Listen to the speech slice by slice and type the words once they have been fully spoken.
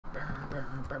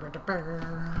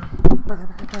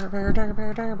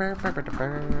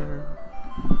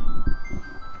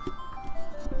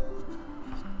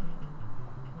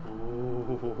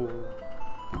Ooh.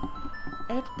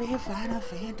 It'd be Final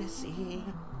Fantasy.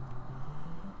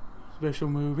 Special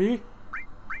movie.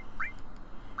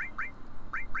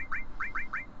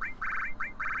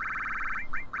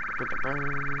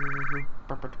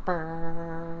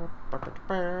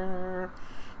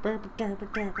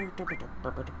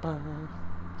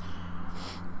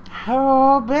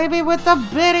 Oh, baby with the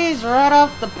biddies right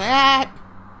off the bat.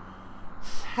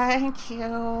 Thank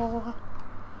you.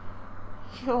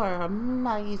 You are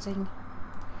amazing.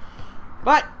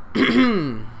 But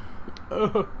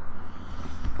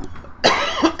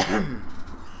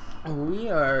we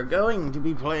are going to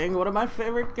be playing one of my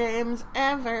favorite games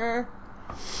ever.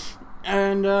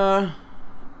 And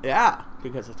yeah,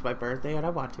 because it's my birthday and I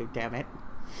want to, damn it.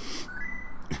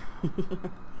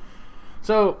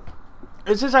 So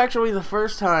this is actually the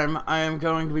first time I am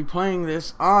going to be playing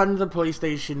this on the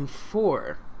PlayStation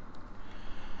 4.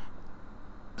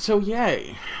 So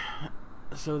yay.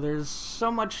 So there's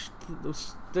so much,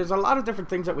 there's a lot of different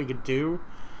things that we could do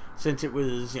since it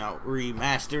was, you know,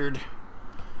 remastered.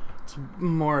 It's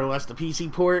more or less the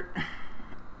PC port.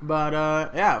 But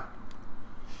yeah.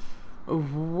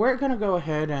 We're gonna go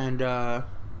ahead and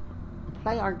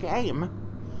play our game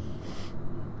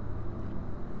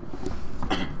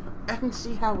and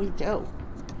see how we do.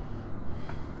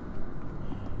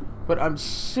 But I'm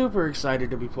super excited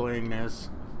to be playing this.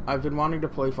 I've been wanting to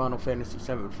play Final Fantasy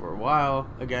VII for a while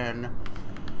again,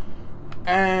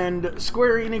 and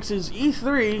Square Enix's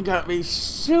E3 got me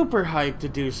super hyped to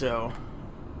do so.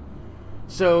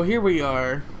 So here we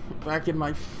are, back in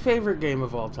my favorite game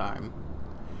of all time.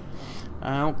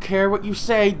 I don't care what you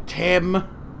say, Tim.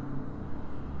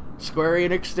 Square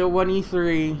Enix still won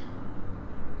E3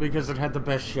 because it had the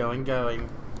best showing going.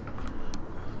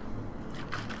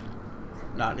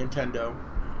 Not Nintendo.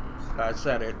 I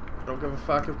said it. Don't give a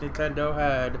fuck if Nintendo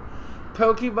had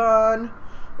Pokemon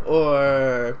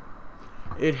or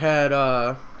it had,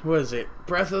 what is it?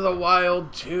 Breath of the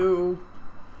Wild 2.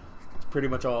 It's pretty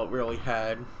much all it really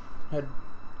had. Had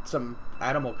some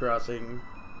Animal Crossing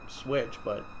Switch,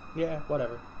 but yeah,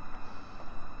 whatever.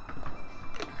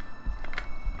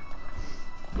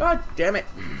 God damn it.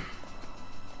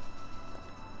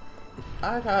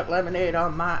 I got lemonade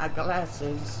on my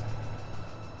glasses.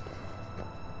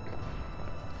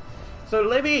 So,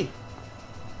 Libby,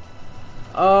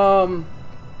 I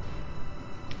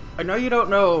know you don't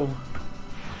know,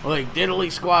 like,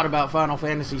 diddly squat about Final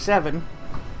Fantasy VII,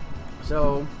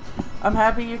 so I'm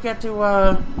happy you get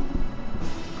to,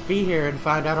 be here and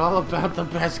find out all about the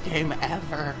best game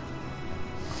ever.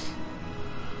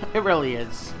 It really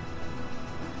is.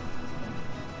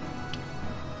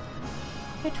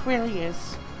 It really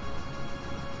is.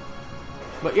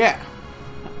 But yeah,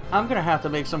 I'm gonna have to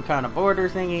make some kind of border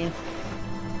thingy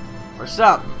or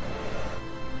something,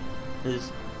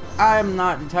 because I'm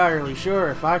not entirely sure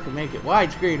if I can make it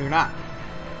widescreen or not.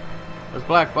 Those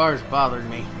black bars bothering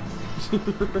me.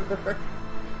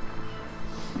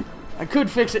 I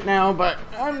could fix it now, but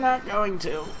I'm not going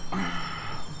to.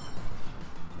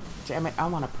 Damn it, I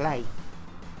want to play.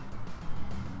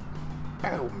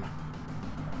 Boom.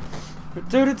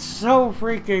 Dude, it's so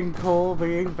freaking cool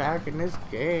being back in this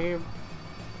game.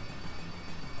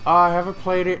 I haven't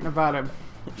played it in about a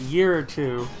year or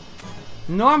two.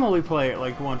 Normally play it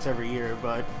like once every year,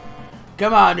 but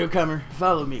come on, newcomer,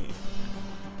 follow me.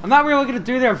 I'm not really going to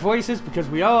do their voices because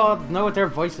we all know what their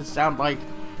voices sound like.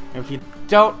 And if you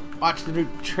don't, watch the new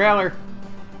trailer.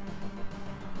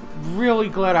 Really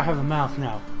glad I have a mouth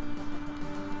now.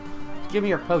 Give me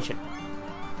your potion.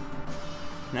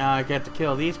 Now I get to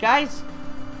kill these guys.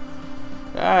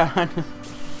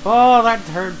 Oh, that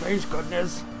turn-based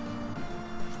goodness.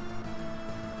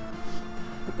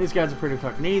 These guys are pretty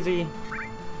fucking easy.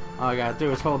 All I gotta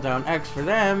do is hold down X for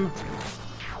them.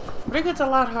 But it gets a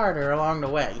lot harder along the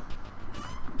way.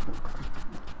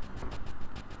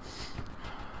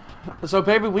 So,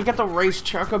 baby, we get to race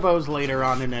chocobos later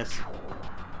on in this.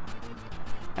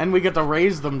 And we get to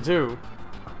raise them, too.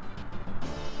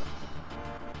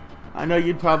 I know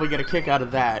you'd probably get a kick out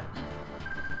of that.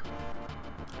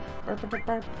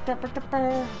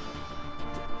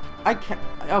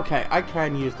 I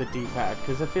can use the D-pad,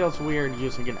 because it feels weird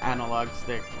using an analog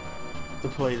stick to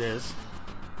play this.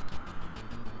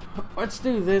 Let's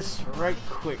do this right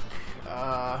quick.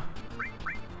 Let's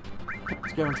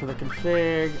go into the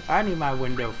config. I need my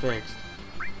window fixed.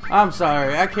 I'm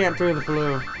sorry, I can't do the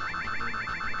blue.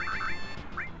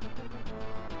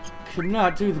 Could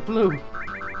not do the blue.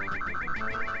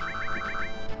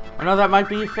 I know that might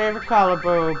be your favorite color,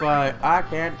 boo, but I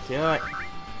can't do it.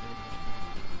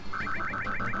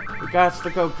 We got to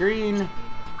go green.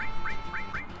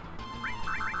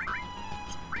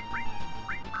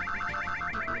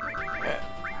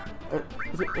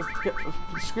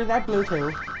 Screw that blue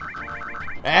too.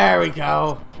 There we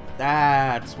go.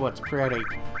 That's what's pretty.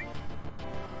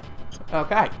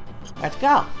 Okay, let's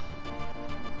go.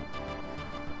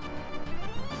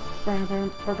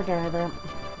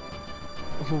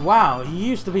 Wow, you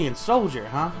used to be in Soldier,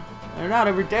 huh? And not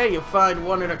every day you'll find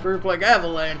one in a group like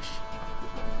Avalanche.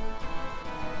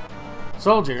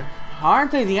 Soldier,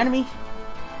 aren't they the enemy?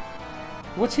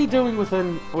 What's he doing with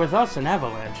us in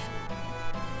Avalanche?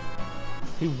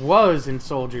 He was in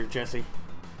Soldier, Jesse.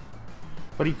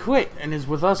 But he quit and is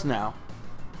with us now.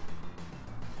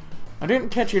 I didn't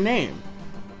catch your name.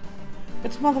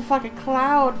 It's motherfucking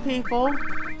Cloud, people.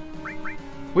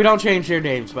 We don't change their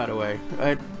names, by the way.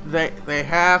 They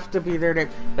have to be their name.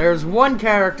 There's one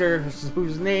character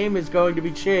whose name is going to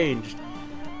be changed.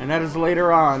 And that is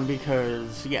later on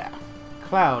because, yeah.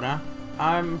 Cloud, huh?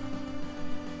 I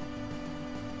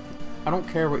don't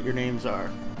care what your names are.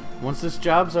 Once this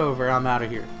job's over, I'm out of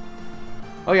here.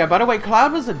 Oh yeah, by the way,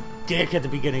 Cloud was a dick at the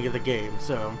beginning of the game,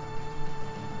 so...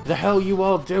 The hell you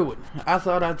all doing? I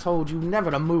thought I told you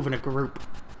never to move in a group.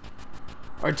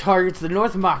 Our target's the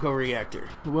North Mako reactor.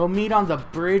 We'll meet on the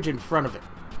bridge in front of it.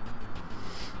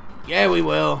 Yeah, we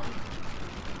will.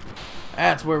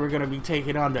 That's where we're gonna be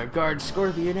taking on the guard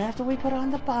Scorpion after we put on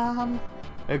the bomb.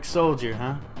 Ex-soldier,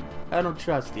 huh? I don't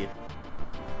trust you.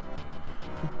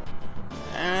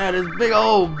 That is big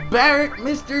old Barrett,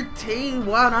 Mr. T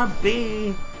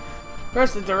wannabe.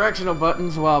 Press the directional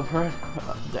buttons while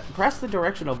press the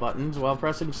directional buttons while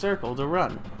pressing circle to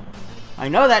run. I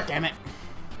know that, damn it.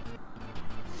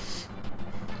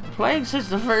 Playing since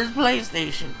the first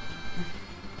PlayStation.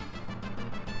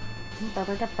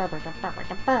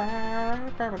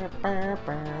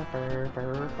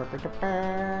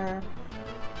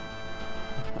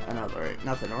 Another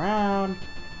nothing around.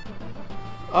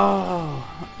 Oh,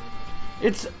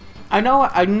 it's. I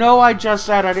know I just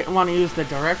said I didn't want to use the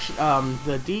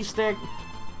the D stick,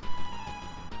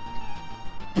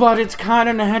 but it's kind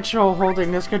of natural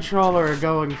holding this controller and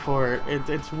going for it.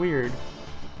 It's weird.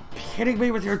 Hitting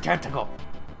me with your tentacle.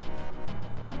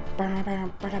 Oh,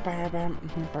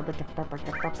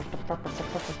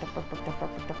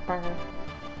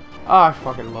 I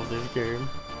fucking love this game.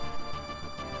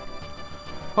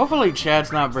 Hopefully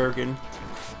chat's not broken.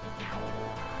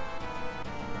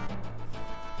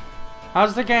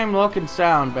 How's the game look and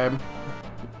sound, babe?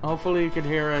 Hopefully you can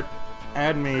hear it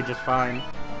and me just fine.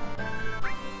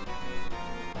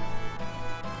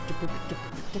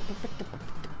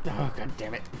 Oh, god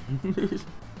damn it.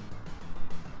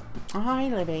 Hi,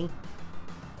 Libby.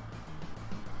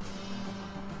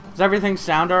 Does everything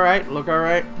sound alright? Look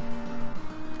alright?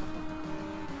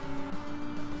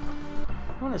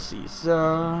 I wanna see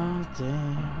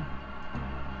something.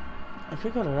 I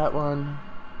could go to that one.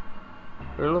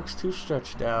 But it looks too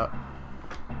stretched out.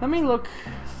 Let me look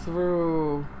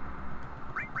through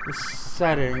the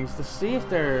settings to see if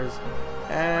there's...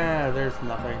 there's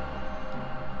nothing.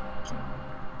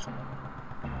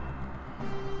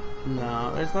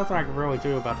 No, there's nothing I can really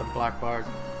do about the black bars.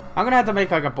 I'm gonna have to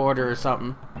make like a border or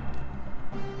something.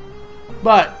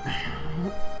 But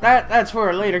that's for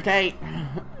a later date.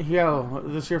 Yo,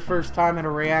 this your first time in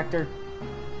a reactor?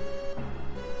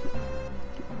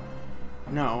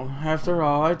 No, after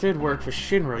all, I did work for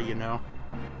Shinra, you know.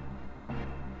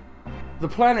 The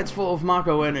planet's full of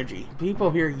Mako energy. People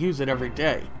here use it every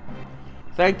day.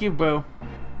 Thank you, boo.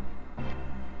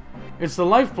 It's the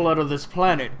lifeblood of this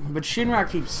planet, but Shinra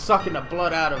keeps sucking the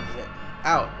blood out of it,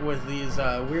 with these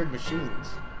weird machines.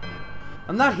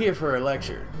 I'm not here for a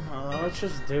lecture. Let's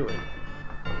just do it.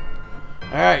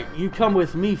 Alright, you come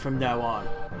with me from now on.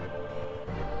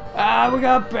 We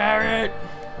got Barrett.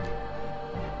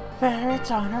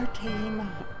 Barrett's on our team.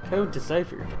 Code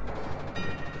deciphered.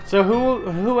 So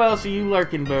who else are you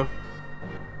lurking, boo?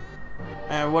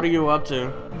 And what are you up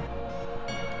to?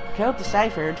 Code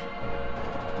deciphered.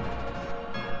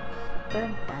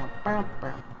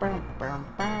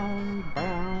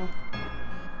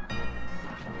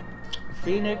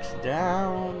 Phoenix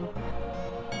down.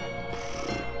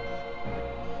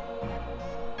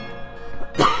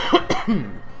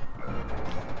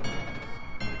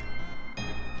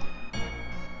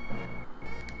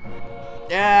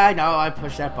 Yeah, I know, I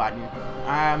pushed that button.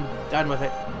 I'm done with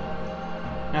it.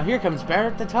 Now here comes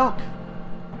Barrett to talk.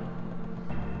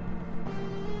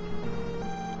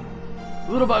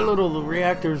 Little by little, the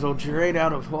reactors will drain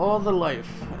out of all the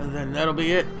life, and then that'll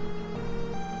be it.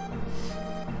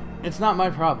 It's not my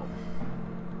problem.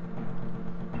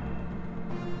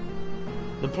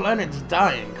 The planet's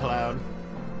dying, Cloud.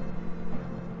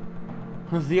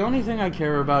 The only thing I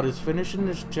care about is finishing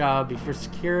this job before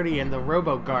security and the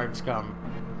robo-guards come.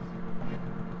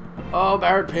 Oh,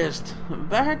 Barrett pissed.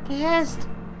 Barrett pissed!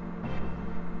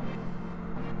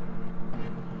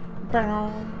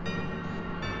 Bow.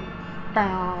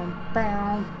 Bow,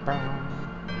 bow, bow.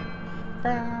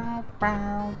 Bow,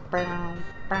 bow, bow,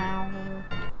 bow.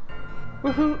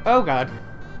 Woohoo! Oh god.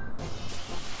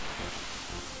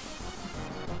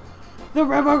 The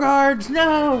rebel guards,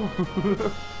 no!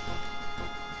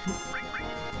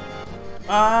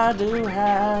 I do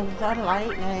have the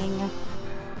lightning.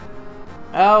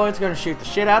 Oh, it's gonna shoot the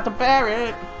shit out the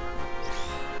Barrett.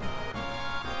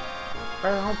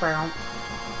 Bow, bow.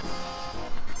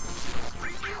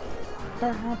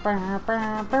 Bow, bow,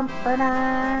 bow, bow,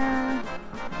 bow.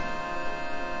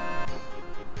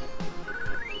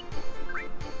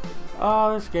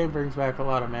 Oh, this game brings back a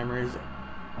lot of memories.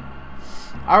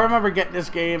 I remember getting this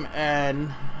game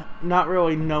and not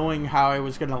really knowing how I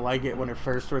was gonna like it when it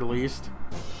first released.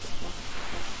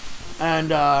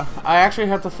 And I actually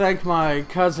have to thank my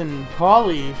cousin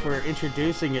Paulie for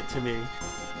introducing it to me,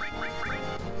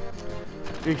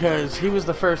 because he was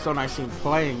the first one I seen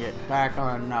playing it back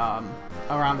on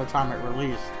around the time it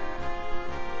released.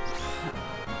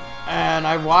 And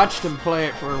I watched him play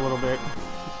it for a little bit.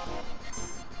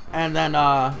 And then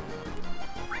I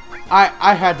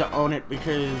had to own it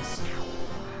because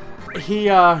he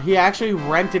actually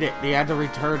rented it. He had to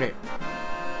return it.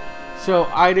 So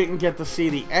I didn't get to see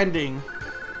the ending.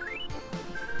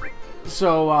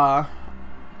 So I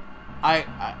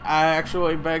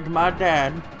actually begged my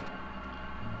dad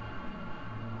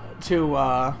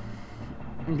to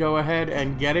go ahead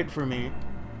and get it for me,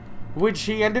 which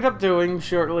he ended up doing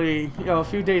shortly, a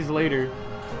few days later.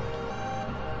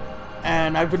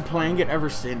 And I've been playing it ever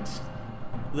since.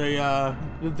 The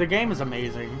game is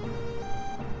amazing,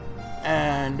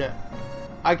 and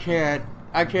I can't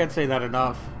say that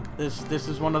enough. This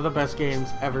is one of the best games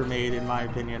ever made, in my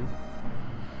opinion.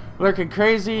 Looking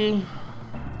crazy,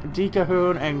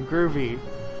 D-Cahoon, and Groovy,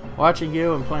 watching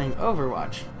you and playing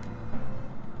Overwatch.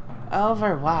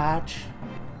 Overwatch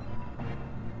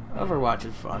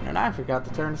is fun, and I forgot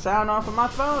to turn the sound off of my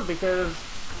phone because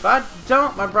if I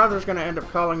don't, my brother's gonna end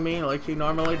up calling me like he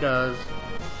normally does.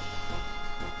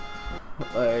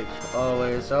 Like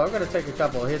always. So I'm gonna take a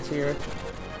couple of hits here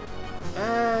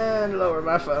and lower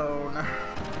my phone.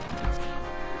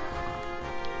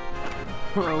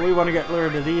 We want to get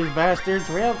rid of these bastards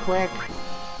real quick.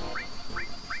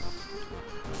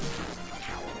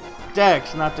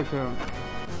 Dex, not Cocoon.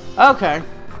 Okay.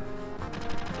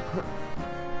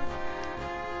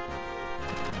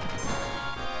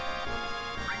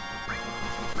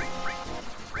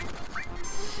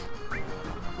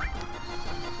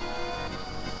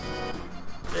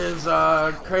 Is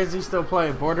Crazy still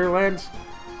playing Borderlands?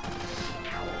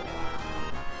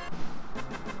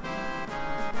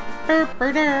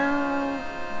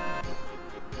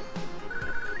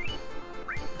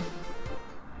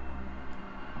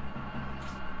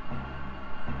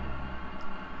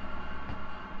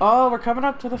 Oh, we're coming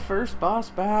up to the first boss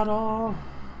battle.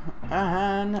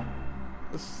 And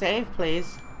save,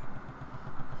 please.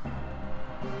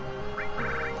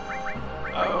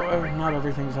 Oh, not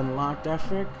everything's unlocked. I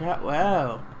forgot.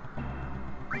 Wow.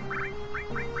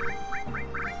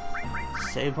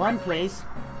 Save one, please.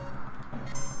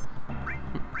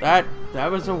 That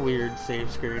was a weird save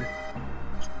screen.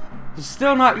 I'm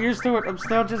still not used to it. I'm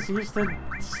still just used to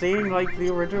seeing like the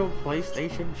original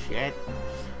PlayStation shit.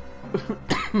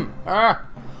 Ah.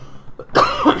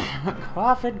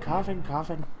 Coughing.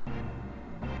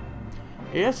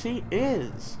 Yes, he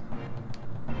is.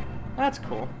 That's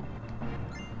cool.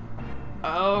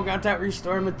 Oh, got that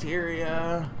restore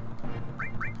materia.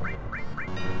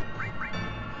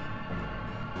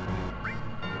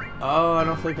 Oh, I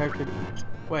don't think I could.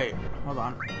 Wait, hold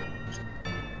on.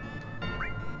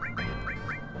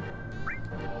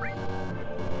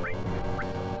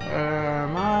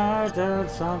 Am I doing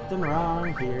something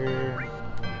wrong here?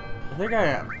 I think I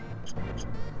am.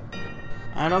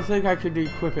 I don't think I could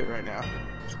equip it right now.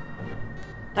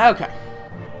 Okay.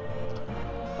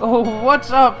 Oh,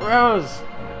 what's up, Rose?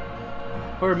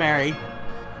 Or Mary?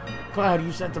 Cloud,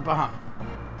 you set the bomb.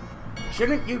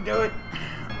 Shouldn't you do it?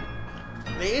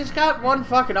 He's got one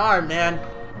fucking arm, man.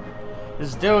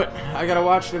 Just do it. I gotta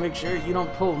watch to make sure you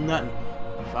don't pull nothing.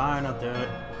 Fine, I'll do it.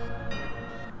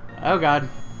 Oh god.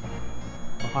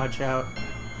 Watch out.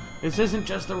 This isn't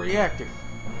just a reactor.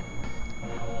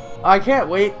 I can't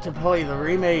wait to play the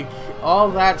remake. All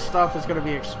that stuff is going to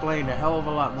be explained a hell of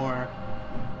a lot more.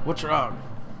 What's wrong?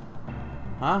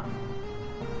 Huh?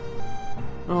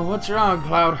 Oh, what's wrong,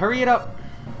 Cloud? Hurry it up.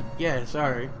 Yeah,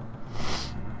 sorry.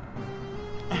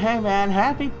 Hey, man,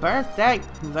 happy birthday.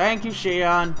 Thank you,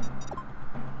 Shion.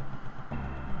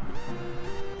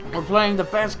 We're playing the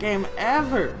best game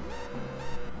ever.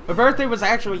 My birthday was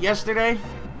actually yesterday,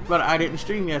 but I didn't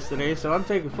stream yesterday, so I'm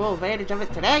taking full advantage of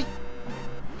it today.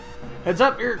 Heads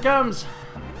up, here it comes.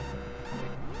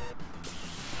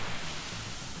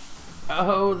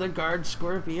 Oh, the guard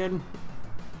scorpion.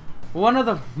 One of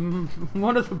the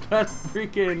best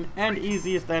freaking and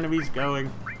easiest enemies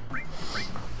going.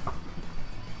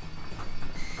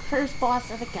 First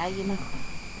boss of the game.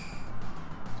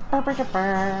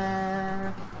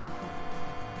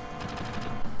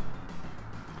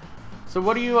 So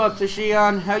what are you up to,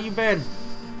 Shion? How you been?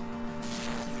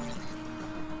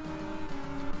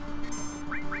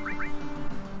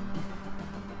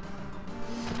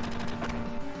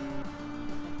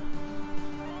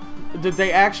 Did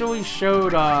they actually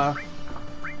showed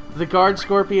the Guard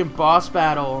Scorpion boss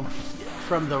battle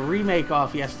from the remake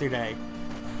off yesterday,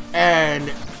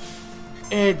 and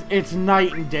it's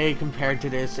night and day compared to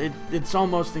this. It's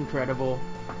almost incredible.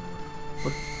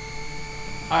 But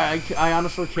I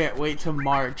honestly can't wait till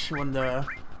March when the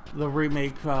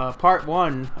remake part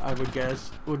 1, I would guess,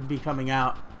 would be coming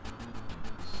out.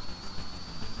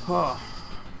 Oh.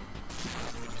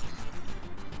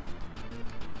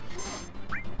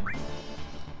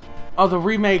 Oh, the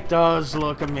remake does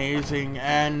look amazing,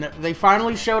 and they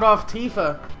finally showed off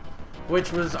Tifa,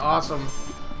 which was awesome.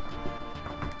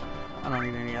 I don't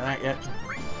need any of that yet.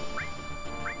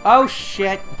 Oh,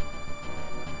 shit.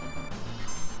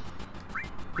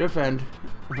 Defend.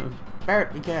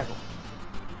 Barret, be careful.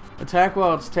 Attack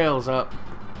while its tail's up.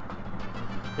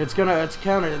 It's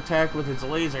counter-attack with its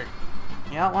laser.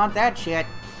 You don't want that shit.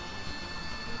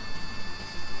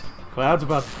 Cloud's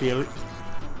about to feel it.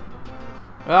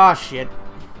 Oh shit.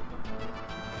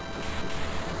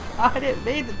 I didn't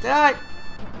mean to die.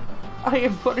 I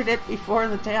inputted it before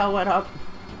the tail went up.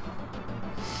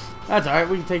 That's alright,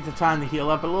 we can take the time to heal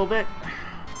up a little bit.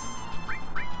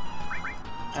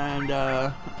 And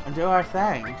do our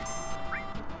thing.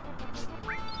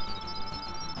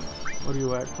 What are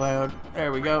you at, Cloud?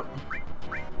 There we go.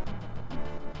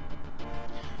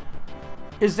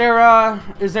 Is there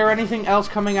anything else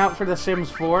coming out for The Sims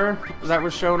 4 that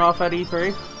was shown off at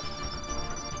E3?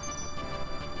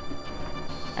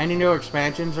 Any new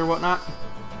expansions or whatnot?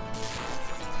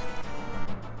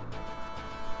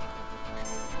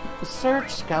 Search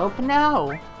scope?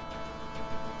 No.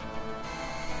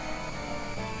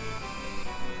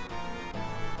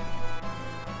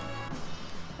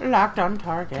 Locked on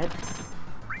target.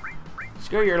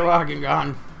 Screw your logging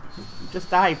on.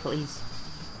 Just die, please.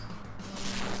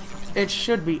 It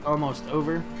should be almost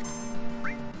over.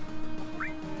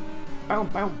 Boom,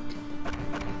 boom.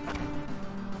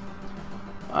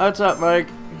 What's up, Mike?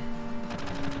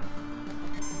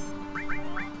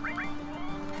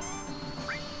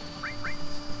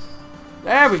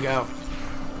 There we go.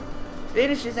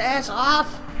 Finish his ass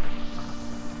off.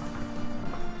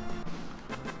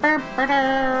 Oh,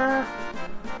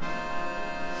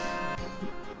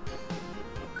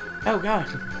 God.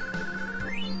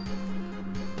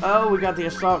 Oh, we got the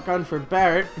assault gun for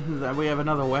Barret. We have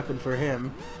another weapon for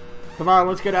him. Come on,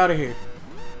 let's get out of here.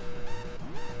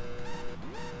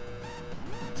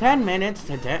 10 minutes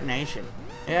to detonation.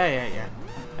 Yeah.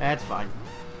 That's fine.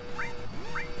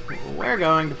 We're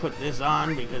going to put this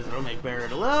on because it'll make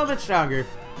Barret a little bit stronger.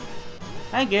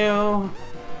 Thank you.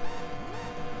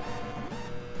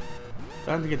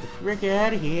 Time to get the frick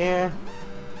out of here.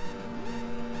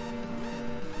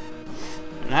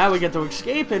 Now we get to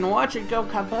escape and watch it go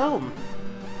kaboom.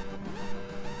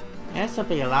 This will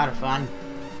be a lot of fun.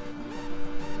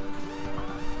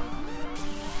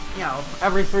 You know,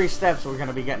 every 3 steps we're going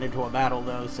to be getting into a battle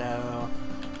though, so...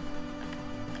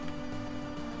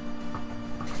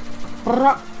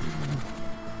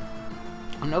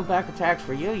 No back attacks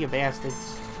for you, you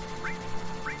bastards.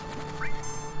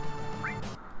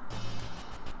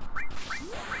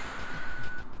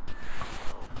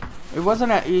 It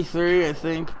wasn't at E3, I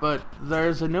think, but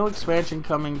there's a new expansion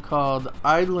coming called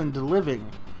Island Living,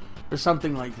 or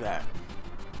something like that.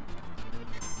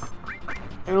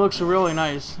 It looks really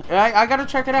nice. I gotta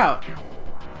check it out.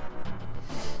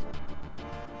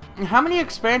 How many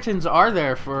expansions are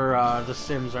there for The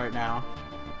Sims right now?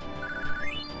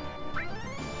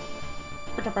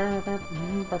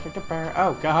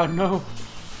 Oh god, no.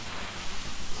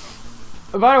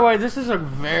 By the way, this is a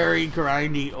very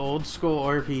grindy, old school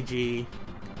RPG.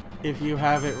 if you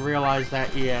haven't realized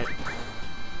that yet.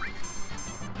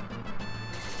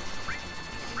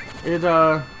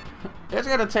 It's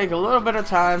gonna take a little bit of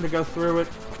time to go through it.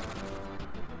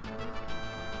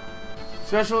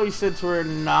 Especially since we're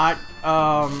not,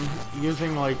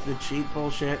 using, like, the cheat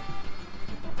bullshit.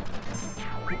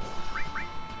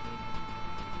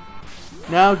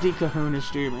 Now D. Cahoon is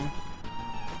streaming.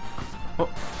 Oh,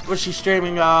 was she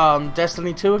streaming,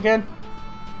 Destiny 2 again?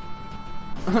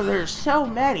 There's so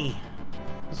many.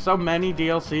 So many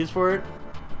DLCs for it.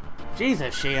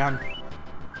 Jesus, Shion.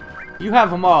 You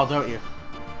have them all, don't you?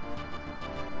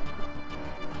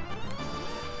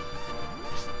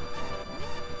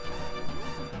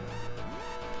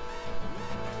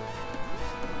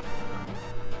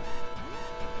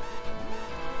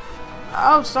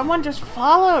 Oh, someone just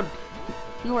followed.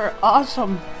 You are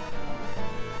awesome.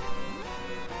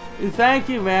 Thank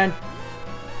you, man.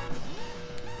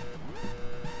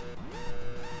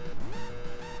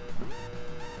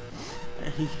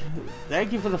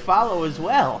 Thank you for the follow as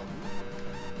well.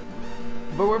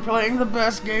 But we're playing the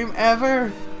best game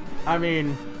ever. I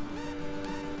mean,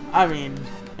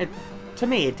 to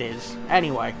me it is.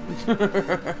 Anyway.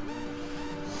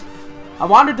 I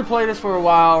wanted to play this for a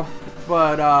while,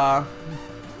 but I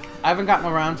haven't gotten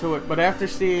around to it. But after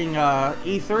seeing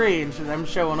E3 and them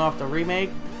showing off the remake,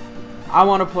 I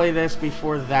want to play this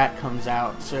before that comes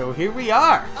out. So here we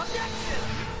are.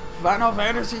 Final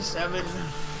Fantasy VII.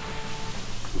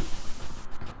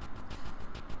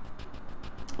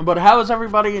 But how is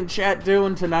everybody in chat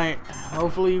doing tonight?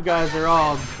 Hopefully you guys are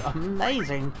all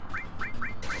amazing.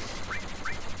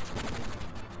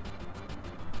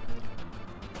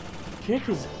 Kick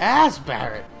his ass,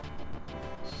 Barrett.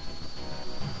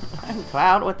 I'm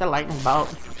Cloud with the lightning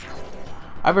bolt.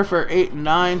 I prefer 8 and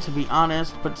 9 to be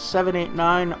honest, but 7, 8,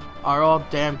 9 are all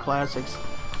damn classics.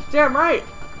 Damn right!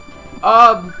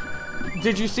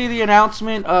 Did you see the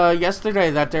announcement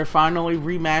yesterday that they're finally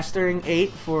remastering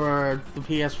 8 for the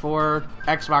PS4,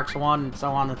 Xbox One, and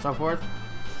so on and so forth?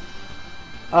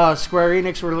 Square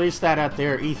Enix released that at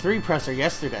their E3 presser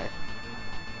yesterday.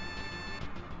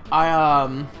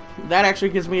 That actually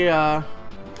gives me a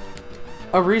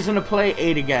reason to play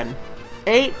 8 again.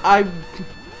 8, I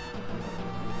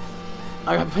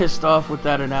got pissed off with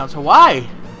that announcement. Why?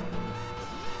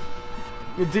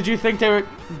 Did you think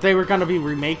they were gonna be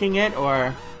remaking it,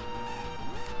 or?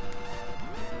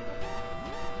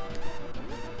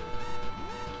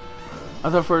 I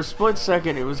thought for a split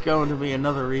second it was going to be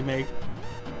another remake.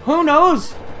 Who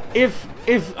knows if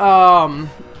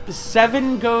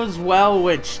 7 goes well,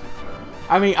 which,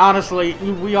 I mean, honestly,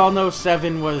 we all know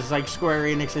 7 was like Square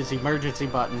Enix's emergency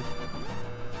button.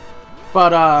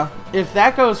 But if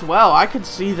that goes well, I could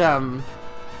see them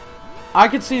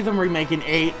remaking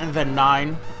 8 and then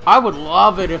 9. I would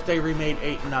love it if they remade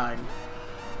 8 and 9.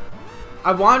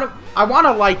 I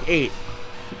wanna like 8.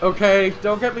 Okay,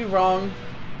 don't get me wrong.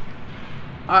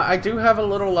 I do have a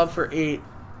little love for 8.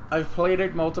 I've played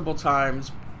it multiple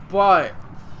times, but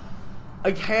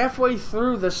like halfway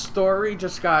through the story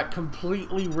just got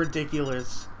completely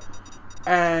ridiculous.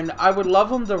 And I would love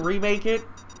them to remake it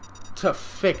to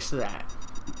fix that.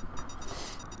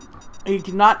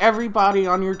 Not everybody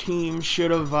on your team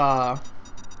should have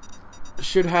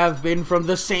been from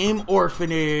the same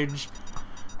orphanage,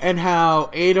 and how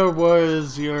Ada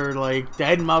was your like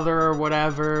dead mother or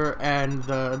whatever, and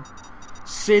the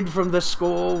Sid from the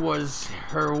school was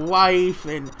her wife,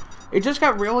 and it just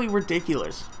got really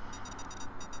ridiculous.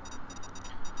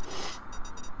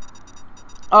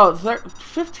 Oh,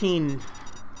 15.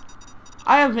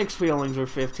 I have mixed feelings with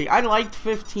 15. I liked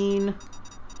 15,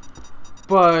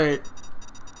 but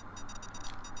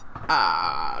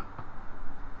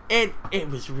it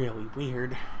was really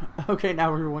weird. Okay,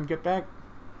 now everyone get back.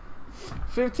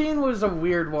 15 was a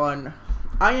weird one.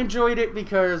 I enjoyed it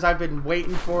because I've been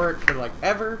waiting for it for like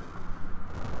ever.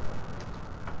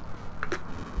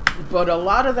 But a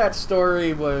lot of that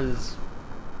story was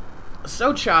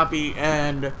so choppy,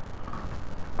 and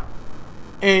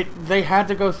they had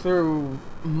to go through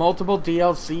multiple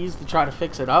DLCs to try to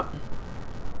fix it up.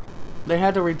 They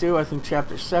had to redo, I think,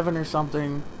 Chapter 7 or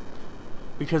something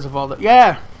because of all the...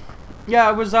 Yeah,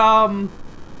 it was,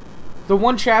 the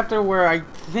one chapter where I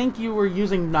think you were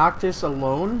using Noctis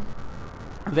alone,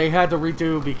 they had to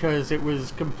redo because it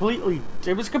was complete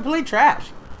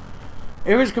trash.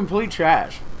 It was complete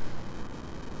trash.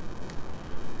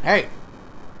 Hey,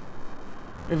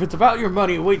 if it's about your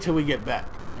money, wait till we get back.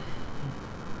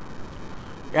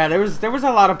 Yeah, there was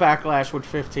a lot of backlash with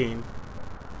 15.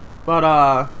 But,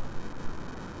 I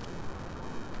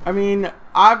mean,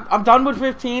 I'm done with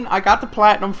 15. I got the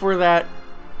platinum for that.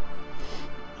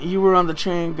 You were on the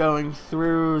train going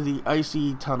through the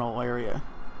icy tunnel area.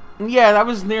 Yeah, that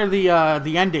was near the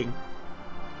ending.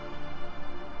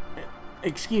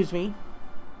 Excuse me.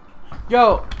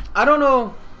 Yo, I don't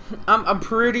know. I'm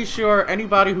pretty sure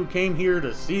anybody who came here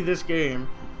to see this game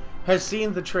has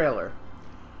seen the trailer.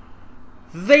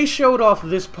 They showed off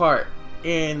this part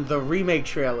in the remake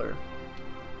trailer.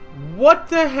 What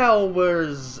the hell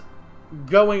was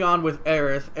going on with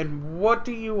Aerith, and what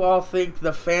do you all think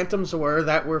the phantoms were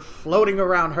that were floating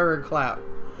around her and Cloud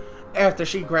after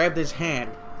she grabbed his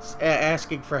hand,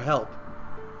 asking for help?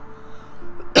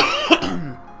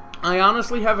 I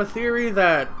honestly have a theory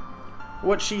that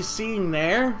what she's seeing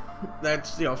there,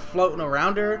 that's, you know, floating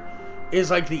around her,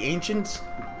 is like the ancients.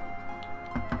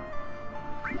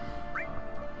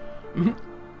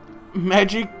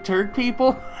 Magic Turk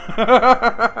people?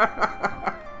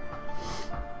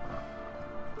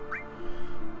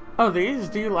 Oh, these?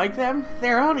 Do you like them?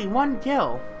 They're only 1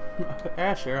 kill.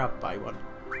 Ah, sure, I'll buy one.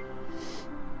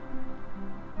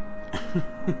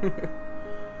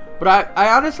 But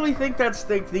I honestly think that's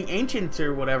the ancients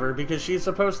or whatever, because she's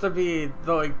supposed to be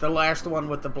the last one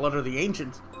with the blood of the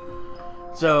ancients.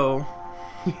 So,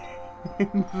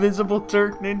 invisible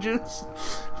Turk ninjas?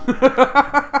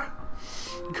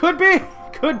 Could be,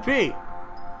 could be.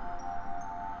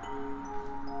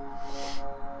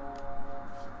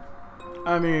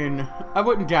 I mean, I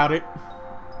wouldn't doubt it.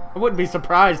 I wouldn't be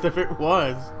surprised if it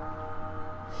was.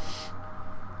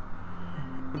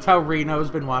 That's how Reno's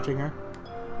been watching her.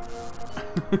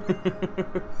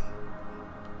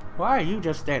 Why are you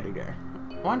just standing there?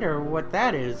 Wonder what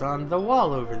that is on the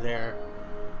wall over there.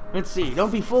 Let's see.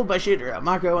 Don't be fooled by shit.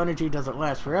 Mako energy doesn't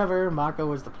last forever.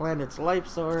 Mako is the planet's life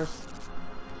source.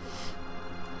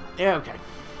 Yeah, okay.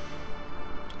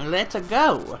 Let's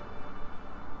go.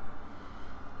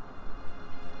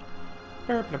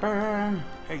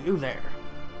 Hey, you there.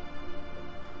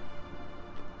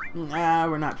 Nah,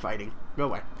 we're not fighting. Go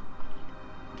away.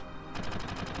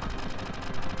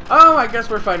 Oh, I guess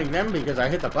we're fighting them because I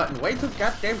hit the button way too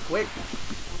goddamn quick.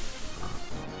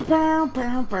 Bow,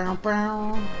 bow, bow,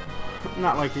 bow.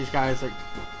 Not like these guys are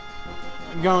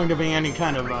going to be any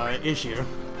kind of issue.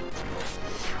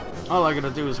 All I gotta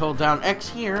do is hold down X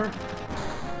here.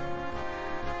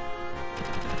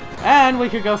 And we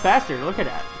could go faster. Look at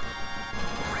that.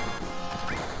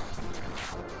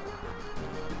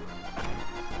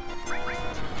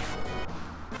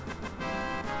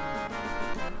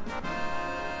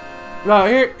 Now,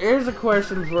 here's a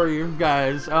question for you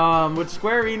guys. With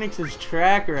Square Enix's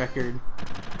track record,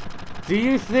 do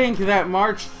you think that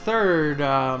March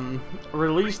 3rd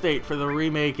release date for the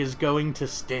remake is going to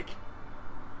stick?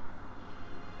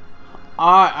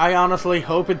 I honestly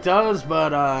hope it does,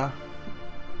 but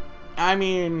I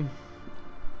mean,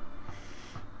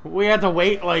 we had to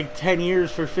wait like 10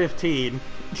 years for 15,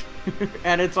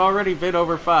 and it's already been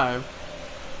over 5.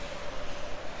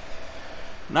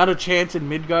 Not a chance in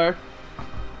Midgar.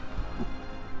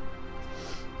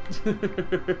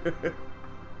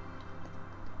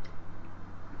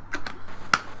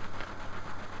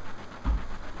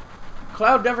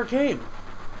 Cloud never came.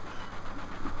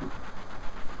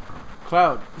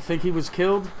 Cloud, think he was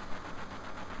killed?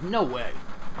 No way.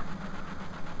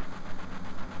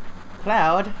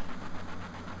 Cloud?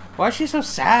 Why is she so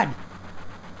sad?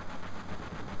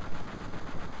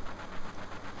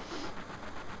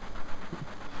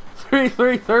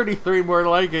 $33.33 more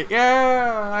like it.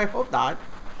 Yeah, I hope not.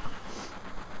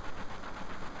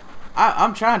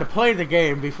 I'm trying to play the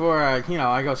game before I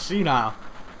go senile.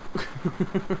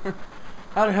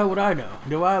 How the hell would I know?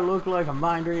 Do I look like a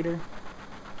mind reader?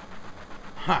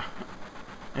 Huh.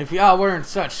 If y'all weren't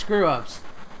such screw-ups.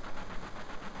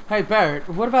 Hey Barrett,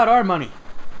 what about our money?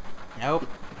 Nope.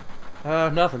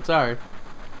 Nothing, sorry.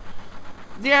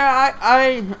 Yeah,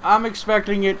 I'm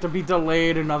expecting it to be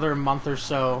delayed another month or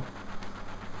so.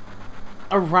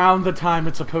 Around the time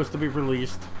it's supposed to be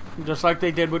released. Just like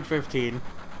they did with 15.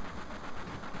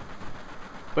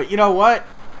 But you know what?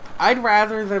 I'd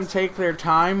rather them take their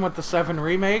time with the 7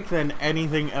 remake than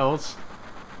anything else.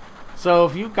 So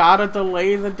if you gotta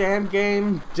delay the damn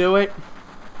game, do it.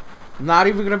 I'm not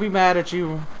even gonna be mad at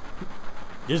you.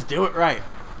 Just do it right.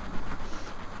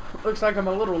 Looks like I'm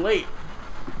a little late.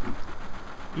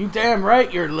 You damn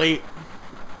right you're late.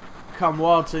 Come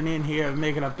waltzing in here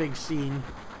making a big scene.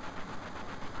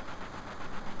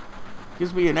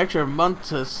 Gives me an extra month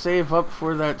to save up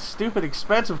for that stupid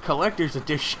expensive collector's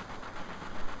edition.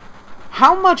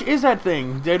 How much is that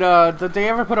thing? Did they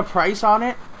ever put a price on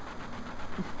it?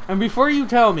 And before you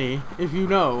tell me, if you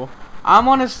know, I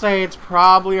want to say it's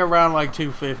probably around like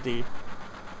 $250.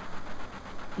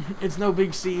 It's no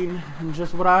big scene,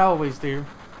 just what I always do.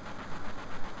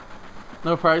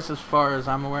 No price as far as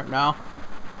I'm aware. No.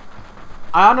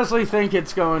 I honestly think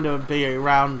it's going to be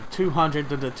around 200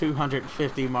 to the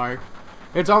 250 mark.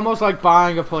 It's almost like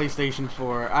buying a PlayStation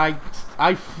 4.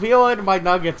 I feel it in my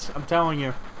nuggets, I'm telling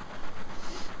you.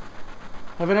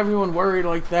 Having everyone worried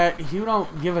like that, you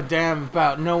don't give a damn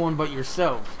about no one but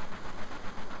yourself.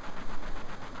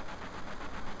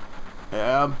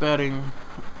 Yeah, I'm betting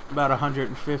about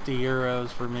 150 euros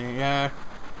for me. Yeah.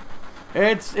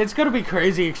 It's gonna be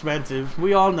crazy expensive.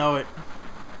 We all know it.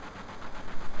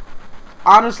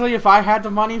 Honestly, if I had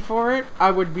the money for it,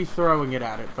 I would be throwing it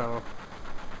at it though.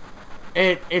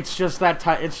 It's just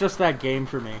that game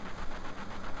for me.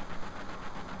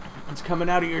 It's coming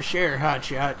out of your share,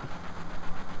 hotshot.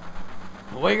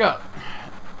 Wake up.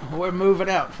 We're moving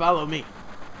out. Follow me.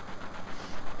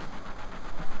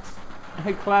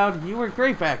 Hey, Cloud, you were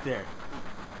great back there.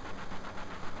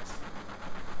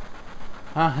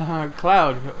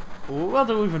 Cloud, we'll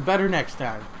do even better next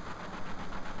time.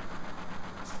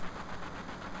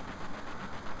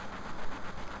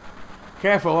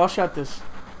 Careful, I'll shut this.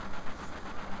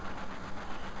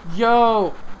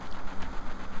 Yo!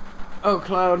 Oh,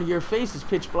 Cloud, your face is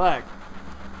pitch black.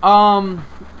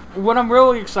 What I'm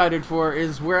really excited for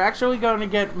is we're actually going to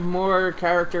get more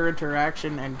character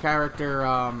interaction and character,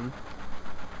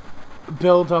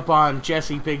 build up on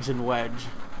Jesse, Biggs, and Wedge.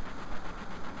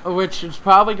 Which is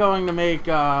probably going to make,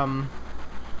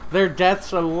 their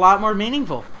deaths a lot more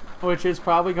meaningful. Which is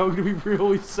probably going to be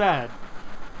really sad.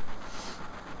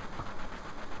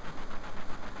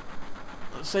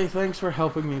 Say thanks for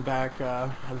helping me back,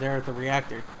 there at the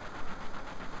reactor.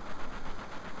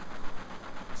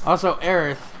 Also,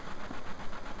 Aerith.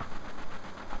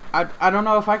 I don't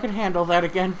know if I could handle that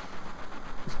again.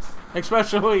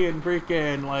 Especially in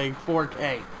freaking, like,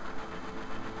 4K.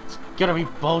 It's gonna be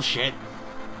bullshit.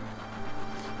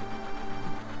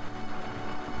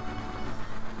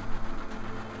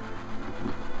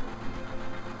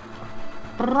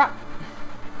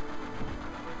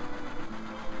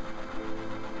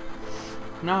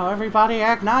 No, everybody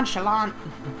act nonchalant.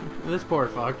 This poor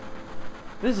fuck.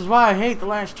 This is why I hate the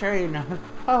last train.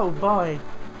 Oh boy.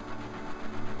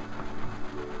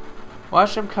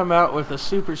 Watch them come out with a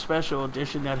super special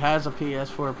edition that has a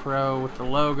PS4 Pro with the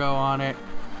logo on it,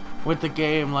 with the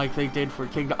game like they did for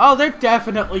Kingdom. Oh, they're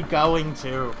definitely going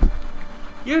to.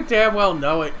 You damn well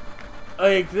know it.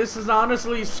 Like, this is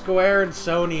honestly Square and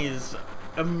Sony's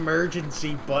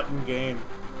emergency button game.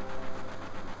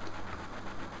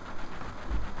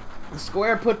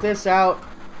 Square put this out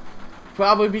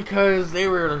probably because they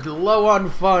were low on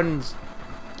funds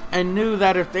and knew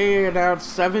that if they announced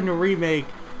 7 Remake,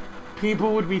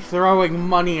 people would be throwing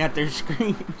money at their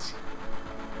screens.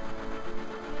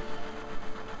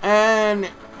 And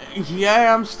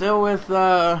yeah, I'm still with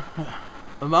the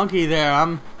monkey there.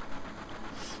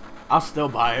 I'll still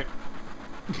buy it.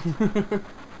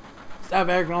 Stop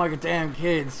acting like a damn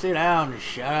kid. Sit down and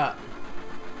shut up.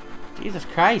 Jesus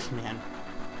Christ, man.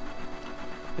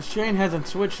 This train hasn't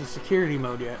switched to security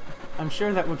mode yet. I'm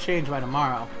sure that will change by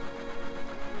tomorrow.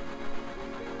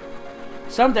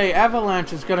 Someday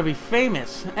Avalanche is gonna be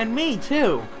famous, and me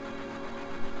too.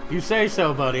 You say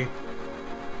so, buddy.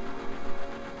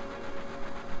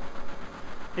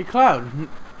 Hey, Cloud,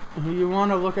 you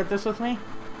want to look at this with me?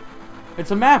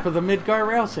 It's a map of the Midgar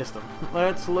rail system.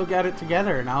 Let's look at it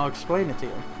together, and I'll explain it to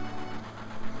you.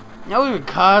 I'll even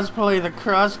cosplay the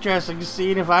cross-dressing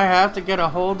scene if I have to get a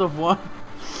hold of one.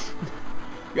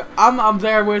 I'm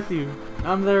there with you.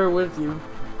 I'm there with you.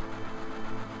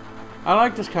 I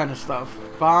like this kind of stuff.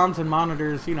 Bombs and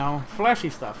monitors, you know, flashy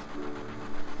stuff.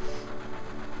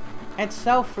 It's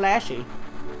so flashy.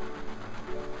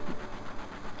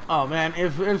 Oh man,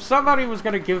 if somebody was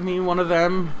gonna give me one of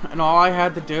them and all I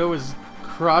had to do was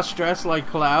cross-dress like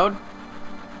Cloud,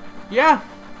 yeah.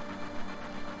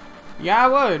 Yeah, I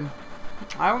would.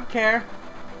 I don't care.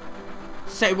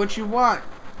 Say what you want.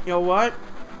 You know what?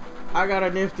 I got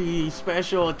a nifty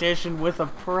special edition with a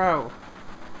Pro.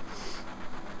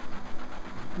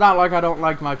 Not like I don't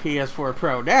like my PS4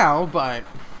 Pro now, but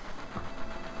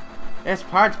this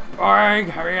part's boring.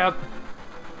 Hurry up.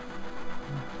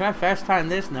 Can I fast time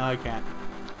this? No, I can't.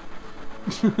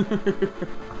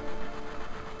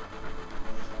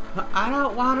 I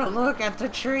don't want to look at the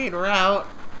train route.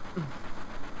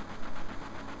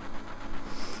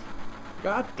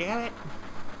 God damn it.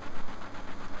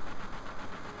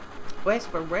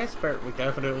 Whisper, whisper. We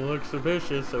definitely look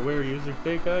suspicious, so we're using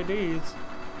fake IDs.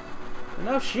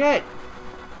 No shit.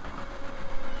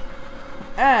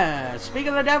 Speak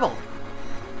of the devil.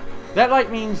 That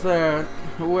light means that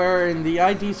we're in the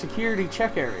ID security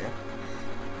check area.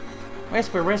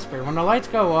 Whisper, whisper. When the lights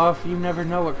go off, you never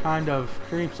know what kind of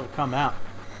creeps will come out.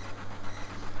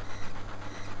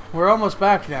 We're almost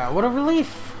back now. What a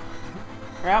relief!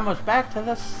 We're almost back to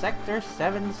the Sector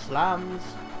 7 slums.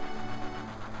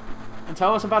 And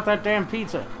tell us about that damn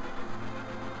pizza.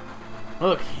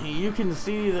 Look, you can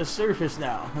see the surface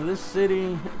now. This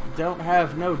city don't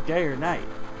have no day or night.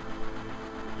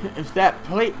 If that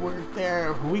plate were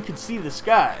there, we could see the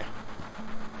sky.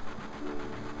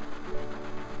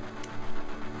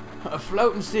 A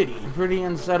floating city, pretty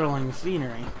unsettling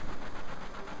scenery.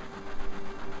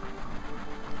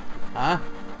 Huh?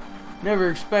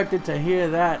 Never expected to hear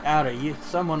that out of you,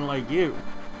 someone like you.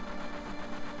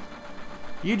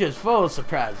 You just full of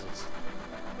surprises.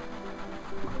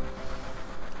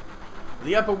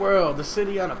 The upper world, the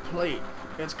city on a plate.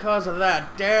 It's cause of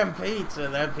that damn pizza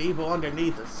that people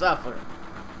underneath are suffering.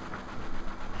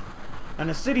 And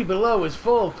the city below is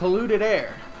full of polluted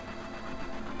air.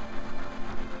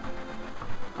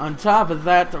 On top of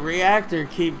that, the reactor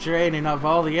keeps draining of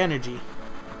all the energy.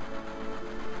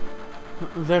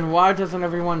 Then why doesn't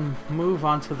everyone move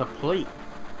onto the plate?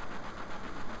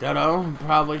 Dunno,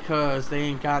 probably cause they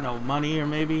ain't got no money, or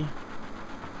maybe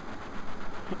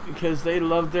because they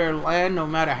love their land no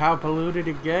matter how polluted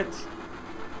it gets.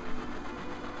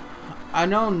 I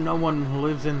know no one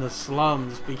lives in the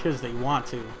slums because they want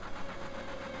to.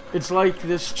 It's like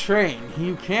this train.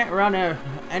 You can't run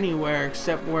anywhere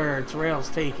except where its rails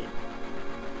take it.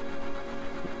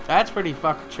 That's pretty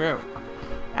fucking true.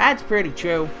 That's pretty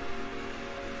true.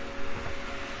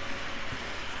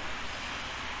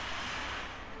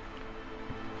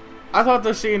 I thought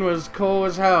the scene was cool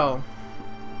as hell.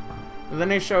 And then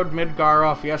they showed Midgar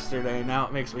off yesterday, and now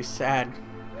it makes me sad.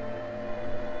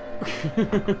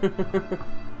 Look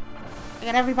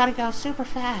at everybody go super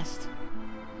fast.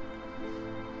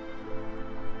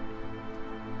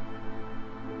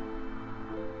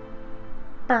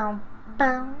 Boom,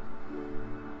 boom.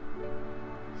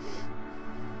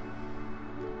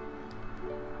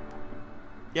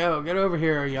 Yo, get over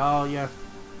here, y'all. Yeah.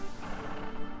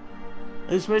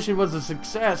 This mission was a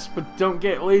success, but don't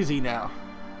get lazy now.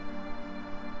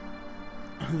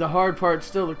 The hard part's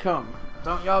still to come.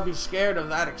 Don't y'all be scared of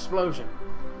that explosion.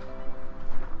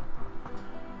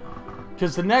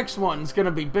 Because the next one's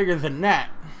gonna be bigger than that.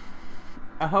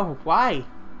 Oh, why?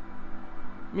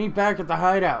 Meet back at the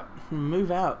hideout.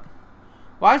 Move out.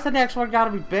 Why's the next one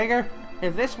gotta be bigger?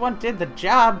 If this one did the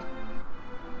job,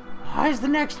 why is the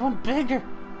next one bigger?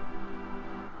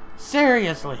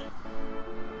 Seriously.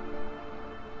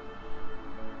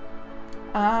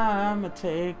 I'ma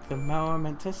take the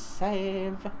moment to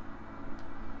save.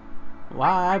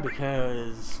 Why?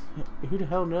 Because who the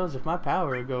hell knows if my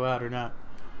power will go out or not.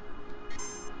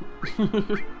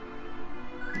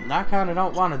 I kinda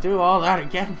don't want to do all that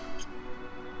again.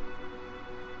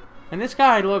 And this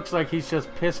guy looks like he's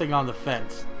just pissing on the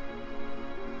fence.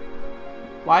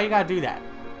 Why you gotta do that?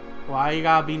 Why you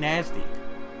gotta be nasty?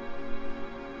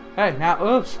 Hey, now,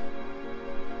 oops.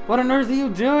 What on earth are you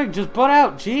doing? Just butt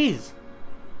out, jeez.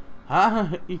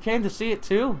 Huh? You came to see it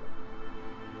too?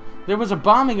 There was a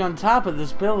bombing on top of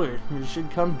this pillar. It should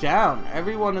come down.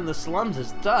 Everyone in the slums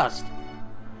is dust.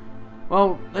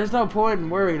 Well, there's no point in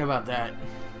worrying about that.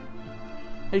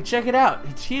 Hey, check it out.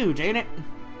 It's huge, ain't it?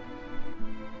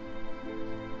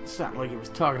 It sounded like he was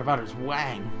talking about his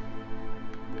wang.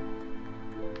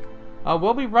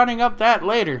 We'll be running up that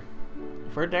later.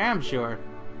 For damn sure.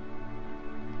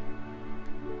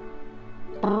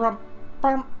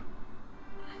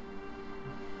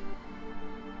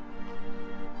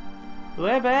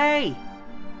 Libby!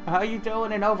 How you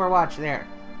doing in Overwatch there?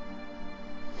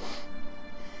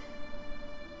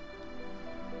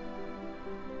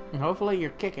 Hopefully you're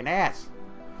kicking ass.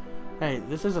 Hey,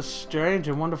 this is a strange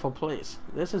and wonderful place.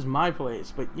 This is my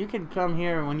place, but you can come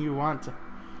here when you want to.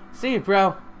 See you,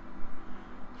 bro.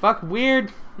 Fuck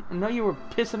weird. I know you were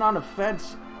pissing on a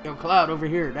fence. Yo, Cloud, over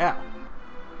here now.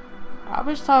 I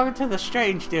was talking to the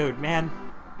strange dude, man.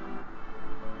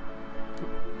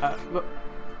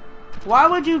 Why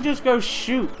would you just go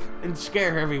shoot and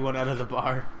scare everyone out of the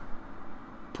bar?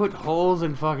 Put holes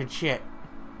in fucking shit.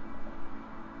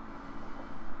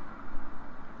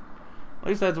 At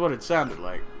least that's what it sounded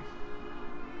like.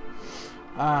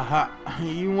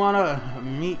 You wanna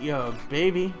meet your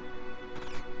baby?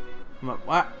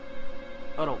 What?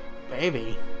 Little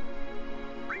baby?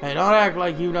 Hey, don't act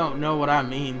like you don't know what I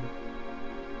mean.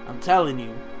 I'm telling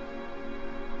you.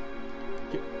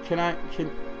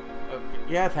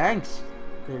 Yeah, thanks.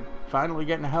 They're finally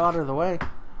getting the hell out of the way.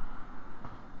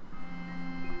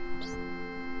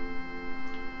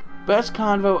 Best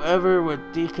convo ever with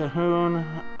D. Cahoon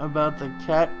about the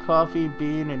cat, coffee,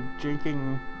 bean, and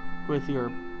drinking with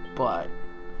your butt.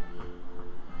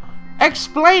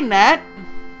 Explain that!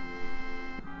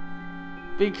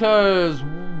 Because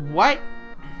what?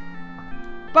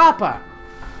 Papa!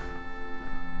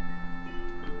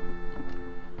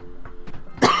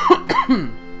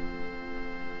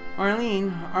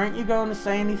 Arlene, aren't you going to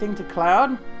say anything to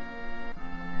Cloud?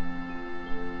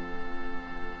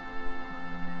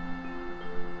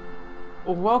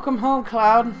 Welcome home,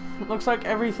 Cloud. Looks like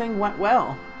everything went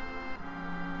well.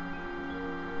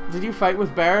 Did you fight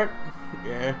with Barrett?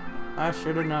 Yeah, I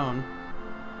should have known.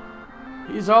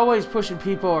 He's always pushing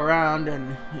people around,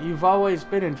 and you've always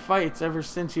been in fights ever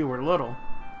since you were little.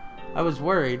 I was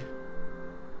worried.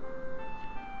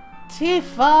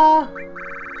 Tifa!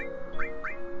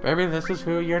 Baby, this is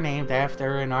who you're named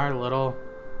after in our little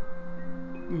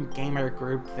gamer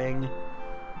group thing.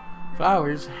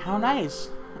 Flowers, how nice.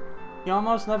 You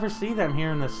almost never see them here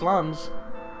in the slums.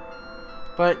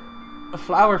 But a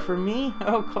flower for me?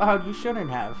 Oh, Cloud, you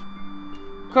shouldn't have.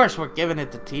 Of course we're giving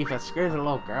it to Tifa. Screw the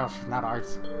little girl, she's not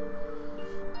ours.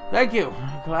 Thank you,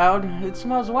 Cloud. It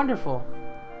smells wonderful.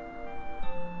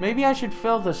 Maybe I should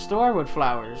fill the store with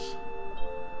flowers.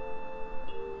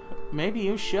 Maybe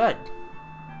you should.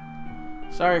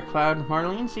 Sorry, Cloud.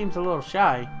 Marlene seems a little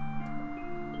shy.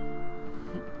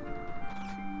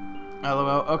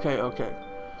 LOL. Okay.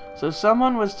 So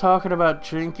someone was talking about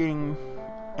drinking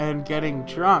and getting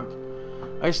drunk.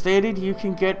 I stated you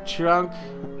can get drunk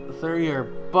through your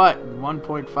butt in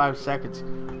 1.5 seconds.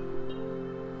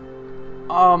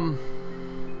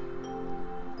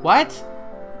 What?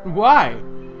 Why?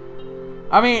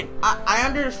 I mean, I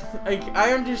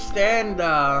understand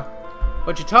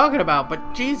what you're talking about,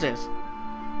 but Jesus.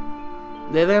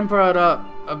 They then brought up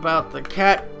about the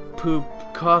cat poop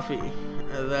coffee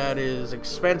that is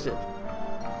expensive.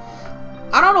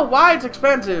 I don't know why it's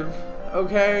expensive,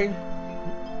 okay?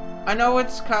 I know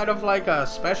it's kind of like a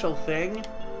special thing,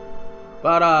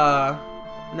 but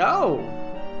no.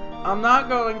 I'm not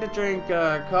going to drink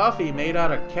coffee made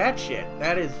out of cat shit.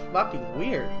 That is fucking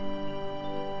weird.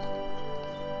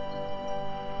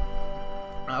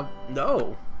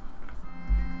 No.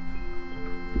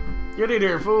 Get in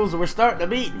here, fools, we're starting a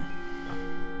meeting.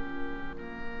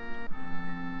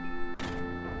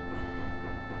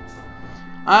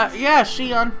 Yeah,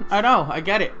 Shion, I know, I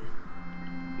get it.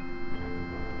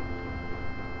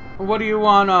 What do you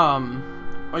want,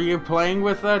 are you playing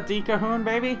with, D. Cahoon,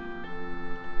 baby?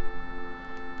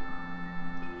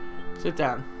 Sit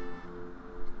down.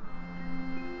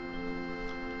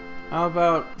 How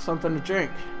about something to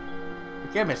drink?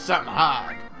 Give me something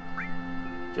hard.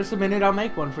 Just a minute, I'll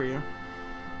make one for you.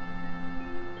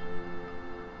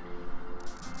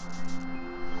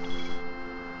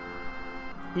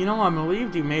 You know, I'm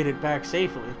relieved you made it back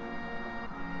safely.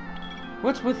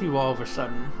 What's with you all of a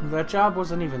sudden? That job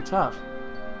wasn't even tough.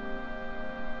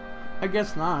 I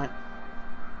guess not.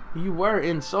 You were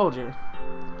in Soldier.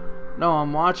 No,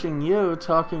 I'm watching you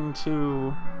talking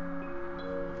to...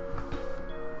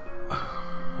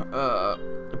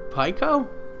 Pyko?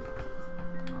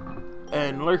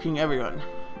 And lurking everyone.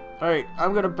 Alright,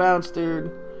 I'm gonna bounce,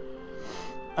 dude.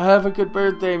 Have a good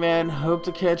birthday, man. Hope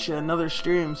to catch another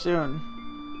stream soon.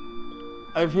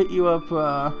 I've hit you up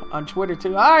on Twitter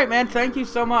too. Alright, man, thank you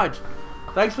so much.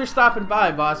 Thanks for stopping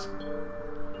by, boss.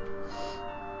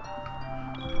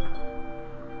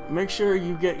 Make sure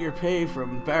you get your pay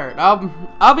from Barrett.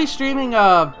 I'll be streaming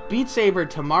Beat Saber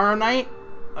tomorrow night.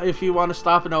 If you want to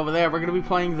stop it over there, we're gonna be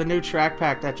playing the new track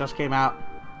pack that just came out.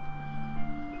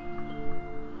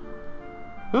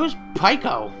 Who's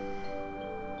Pyko?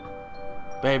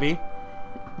 Baby.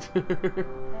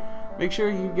 Make sure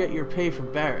you get your pay from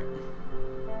Barrett.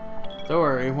 Don't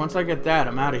worry, once I get that,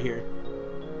 I'm out of here.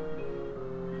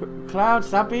 Cloud,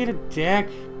 stop being a dick.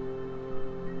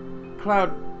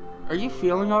 Cloud, are you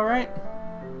feeling alright?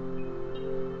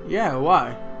 Yeah,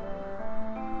 why?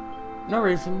 No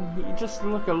reason. You just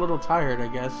look a little tired, I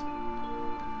guess.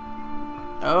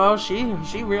 Oh,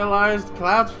 she realized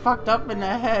Cloud's fucked up in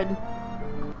the head.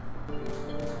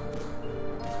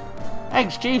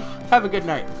 Thanks, Chief. Have a good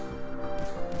night.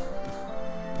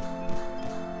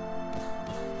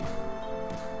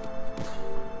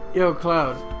 Yo,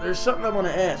 Cloud, there's something I want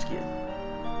to ask you.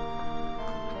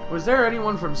 Was there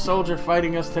anyone from Soldier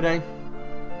fighting us today?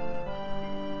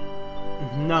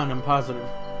 None, I'm positive.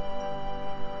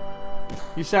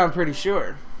 You sound pretty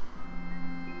sure.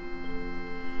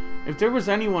 If there was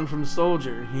anyone from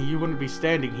Soldier, you wouldn't be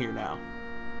standing here now.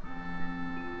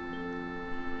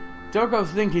 Don't go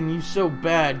thinking you so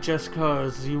bad just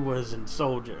cause you was in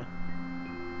Soldier.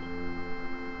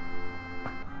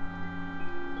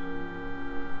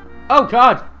 Oh,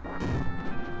 God!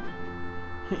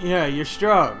 Yeah, you're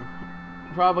strong.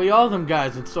 Probably all them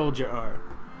guys in Soldier are.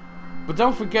 But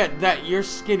don't forget that your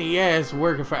skinny ass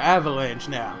working for Avalanche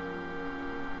now.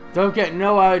 Don't get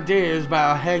no ideas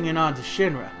about hanging on to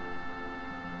Shinra.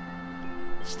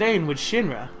 Staying with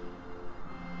Shinra.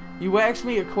 You asked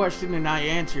me a question and I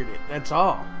answered it, that's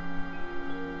all.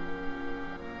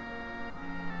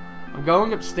 I'm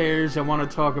going upstairs, I want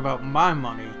to talk about my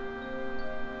money.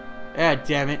 Ah,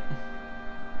 damn it.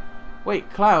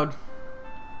 Wait, Cloud.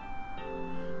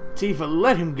 Tifa,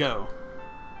 let him go.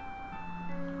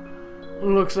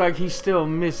 Looks like he still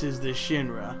misses the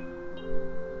Shinra.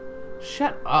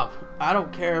 Shut up. I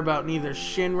don't care about neither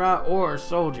Shinra or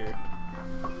Soldier.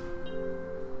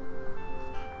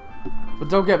 But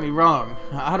don't get me wrong,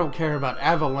 I don't care about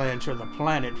Avalanche or the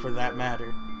planet for that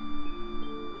matter.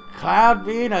 Cloud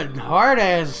being a hard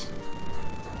ass.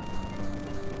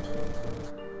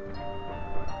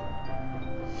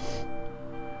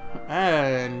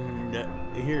 And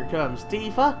here comes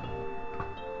Tifa.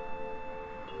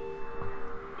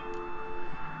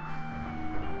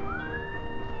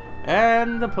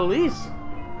 And the police.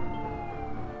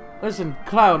 Listen,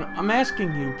 Cloud, I'm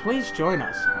asking you, please join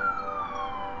us.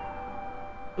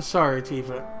 Sorry,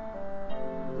 Tifa.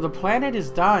 The planet is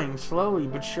dying slowly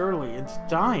but surely. It's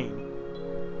dying.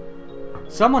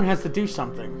 Someone has to do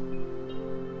something.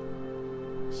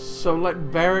 So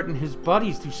let Barrett and his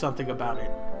buddies do something about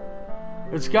it.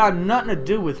 It's got nothing to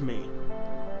do with me.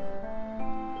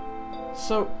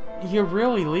 So, you're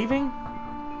really leaving?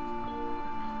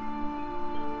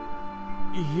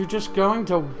 You're just going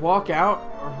to walk out,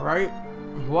 right?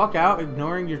 Walk out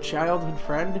ignoring your childhood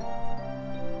friend?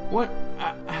 What?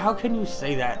 How can you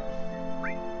say that?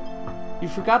 You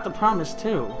forgot the promise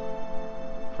too.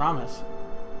 Promise.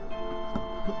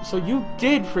 So you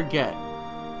did forget.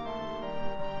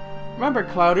 Remember,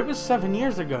 Cloud, it was 7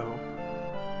 years ago.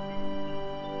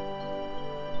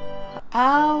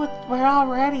 Oh, we're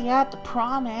already at the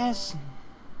promise.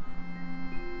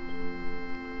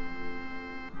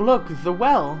 Look, the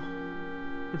well.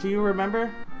 Do you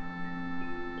remember?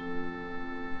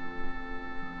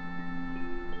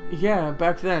 Yeah,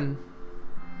 back then.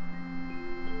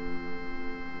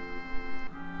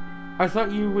 I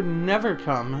thought you would never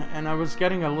come, and I was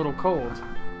getting a little cold.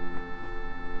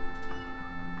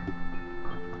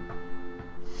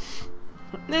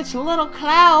 This little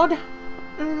Cloud.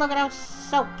 Look at how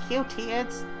so cute he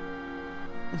is.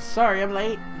 Sorry, I'm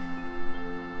late.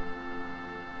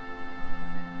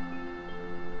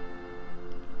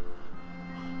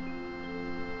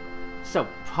 So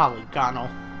polygonal.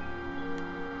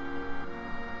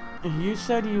 You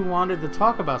said you wanted to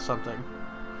talk about something.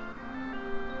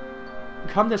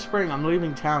 Come this spring, I'm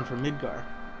leaving town for Midgar.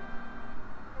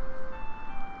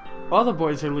 All the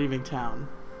boys are leaving town.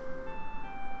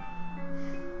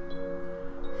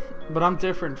 But I'm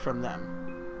different from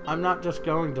them. I'm not just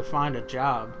going to find a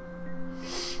job.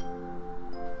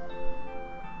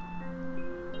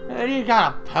 Hey, you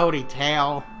got a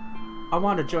ponytail. I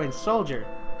want to join Soldier.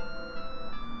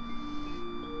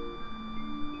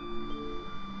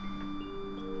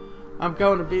 I'm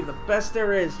going to be the best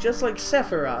there is, just like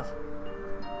Sephiroth.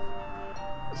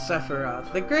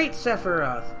 Sephiroth. The great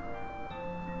Sephiroth.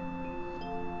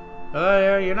 Oh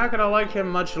yeah, you're not gonna like him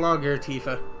much longer,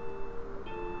 Tifa.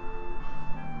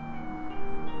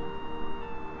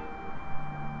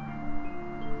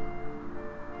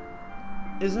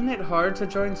 Isn't it hard to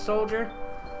join Soldier?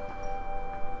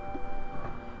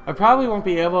 I probably won't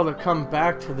be able to come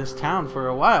back to this town for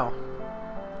a while.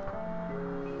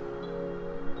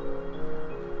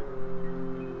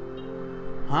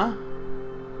 Huh?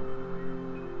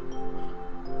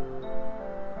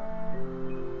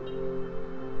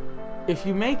 If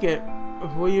you make it,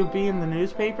 will you be in the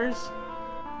newspapers?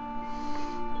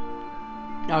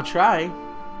 I'll try.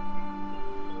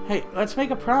 Hey, let's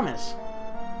make a promise.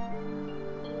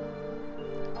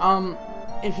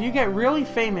 If you get really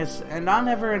famous and I'm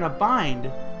ever in a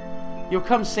bind, you'll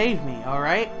come save me,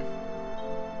 alright?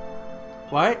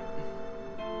 What?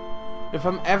 If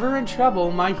I'm ever in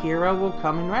trouble, my hero will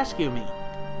come and rescue me.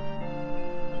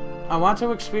 I want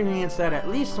to experience that at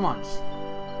least once.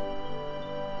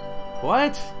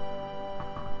 What?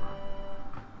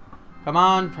 Come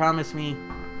on, promise me.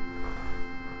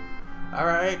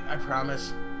 Alright, I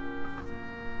promise.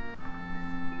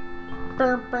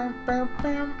 Bam, bam, bam,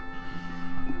 bam.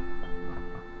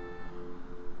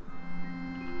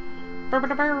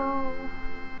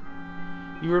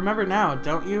 You remember now,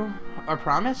 don't you? Our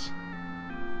promise?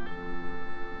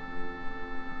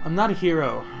 I'm not a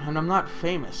hero, and I'm not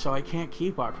famous, so I can't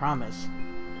keep our promise.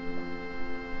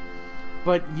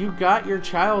 But you got your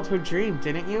childhood dream,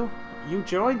 didn't you? You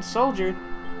joined Soldier.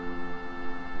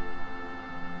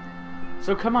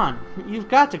 So come on, you've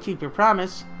got to keep your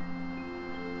promise.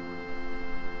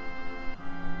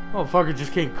 Motherfucker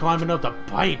just came climbing up the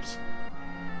pipes.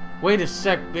 Wait a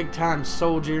sec, big time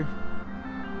soldier.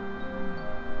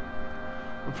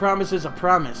 A promise is a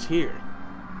promise, here.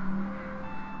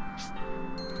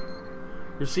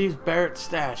 Receives Barrett's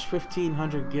stash,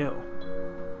 1500 gil.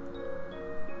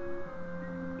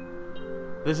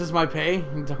 This is my pay?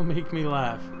 Don't make me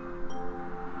laugh.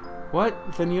 What?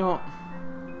 Then you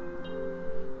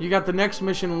got the next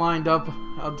mission lined up.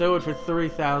 I'll do it for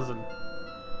 3,000.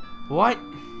 What?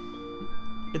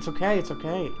 It's okay, it's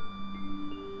okay.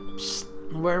 Psst,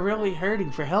 we're really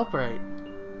hurting for help, right?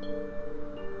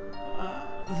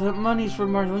 The money's for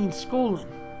Marlene's schooling.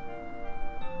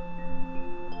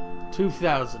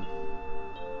 2,000.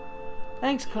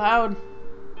 Thanks, Cloud.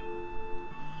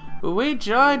 We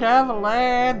joined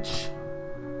Avalanche.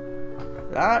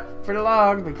 Not for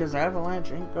long, because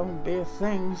Avalanche ain't gonna be a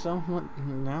thing, so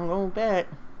not a little bit.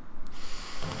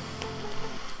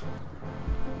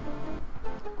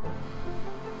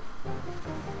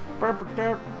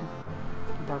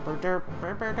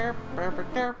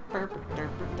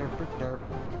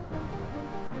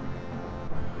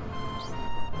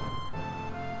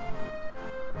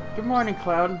 Good morning,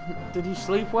 Cloud. Did you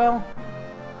sleep well?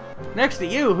 Next to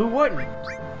you, who wouldn't?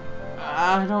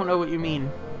 I don't know what you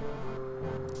mean.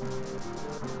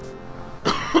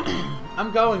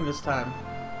 I'm going this time.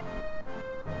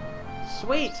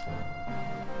 Sweet!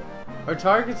 Our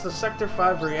target's the Sector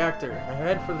 5 reactor. I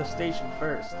head for the station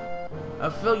first.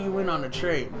 I'll fill you in on the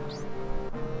train.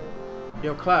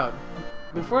 Yo, Cloud.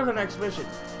 Before the next mission,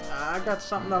 I got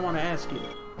something I want to ask you.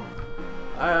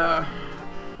 I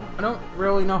don't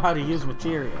really know how to use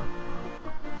material.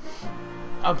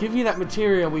 I'll give you that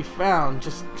material we found.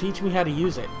 Just teach me how to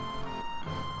use it.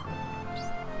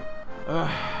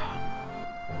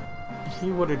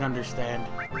 You wouldn't understand.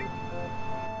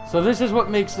 So this is what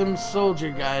makes them soldier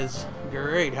guys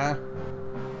great, huh?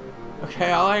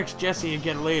 Okay, I'll ask Jesse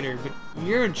again later, but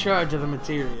you're in charge of the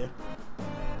materia.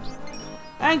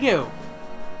 Thank you!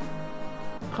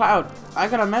 Cloud, I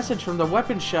got a message from the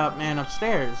weapon shop man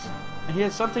upstairs. He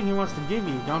has something he wants to give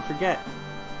you, don't forget.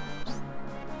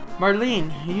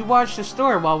 Marlene, you watch the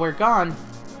store while we're gone.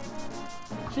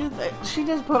 She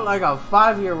just put like a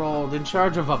 5-year-old in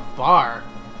charge of a bar.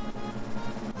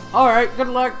 Alright, good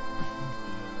luck.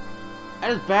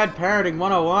 That is bad parenting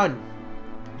 101.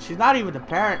 She's not even a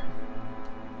parent.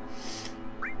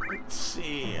 Let's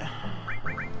see.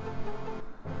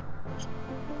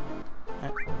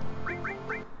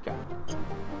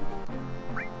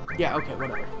 Yeah, okay,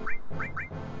 whatever.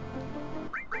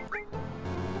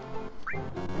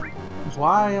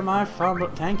 Why am I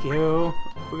fumbling? Thank you.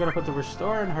 We're gonna put the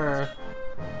restore in her.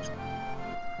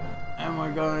 And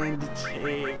we're going to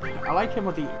take... I like him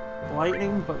with the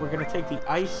lightning, but we're gonna take the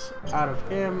ice out of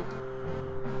him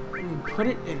and put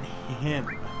it in him.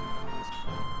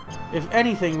 If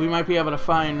anything, we might be able to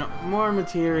find more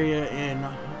materia in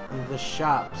the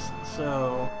shops.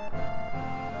 So...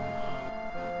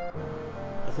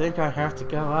 I think I have to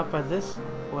go up by this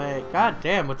way. God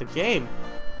damn, with the game.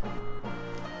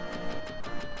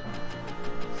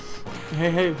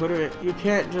 Hey, what are you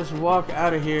can't just walk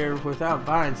out of here without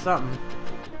buying something.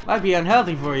 Might be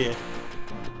unhealthy for you.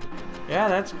 Yeah,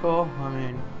 that's cool. I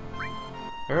mean,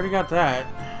 I already got that.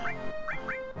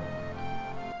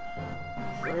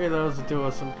 3 of those will do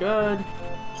us some good.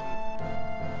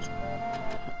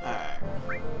 Alright.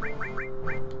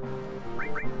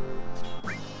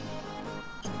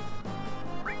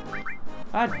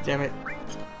 God damn it.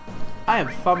 I am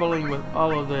fumbling with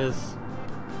all of this.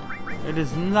 It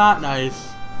is not nice.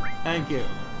 Thank you.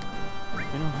 We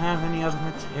don't have any other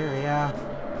materia.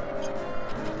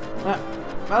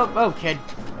 Oh, kid.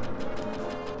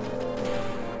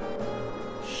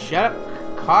 Shut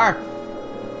up, car.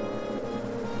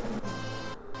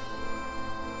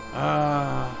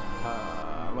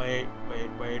 Wait.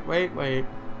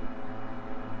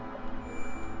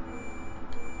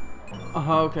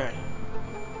 Oh, okay.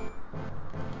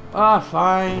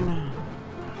 Fine.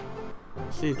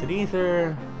 See it's an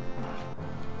ether.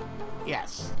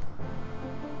 Yes.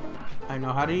 I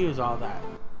know how to use all that.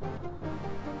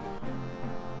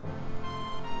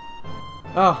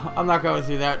 Oh, I'm not going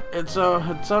through that. It's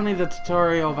only the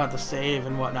tutorial about the save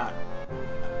and whatnot.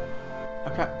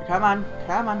 Okay, come on.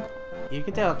 You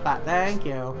can do it, Pat. Thank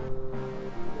you.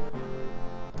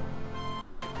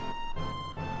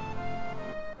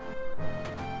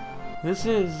 This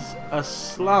is a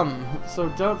slum, so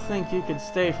don't think you can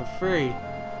stay for free.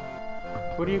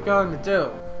 What are you going to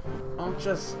do?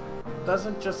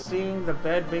 Doesn't just seeing the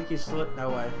bed make you slip?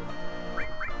 No way.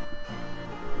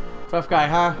 Tough guy,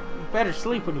 huh? You better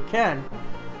sleep when you can.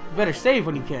 You better save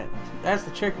when you can. That's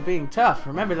the trick of being tough.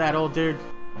 Remember that, old dude.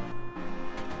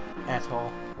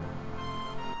 Asshole.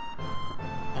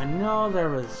 I know there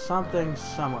was something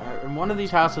somewhere. In one of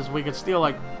these houses we could steal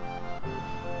like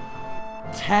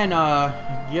 10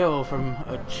 gil from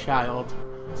a child.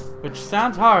 Which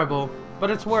sounds horrible,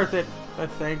 but it's worth it, I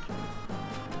think.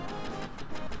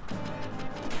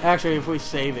 Actually, if we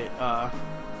save it,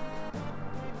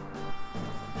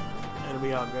 it'll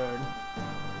be all good.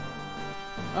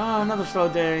 Oh, another slow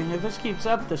day. If this keeps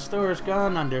up, the store's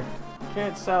gone under.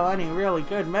 Can't sell any really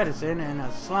good medicine in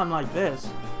a slum like this.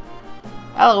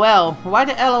 LOL. Why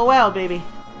the LOL, baby?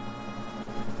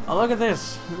 Oh, look at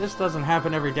this. This doesn't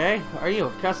happen every day. Are you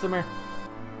a customer?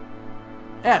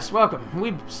 Yes, welcome.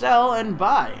 We sell and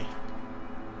buy.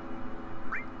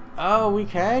 Oh, we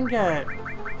can get...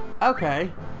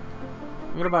 Okay.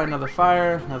 I'm gonna buy another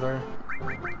fire, another...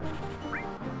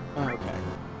 Okay.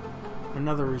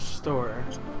 Another restorer.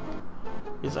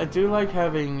 Because I do like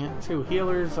having 2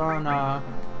 healers on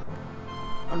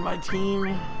my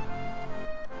team.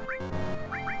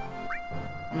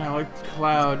 And I like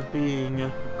Cloud being...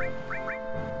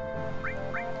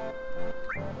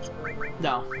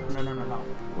 No.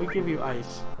 We give you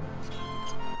ice.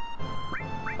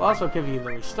 We'll also give you the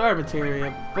restore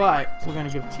materia, but we're gonna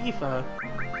give Tifa...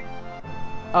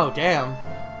 Oh, damn.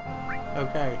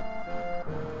 Okay.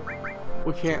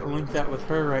 We can't link that with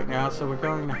her right now, so we're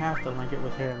going to have to link it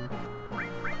with him.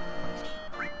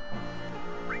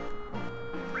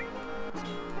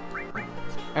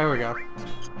 There we go.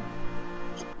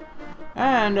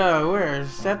 And, we're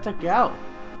set to go.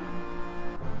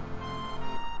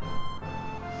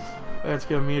 Let's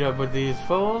go meet up with these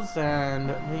fools and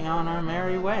be on our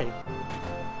merry way.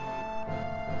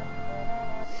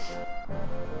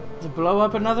 To blow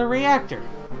up another reactor.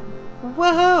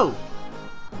 Woohoo!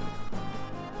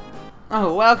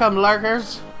 Oh, welcome,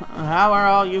 lurkers. How are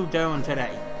all you doing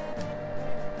today?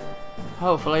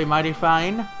 Hopefully mighty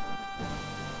fine.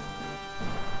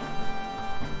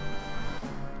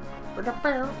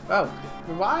 Oh,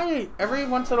 why every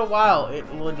once in a while it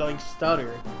would like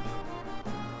stutter?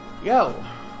 Yo,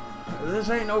 this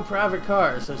ain't no private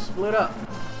car, so split up.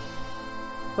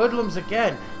 Hoodlums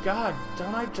again. God,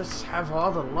 don't I just have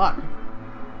all the luck?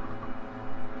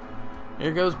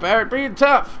 Here goes Barrett being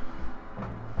tough.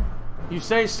 You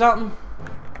say something?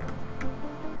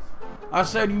 I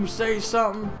said you say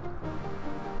something?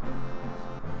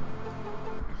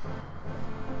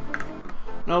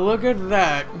 Now look at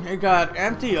that. It got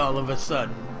empty all of a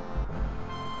sudden.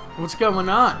 What's going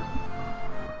on?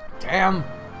 Damn.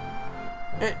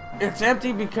 It's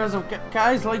empty because of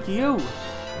guys like you.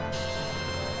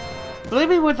 Leave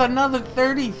me with another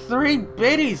 33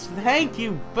 biddies. Thank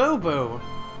you, boo-boo.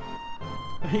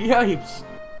 Yipes.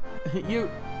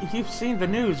 You've seen the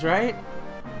news, right?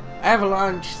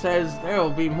 Avalanche says there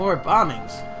will be more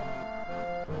bombings.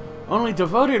 Only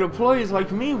devoted employees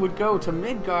like me would go to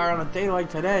Midgar on a day like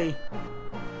today.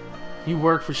 You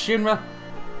work for Shinra?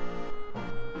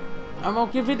 I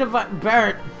won't give you the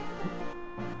Barrett.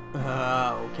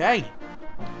 Okay.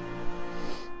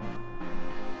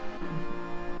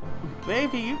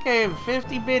 Baby, you gave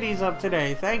 50 biddies up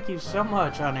today. Thank you so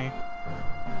much, honey.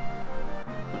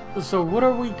 So what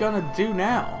are we gonna do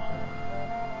now?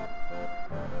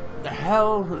 The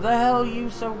hell you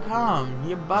so calm?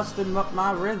 You're busting up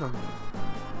my rhythm.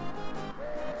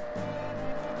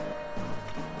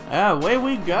 Away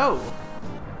we go.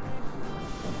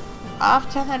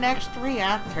 Off to the next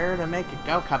reactor to make it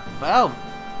go kaboom.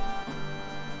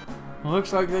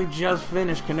 Looks like they just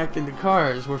finished connecting the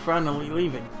cars. We're finally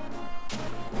leaving.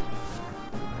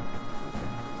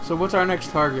 So what's our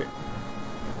next target?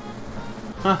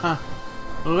 Haha.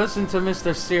 Listen to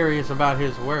Mr. Serious about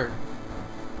his word.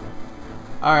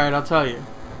 Alright, I'll tell you.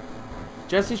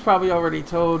 Jesse's probably already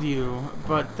told you,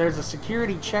 but there's a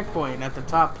security checkpoint at the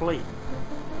top plate.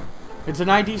 It's an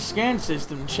ID scan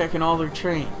system checking all their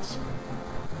trains.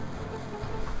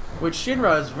 Which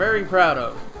Shinra is very proud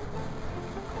of.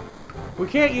 We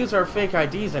can't use our fake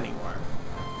IDs anymore.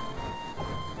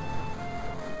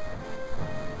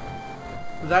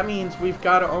 That means we've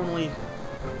got only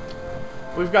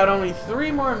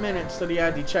 3 more minutes to the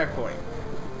ID checkpoint.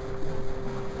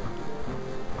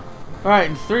 Alright,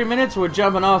 in 3 minutes we're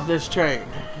jumping off this train.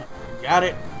 Got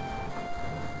it?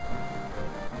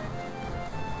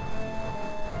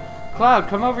 Cloud,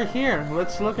 come over here.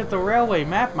 Let's look at the railway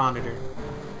map monitor.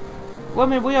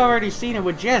 Woman, we already seen it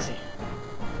with Jesse.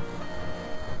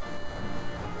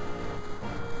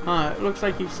 Huh, it looks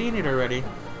like you've seen it already.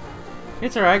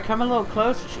 It's alright, come a little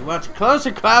closer. She wants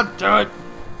closer, Cloud. Do it!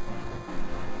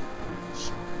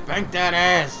 Spank that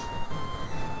ass!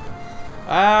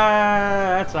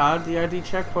 That's odd. The ID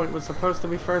checkpoint was supposed to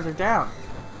be further down.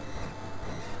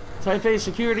 Type A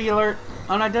security alert.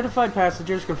 Unidentified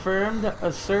passengers confirmed.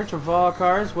 A search of all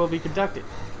cars will be conducted.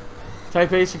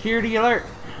 Type A security alert.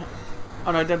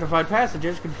 Unidentified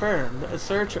passengers confirmed. A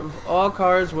search of all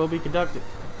cars will be conducted.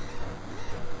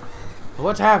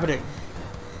 What's happening?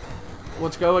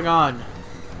 What's going on?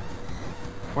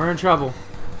 We're in trouble.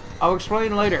 I'll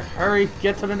explain later. Hurry,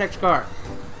 get to the next car.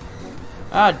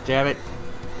 Ah, damn it.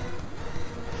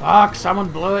 Fuck, someone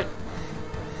blew it.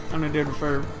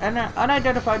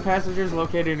 Unidentified passengers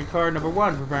located in car number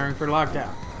 1 preparing for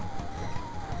lockdown.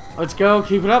 Let's go,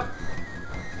 keep it up.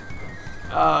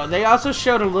 They also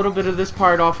showed a little bit of this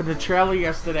part off in the trailer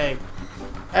yesterday.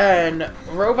 And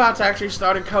robots actually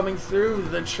started coming through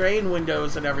the train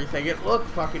windows and everything. It looked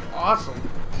fucking awesome.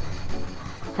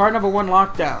 Car number 1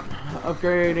 lockdown.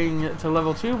 Upgrading to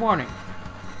level 2 warning.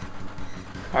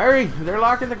 Hurry! They're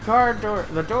locking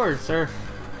the doors, sir.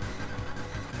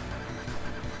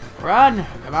 Run!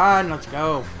 Come on, let's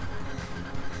go.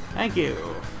 Thank you.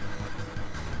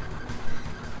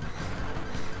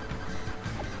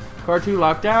 Car 2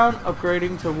 lockdown.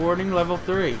 Upgrading to warning level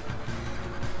 3.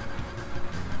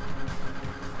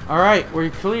 Alright, we're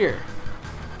clear.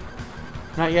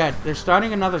 Not yet. They're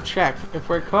starting another check. If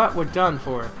we're caught, we're done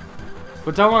for.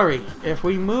 But don't worry. If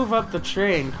we move up the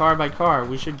train car by car,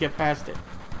 we should get past it.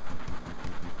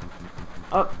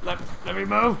 Oh, let me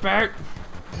move, Bert.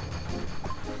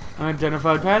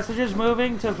 Unidentified passengers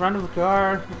moving to the front of the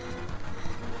car.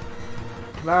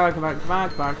 Come on, come on, come on,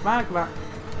 come on, come on, come on.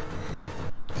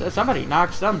 So somebody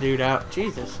knocked some dude out.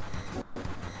 Jesus.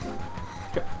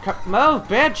 Move,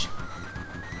 bitch!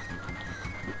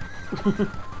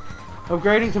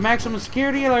 Upgrading to maximum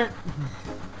security alert.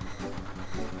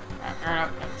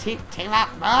 Team up,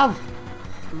 move!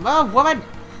 Move, woman!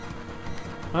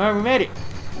 Alright, we made it.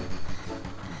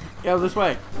 Go this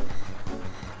way.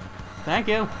 Thank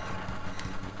you.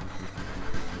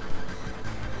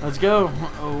 Let's go.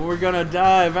 We're gonna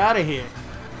dive out of here.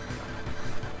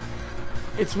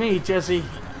 It's me, Jesse.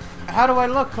 How do I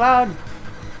look, Cloud?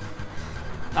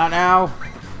 Not now.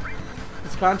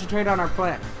 Let's concentrate on our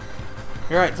plan.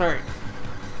 You're right, sorry.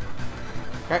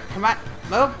 Okay, come on,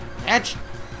 move, bitch.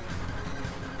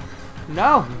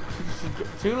 No,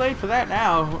 too late for that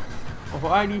now.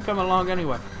 Why do you come along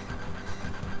anyway?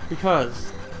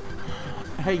 Because,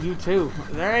 hey, you too.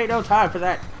 There ain't no time for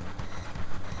that.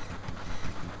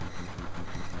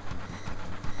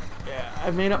 Yeah,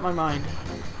 I've made up my mind.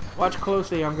 Watch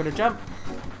closely, I'm gonna jump.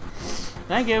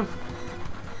 Thank you.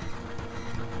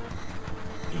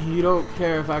 You don't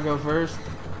care if I go first?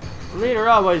 Leader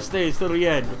always stays till the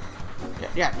end.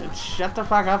 Yeah, shut the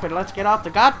fuck up and let's get off the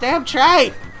goddamn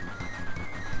train!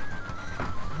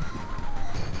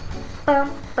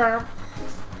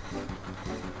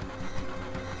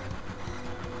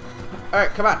 Alright,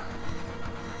 come on.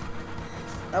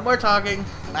 No more talking.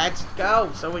 Let's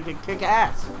go so we can kick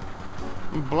ass.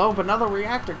 And blow up another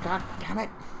reactor, god damn it.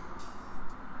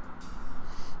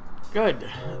 Good.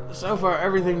 So far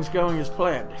everything's going as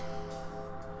planned.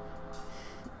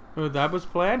 Oh, that was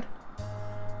planned?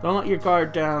 Don't let your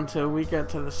guard down till we get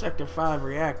to the Sector 5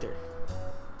 reactor.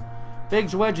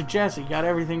 Biggs, Wedge, and Jesse got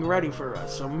everything ready for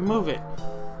us, so move it.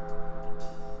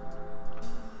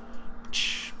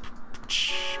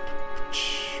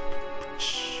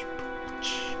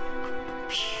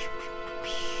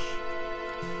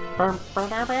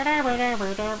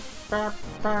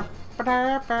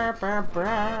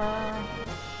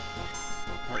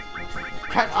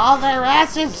 Cut all their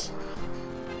asses!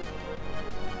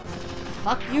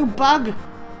 Fuck you, bug!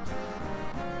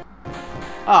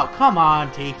 Oh, come on,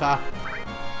 Tifa.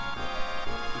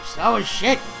 You're slow as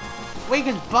shit. Weak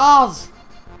as balls.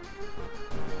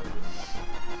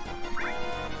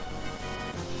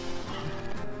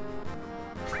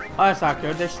 Oh, that's not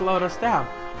good. They slowed us down.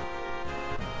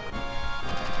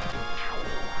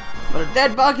 But a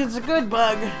dead bug is a good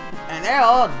bug. And they're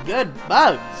all good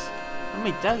bugs. Let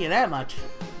me tell you that much.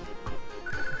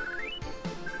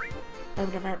 No,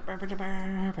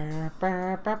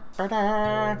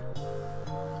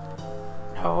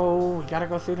 we gotta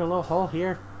go through the little hole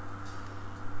here.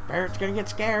 Barrett's gonna get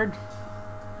scared.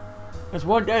 There's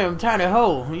one damn tiny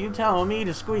hole. Are you telling me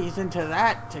to squeeze into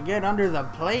that to get under the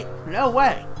plate? No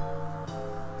way.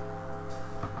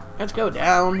 Let's go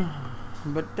down.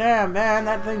 But damn, man,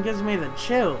 that thing gives me the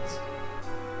chills.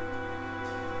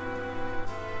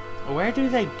 Where do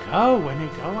they go when they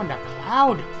go on the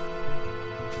cloud?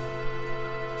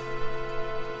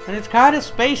 And it's kind of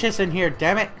spacious in here,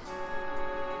 damn it.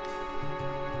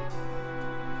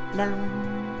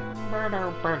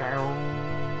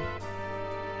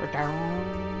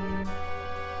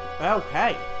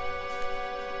 Okay.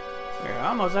 We're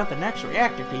almost at the next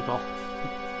reactor, people.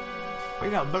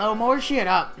 We're gonna blow more shit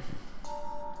up.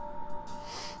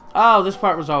 Oh, this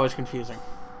part was always confusing.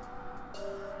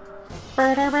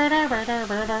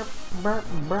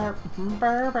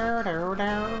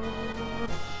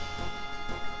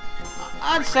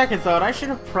 On second thought, I should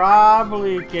have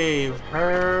probably gave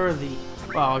her the...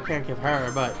 Well, I can't give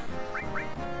her, but...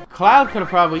 Cloud could have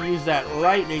probably used that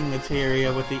lightning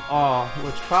materia with the awe,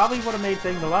 which probably would have made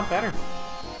things a lot better.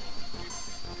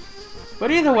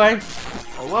 But either way,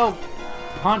 we'll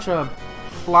punch a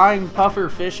flying puffer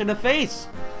fish in the face.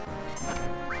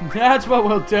 That's what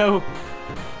we'll do.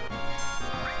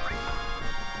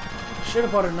 Should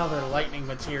have bought another lightning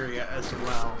materia as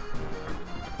well.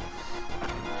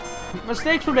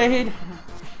 Mistakes were made.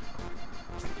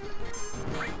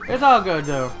 It's all good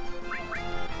though.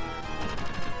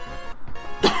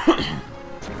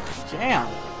 Damn.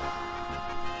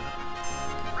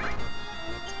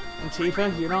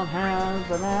 Tifa, you don't have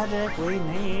the magic we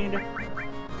need.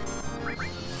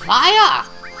 Fire!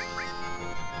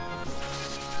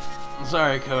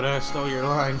 Sorry, Coda, I stole your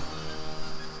line.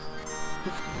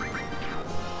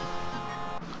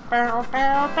 Bow,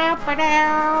 bow, bow, bow,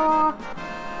 bow.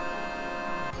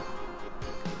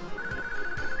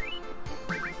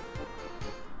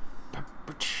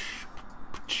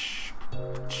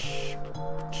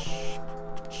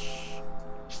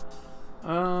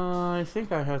 I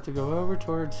think I have to go over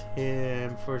towards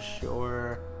him for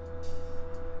sure.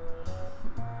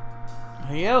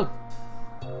 Hey, yo!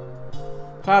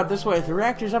 Cloud, this way. The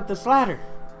reactor's up this ladder.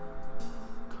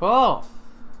 Cool.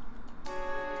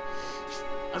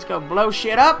 Let's go blow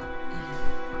shit up.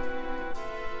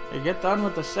 And get done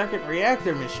with the second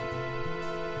reactor mission.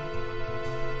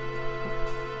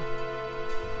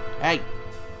 Hey.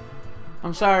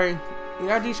 I'm sorry.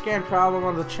 The ID scan problem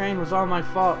on the train was all my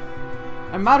fault.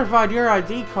 I modified your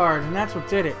ID card, and that's what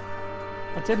did it.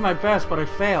 I did my best, but I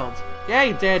failed. Yeah,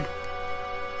 you did.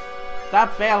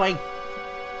 Stop failing.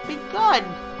 Be good.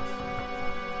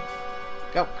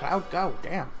 Go, Cloud, go.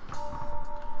 Damn.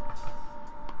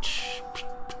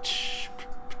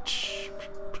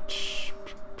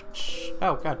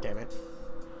 Oh, god damn it.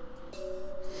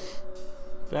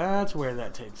 That's where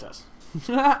that takes us.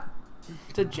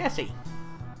 To Jesse.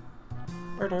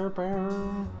 Where'd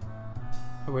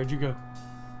you go?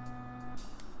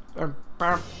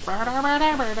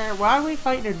 Why are we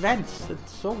fighting in vents?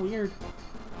 It's so weird.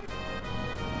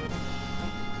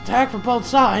 Attack from both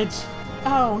sides.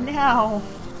 Oh no.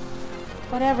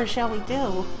 Whatever shall we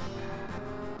do?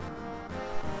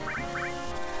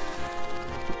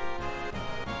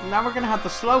 Now we're gonna have to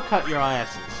slow cut your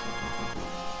asses.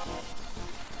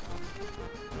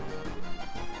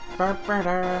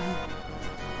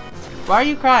 Why are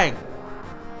you crying?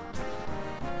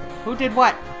 Who did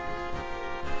what?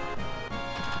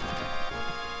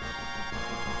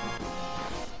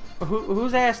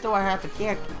 Whose ass do I have to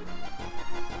kick?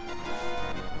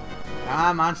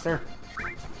 Ah, monster.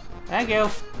 Thank you.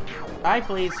 Bye,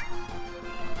 please.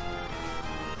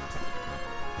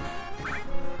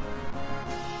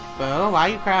 Boo, why are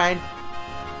you crying?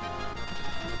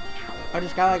 What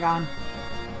is going on?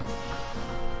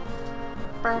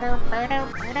 Final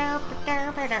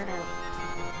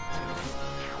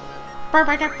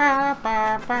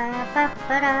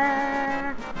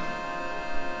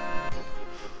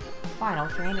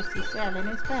Fantasy VII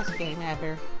is best game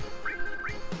ever.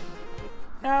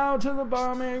 Now to the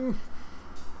bombing.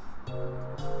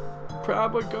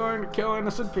 Probably going to kill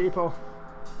innocent people.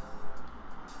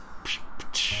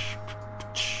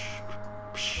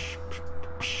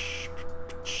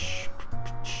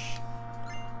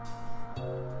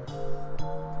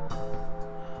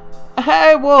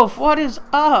 Hey Wolf, what is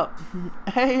up?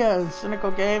 Hey Cynical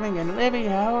Gaming and Libby,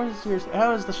 how is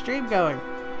the stream going?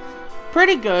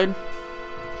 Pretty good.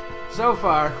 So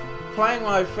far, playing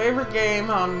my favorite game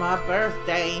on my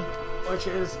birthday, which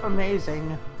is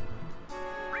amazing.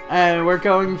 And we're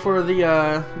going for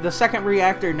the second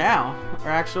reactor now. We're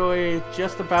actually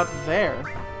just about there.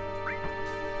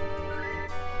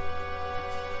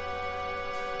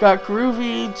 Got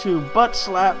Groovy to butt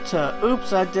slap to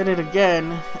oops I did it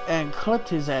again and clipped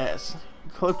his ass.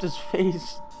 Clipped his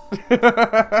face.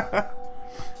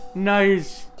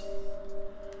 Nice.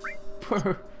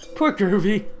 Poor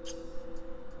Groovy.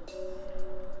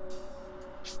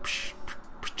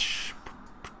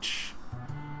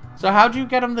 So how'd you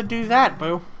get him to do that,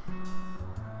 boo?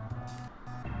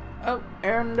 Oh,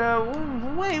 and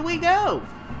away we go.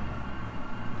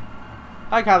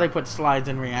 I like how they put slides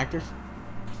in reactors.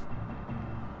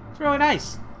 It's really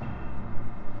nice.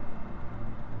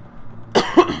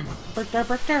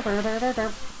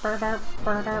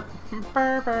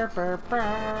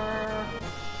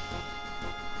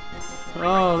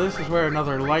 Oh, this is where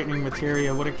another lightning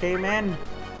materia would have came in.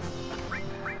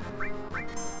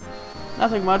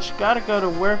 Nothing much. Gotta go to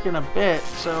work in a bit,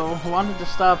 so wanted to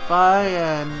stop by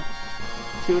and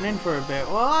tune in for a bit.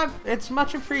 Well, it's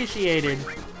much appreciated.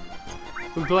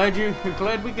 We're glad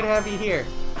we could have you here.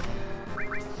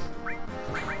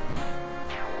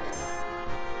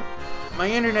 My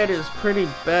internet is pretty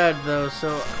bad though,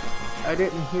 so I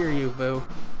didn't hear you, boo.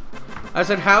 I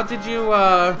said, how did you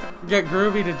get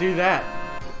Groovy to do that?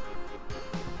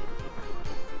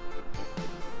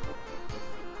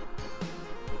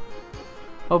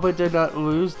 Hope I did not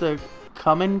lose the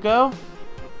come and go.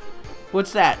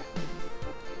 What's that?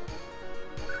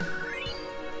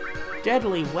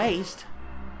 Deadly waste?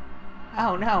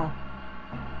 Oh no.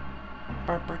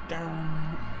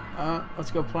 Let's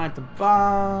go plant the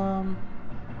bomb.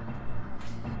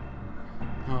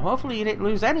 Well, hopefully you didn't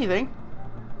lose anything.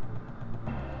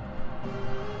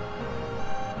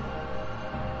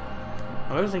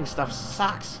 Losing stuff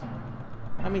sucks.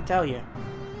 Let me tell you.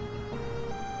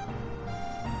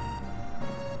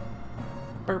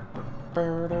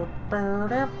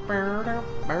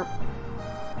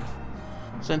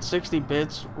 Sent 60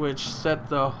 bits, which set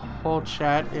the whole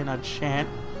chat in a chant.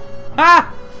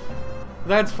 Ha!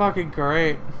 That's fucking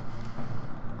great.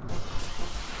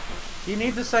 You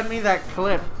need to send me that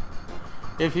clip,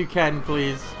 if you can,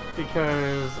 please,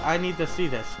 because I need to see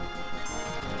this.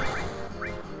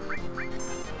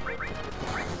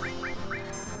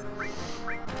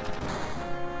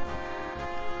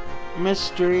 Missed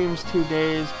streams 2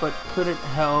 days, but couldn't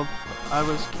help. I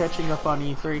was catching up on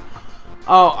E3.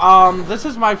 Oh, this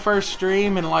is my first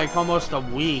stream in like almost a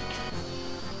week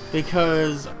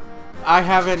because I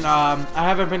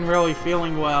haven't been really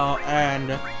feeling well,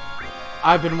 and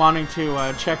I've been wanting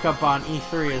to check up on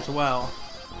E3 as well.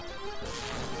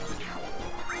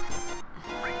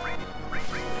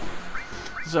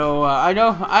 So I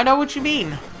know what you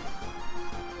mean.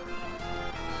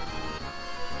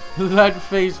 That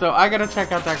face though, I gotta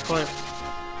check out that clip.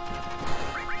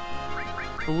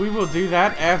 We will do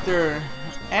that after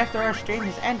our stream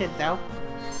has ended though.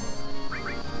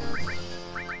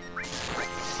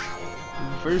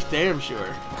 First damn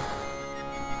sure.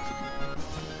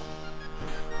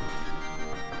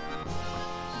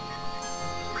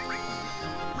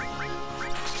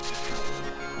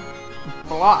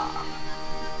 Blah.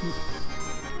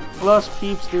 Lost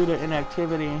peeps due to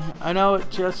inactivity. I know it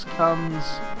just comes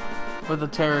with the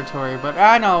territory, but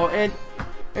I know it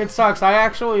sucks. I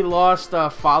actually lost a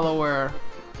follower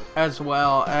as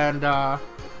well, and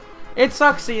it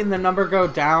sucks seeing the number go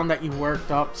down that you worked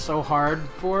up so hard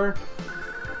for.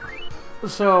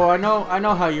 So I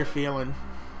know how you're feeling,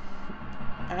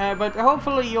 but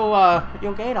hopefully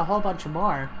you'll gain a whole bunch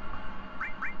more.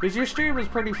 Because your stream was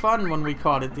pretty fun when we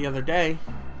caught it the other day.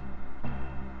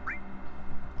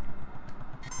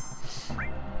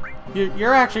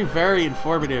 You're actually very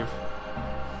informative.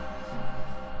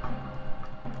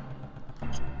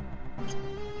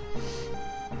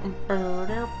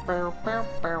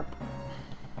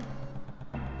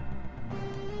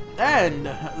 And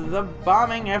the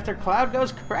bombing after Cloud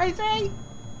goes crazy.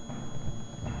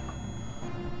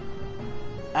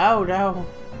 Oh no.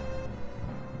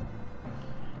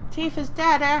 Tifa's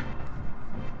dada.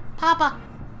 Papa.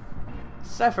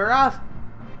 Sephiroth.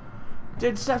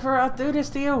 Did Sephiroth do this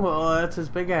to you? Well, that's his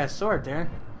big ass sword there.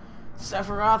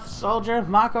 Sephiroth, Soldier,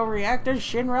 Mako Reactor,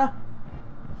 Shinra.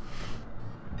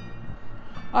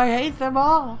 I hate them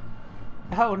all.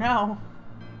 Oh no.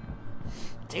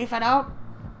 Tifa out.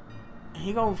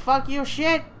 He gonna fuck your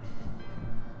shit.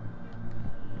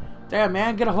 Damn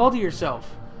man, get a hold of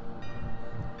yourself.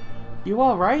 You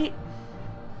alright?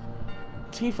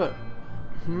 Tifa.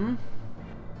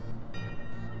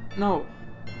 No.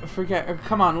 Forget.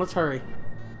 Come on, let's hurry.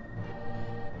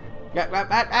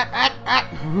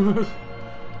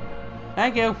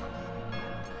 Thank you.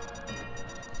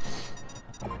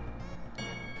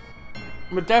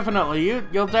 But definitely,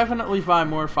 you'll definitely find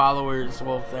more followers,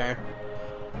 Wolf, there.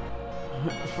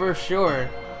 For sure.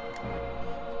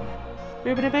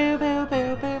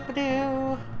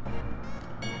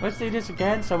 Let's do this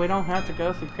again so we don't have to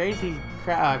go through crazy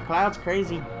Cloud's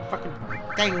crazy fucking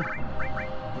thing.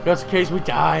 Just in case we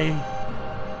die.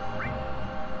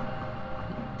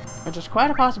 Which is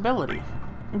quite a possibility.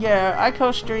 Yeah, I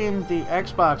co-streamed the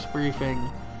Xbox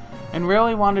briefing and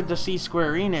really wanted to see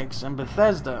Square Enix and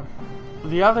Bethesda.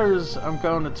 The others I'm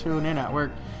going to tune in at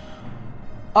work.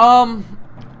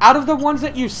 Out of the ones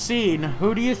that you've seen,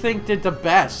 who do you think did the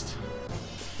best?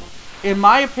 In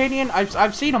my opinion,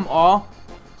 I've seen them all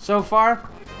so far,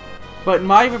 but in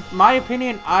my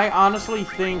opinion, I honestly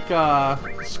think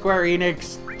Square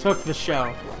Enix took the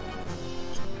show.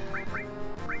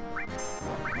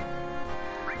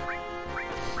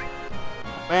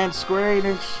 And Square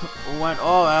Enix went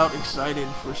all out, excited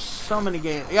for so many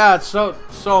games. Yeah, so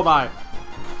am I.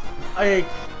 I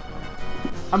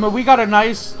mean, we got a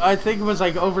nice, I think it was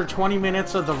like over 20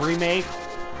 minutes of the remake.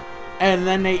 And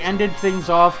then they ended things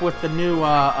off with the new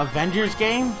Avengers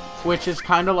game, which is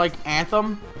kind of like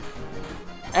Anthem.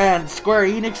 And Square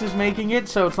Enix is making it,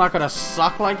 so it's not going to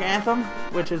suck like Anthem,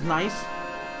 which is nice.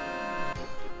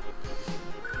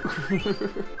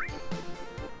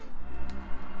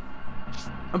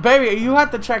 Baby, you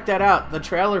have to check that out, the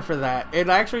trailer for that. It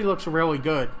actually looks really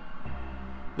good.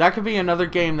 That could be another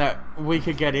game that we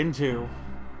could get into,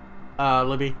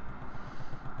 Libby.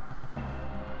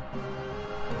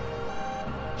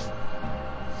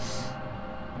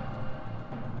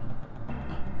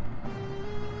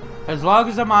 As long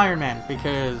as I'm Iron Man,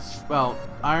 because, well,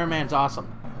 Iron Man's awesome.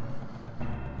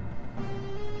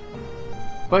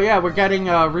 But yeah, we're getting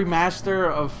a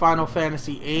remaster of Final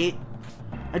Fantasy VIII.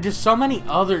 And just so many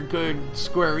other good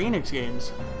Square Enix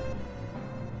games.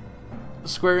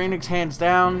 Square Enix, hands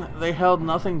down, they held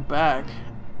nothing back.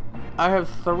 I have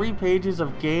 3 pages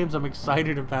of games I'm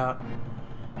excited about.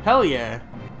 Hell yeah.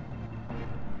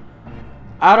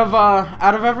 Out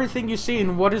of everything you've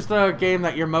seen, what is the game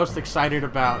that you're most excited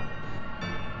about?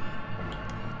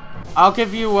 I'll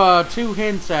give you 2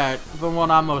 hints at the one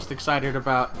I'm most excited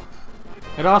about.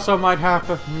 It also might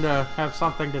happen to have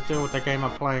something to do with the game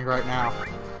I'm playing right now.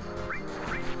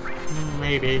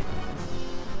 Maybe.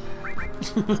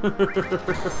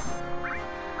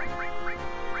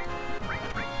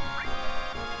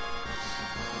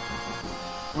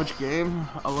 Which game?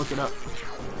 I'll look it up.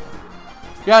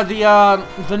 Yeah,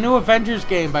 the new Avengers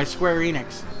game by Square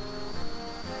Enix.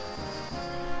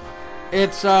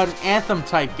 It's an Anthem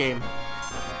type game.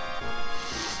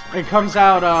 It comes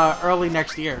out early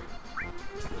next year.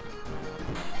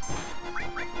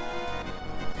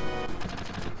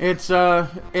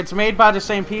 It's made by the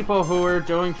same people who are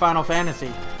doing Final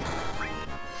Fantasy.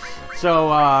 So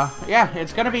yeah,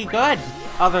 it's gonna be good,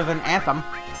 other than Anthem.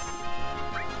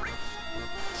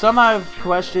 Some have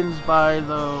questions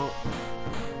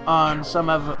on some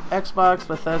of Xbox,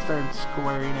 Bethesda, and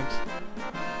Square Enix.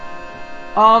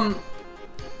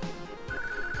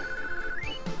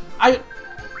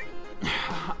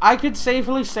 I could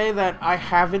safely say that I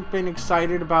haven't been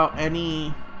excited about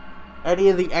any of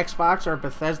the Xbox or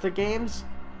Bethesda games.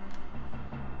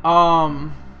 I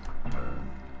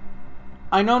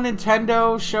know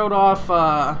Nintendo showed off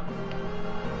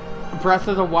Breath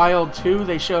of the Wild 2.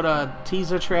 They showed a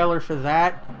teaser trailer for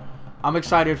that. I'm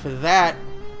excited for that.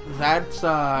 That's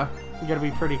gonna be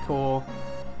pretty cool.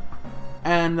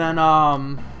 And then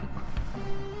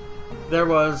there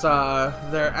was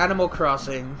their Animal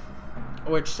Crossing,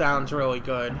 which sounds really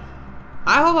good.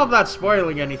 I hope I'm not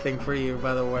spoiling anything for you,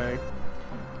 by the way.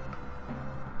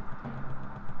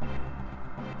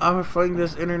 I'm gonna fling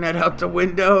this internet out the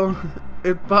window.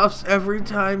 It buffs every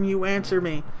time you answer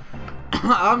me.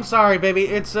 I'm sorry, baby.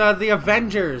 It's the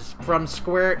Avengers from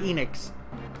Square Enix.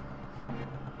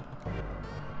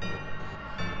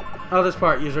 Oh, this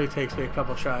part usually takes me a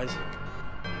couple tries.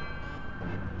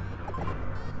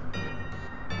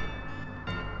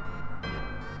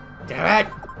 Damn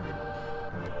it!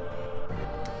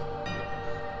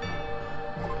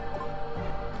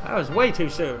 That was way too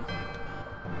soon.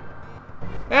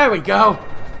 There we go!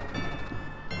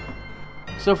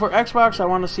 So for Xbox, I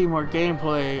want to see more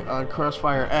gameplay on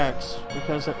Crossfire X,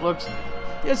 because it looks...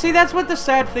 Yeah, see, that's what the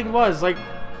sad thing was. Like,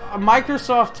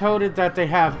 Microsoft toted that they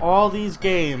have all these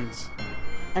games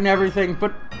and everything,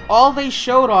 but all they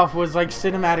showed off was, like,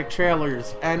 cinematic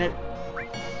trailers, and it...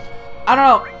 I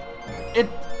don't know.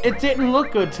 It didn't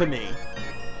look good to me.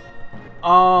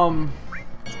 I'm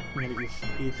gonna use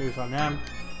ethers on them.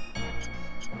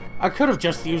 I could have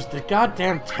just used the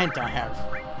goddamn tent I have.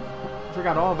 I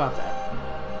forgot all about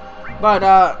that. But,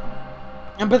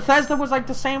 and Bethesda was like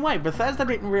the same way. Bethesda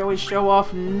didn't really show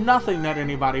off nothing that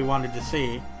anybody wanted to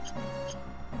see.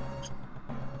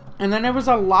 And then there was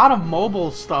a lot of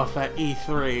mobile stuff at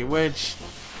E3, which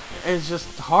is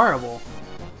just horrible.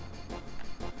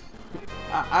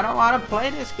 I don't want to play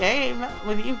this game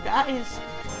with you guys.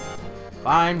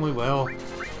 Fine, we will.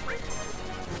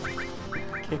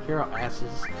 Kick your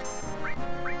asses.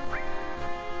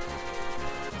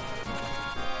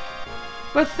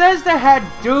 Bethesda had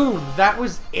Doom. That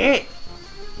was it.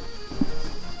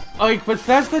 Like,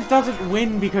 Bethesda doesn't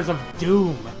win because of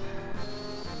Doom.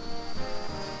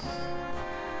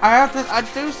 I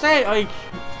do say, like,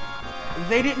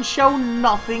 they didn't show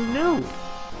nothing new.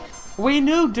 We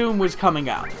knew Doom was coming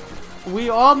out. We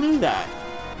all knew that.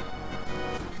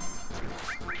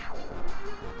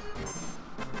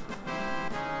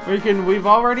 We've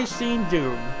already seen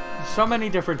Doom so many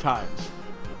different times.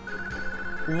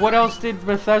 What else did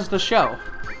Bethesda show?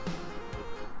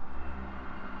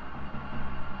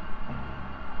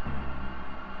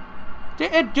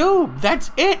 Doom,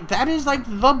 that's it. That is like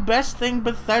the best thing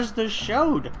Bethesda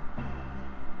showed.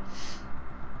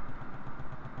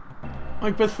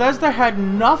 Like, Bethesda had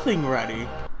nothing ready.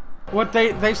 What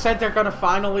they said they're gonna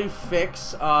finally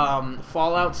fix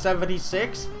Fallout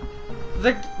 76.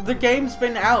 The game's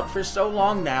been out for so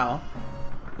long now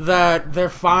that they're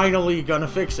finally gonna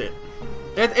fix it.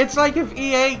 It's like if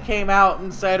EA came out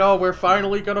and said, "Oh, we're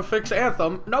finally gonna fix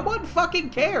Anthem." No one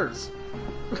fucking cares.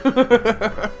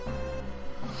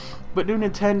 But new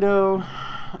Nintendo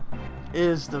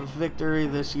is the victory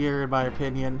this year, in my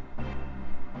opinion.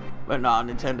 But nah,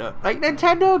 Nintendo. Like,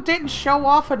 Nintendo didn't show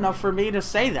off enough for me to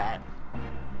say that.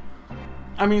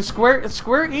 I mean, Square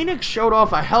Enix showed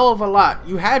off a hell of a lot.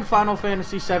 You had Final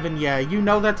Fantasy VII, yeah, you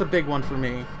know that's a big one for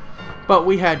me. But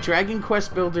we had Dragon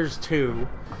Quest Builders 2.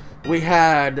 We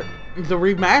had the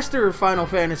remaster of Final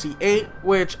Fantasy VIII,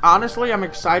 which, honestly, I'm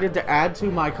excited to add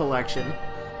to my collection.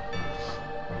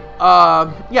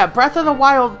 Yeah, Breath of the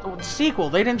Wild sequel.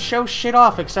 They didn't show shit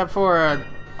off except for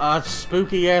a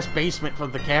spooky-ass basement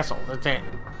from the castle. That's it.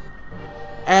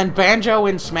 And Banjo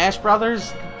in Smash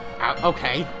Brothers,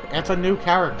 okay, that's a new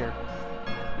character.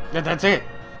 That's it.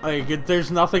 Like,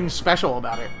 there's nothing special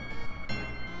about it.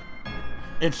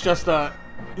 It's just a,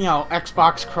 you know,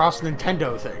 Xbox cross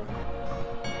Nintendo thing.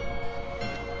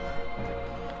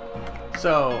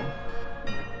 So,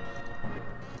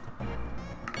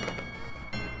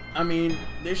 I mean,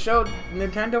 they showed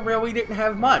Nintendo really didn't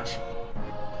have much.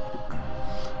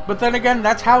 But then again,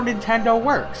 that's how Nintendo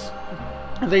works.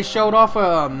 They showed off,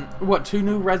 what, 2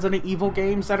 new Resident Evil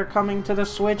games that are coming to the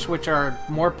Switch, which are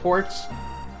more ports.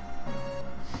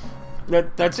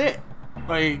 That's it.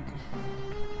 Like,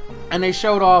 and they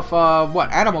showed off,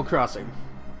 what, Animal Crossing.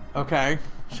 Okay.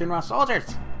 Shinra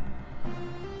Soldiers.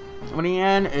 In the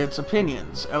end, it's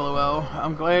opinions, LOL.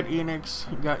 I'm glad Enix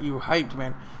got you hyped,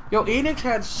 man. Yo, Enix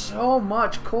had so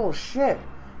much cool shit.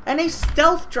 And they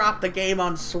stealth dropped the game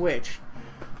on Switch.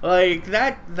 Like,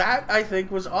 that I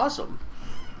think was awesome.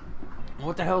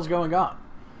 What the hell's going on?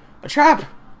 A trap!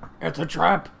 It's a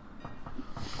trap!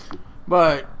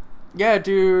 But, yeah,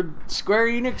 dude, Square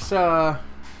Enix,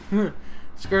 Square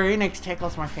Enix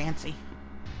tickles my fancy.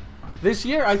 This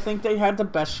year, I think they had the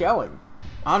best showing.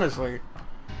 Honestly.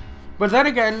 But then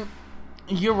again,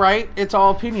 you're right, it's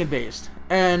all opinion-based.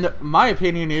 And my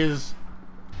opinion is,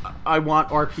 I want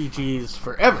RPGs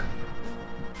forever.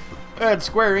 And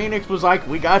Square Enix was like,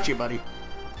 we got you, buddy.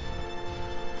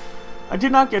 I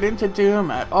did not get into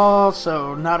Doom at all,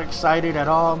 so not excited at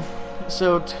all.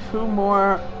 So 2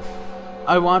 more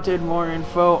I wanted more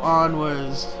info on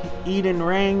was Eden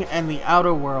Ring and the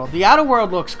Outer World. The Outer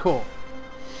World looks cool.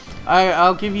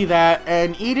 I'll give you that.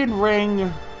 And Eden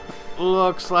Ring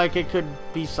looks like it could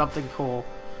be something cool.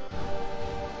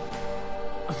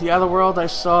 The Other World, I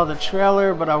saw the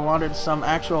trailer, but I wanted some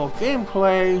actual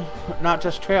gameplay, not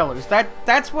just trailers.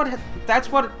 That's what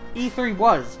E3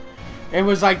 was. It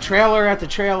was like trailer after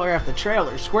trailer after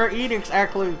trailer. Square Enix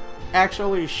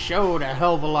actually showed a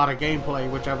hell of a lot of gameplay,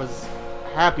 which I was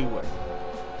happy with.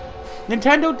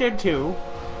 Nintendo did too.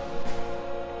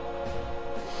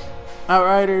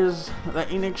 Outriders that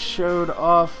Enix showed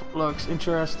off looks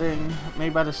interesting.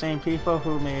 Made by the same people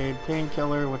who made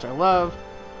Painkiller, which I love.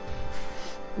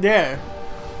 Yeah.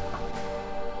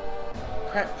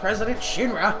 President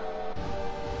Shinra.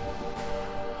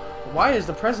 Why is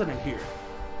the president here?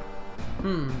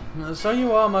 So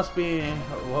you all must be...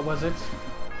 what was it?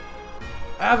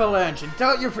 Avalanche, and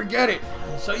don't you forget it.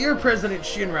 So you're President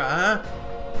Shinra, huh?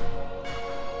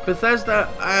 Bethesda,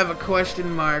 I have a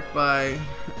question mark by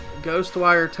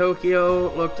Ghostwire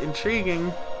Tokyo. Looked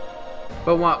intriguing,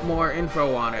 but want more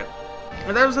info on it.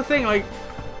 And that was the thing, like,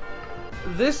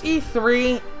 this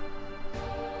E3,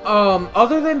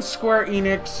 other than Square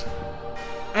Enix,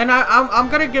 and I'm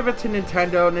gonna give it to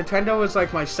Nintendo. Nintendo was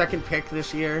like my second pick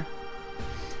this year.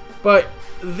 But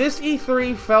this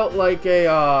E3 felt like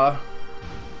a,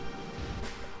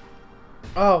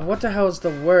 oh, what the hell is the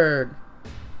word?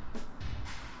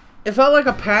 It felt like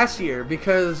a pass year,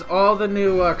 because all the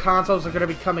new consoles are going to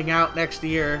be coming out next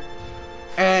year.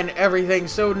 and everything,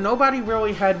 so nobody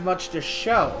really had much to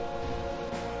show.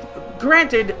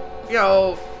 Granted, you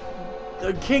know,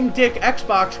 King Dick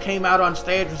Xbox came out on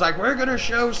stage, was like, we're gonna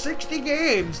show 60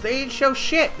 games. They didn't show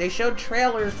shit. They showed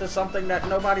trailers to something that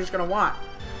nobody's gonna want.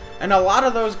 And a lot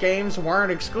of those games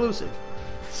weren't exclusive.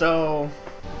 So,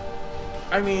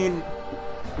 I mean,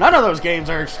 none of those games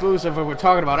are exclusive if we're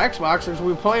talking about Xbox, because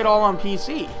we play it all on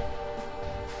PC.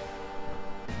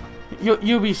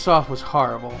 Ubisoft was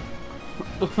horrible.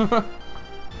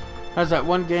 Has that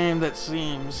one game that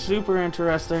seems super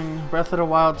interesting, Breath of the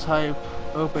Wild type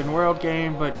open world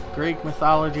game, but Greek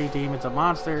mythology, demons and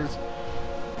monsters.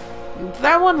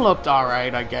 That one looked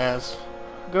alright, I guess.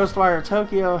 Ghostwire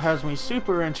Tokyo has me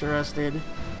super interested.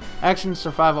 Action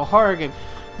survival horror game.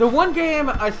 The one game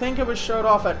I think it was showed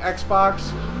off at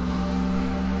Xbox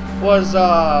was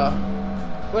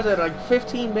it like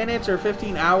 15 minutes or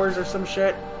 15 hours or some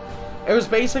shit? It was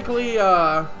basically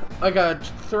like a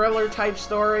thriller type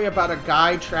story about a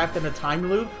guy trapped in a time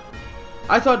loop.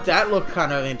 I thought that looked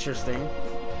kind of interesting.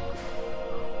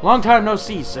 Long time no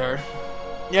see, sir.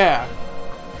 Yeah.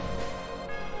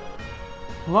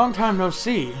 Long time no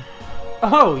see.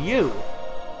 Oh, you.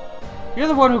 You're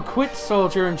the one who quit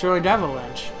Soldier and joined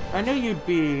Avalanche. I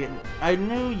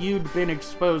knew you'd been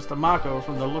exposed to Mako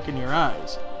from the look in your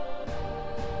eyes.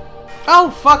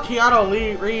 Oh, fuck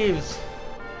Keanu Reeves.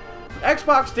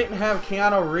 Xbox didn't have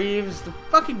Keanu Reeves. The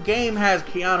fucking game has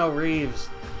Keanu Reeves.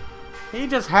 He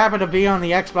just happened to be on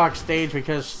the Xbox stage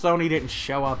because Sony didn't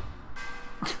show up.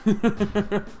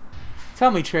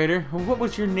 Tell me, Trader, what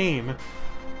was your name?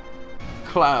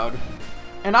 Cloud.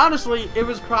 And honestly, it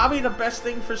was probably the best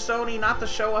thing for Sony not to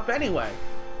show up anyway.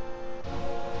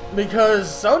 Because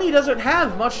Sony doesn't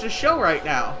have much to show right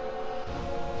now.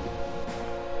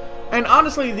 And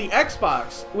honestly, the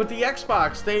Xbox, with the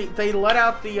Xbox, they let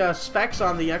out the specs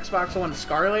on the Xbox One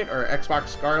Scarlet, or Xbox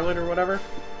Scarlet or whatever.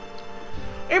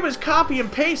 It was copy and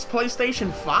paste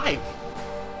PlayStation 5.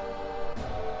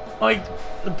 Like,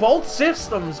 both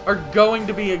systems are going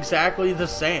to be exactly the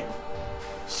same.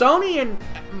 Sony and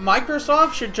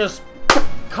Microsoft should just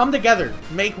come together,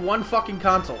 make one fucking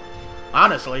console.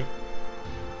 Honestly.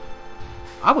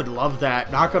 I would love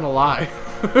that, not gonna lie.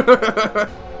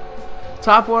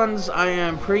 Top ones, I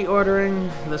am pre-ordering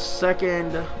the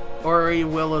second Ori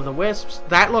Will of the Wisps.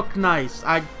 That looked nice.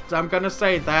 I'm gonna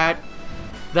say that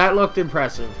looked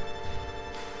impressive.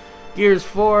 Gears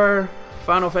 4,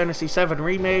 Final Fantasy VII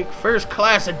Remake, First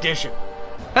Class Edition.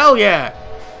 Hell yeah!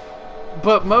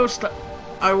 But most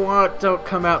I want don't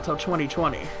come out till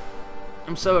 2020.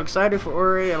 I'm so excited for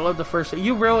Ori. I love the first.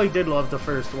 You really did love the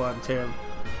first one, Tim.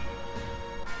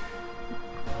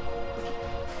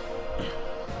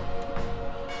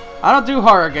 I don't do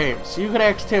horror games. You could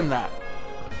ask Tim that.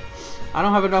 I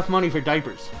don't have enough money for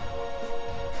diapers.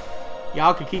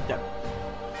 Y'all can keep them.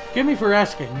 Forgive me for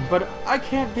asking, but I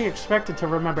can't be expected to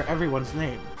remember everyone's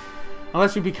name.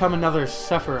 Unless you become another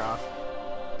Sephiroth.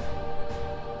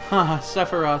 Haha,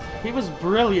 Sephiroth. He was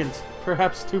brilliant.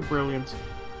 Perhaps too brilliant.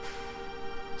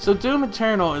 So Doom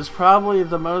Eternal is probably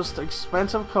the most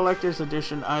expensive collector's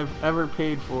edition I've ever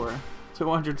paid for.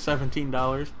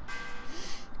 $217.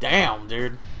 Damn,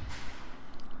 dude.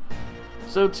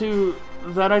 So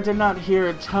that I did not hear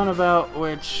a ton about,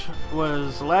 which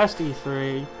was last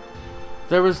E3.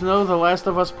 There was no The Last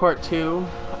of Us Part 2.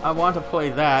 I want to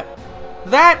play that.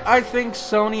 That, I think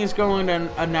Sony is going to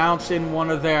announce in one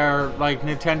of their, like,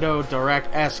 Nintendo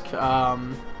Direct-esque,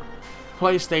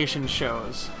 PlayStation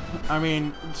shows. I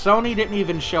mean, Sony didn't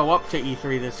even show up to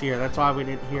E3 this year. That's why we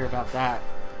didn't hear about that.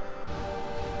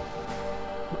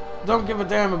 Don't give a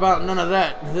damn about none of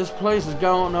that. This place is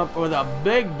going up with a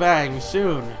big bang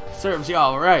soon. Serves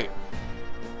y'all right.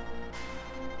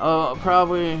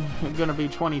 Probably gonna be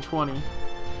 2020.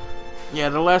 Yeah,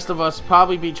 The Last of Us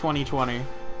probably be 2020. You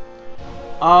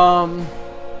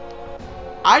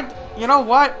know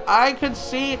what? I could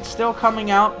see it still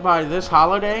coming out by this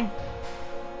holiday.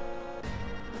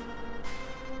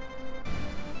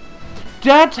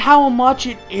 That's how much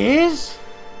it is?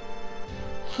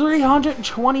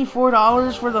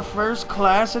 $324 for the First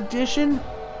Class Edition?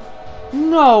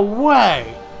 No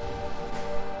way!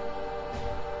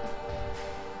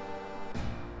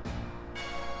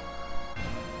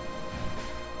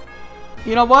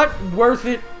 You know what? Worth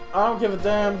it. I don't give a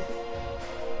damn.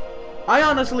 I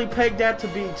honestly pegged that to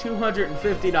be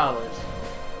 $250.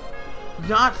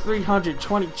 Not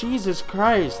 $320. Jesus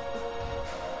Christ.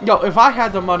 Yo, if I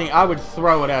had the money, I would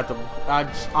throw it at them.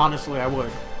 Honestly, I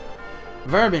would.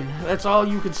 Vermin, that's all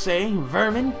you could say?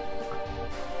 Vermin?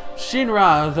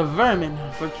 Shinra, the vermin,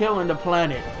 for killing the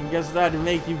planet. I guess that'd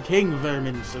make you King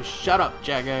Vermin, so shut up,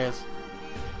 jackass.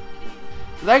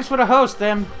 Thanks for the host,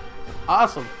 Tim.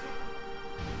 Awesome.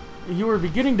 You were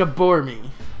beginning to bore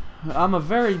me. I'm a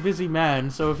very busy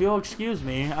man, so if you'll excuse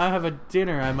me, I have a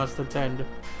dinner I must attend.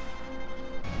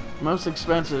 Most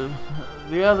expensive.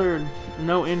 The other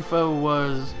no info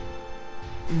was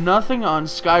nothing on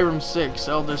Skyrim 6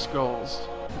 Elder Scrolls.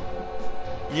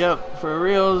 Yep, for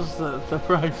reals, the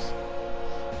price.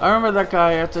 I remember that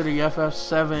guy after the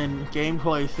FF7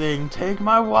 gameplay thing. Take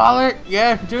my wallet?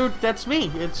 Yeah, dude, that's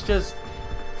me. It's just...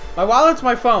 my wallet's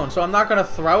my phone, so I'm not gonna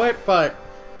throw it, but...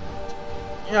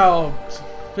 you know...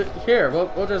 here,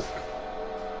 we'll just...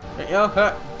 you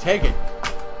know, take it.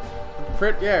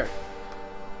 Here.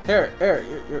 Here.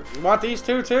 You want these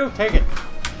two, too? Take it.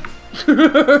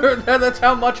 That's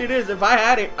how much it is. If I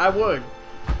had it, I would.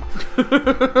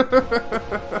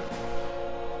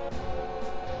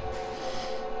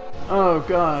 Oh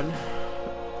god,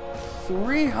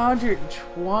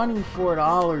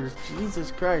 $324.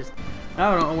 Jesus Christ!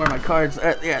 I don't know where my cards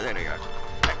are. Yeah, there they are.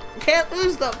 I can't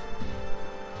lose them.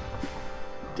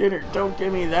 Dinner, don't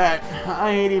give me that.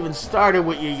 I ain't even started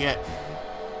with you yet.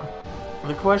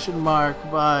 The question mark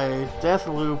by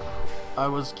Deathloop. I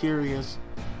was curious.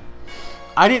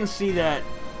 I didn't see that,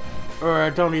 or I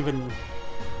don't even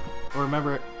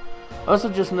remember it. Also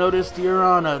just noticed you're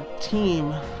on a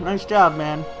team. Nice job,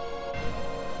 man.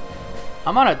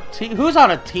 I'm on a team. Who's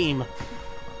on a team?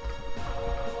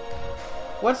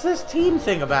 What's this team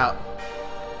thing about?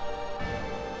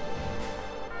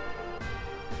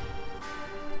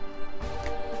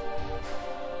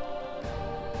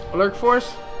 Lurk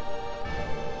Force?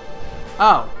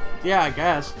 Oh, yeah, I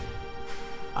guess.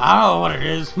 I don't know what it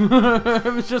is.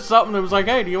 It was just something that was like,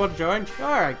 hey, do you want to join? Sure,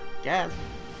 I guess.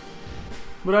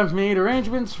 But I've made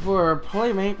arrangements for a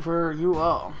playmate for you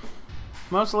all.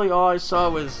 Mostly all I saw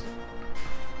was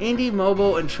indie,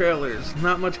 mobile, and trailers.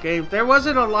 Not much game. There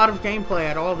wasn't a lot of gameplay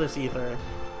at all this either.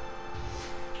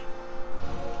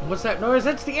 What's that noise?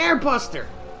 It's the Airbuster!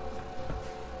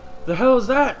 The hell is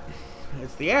that?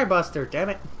 It's the Airbuster, damn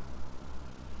it.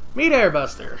 Meet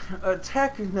Airbuster, a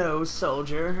techno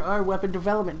soldier. Our weapon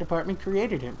development department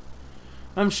created him.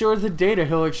 I'm sure the data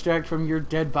he'll extract from your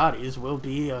dead bodies will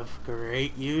be of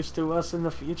great use to us in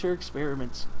the future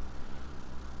experiments.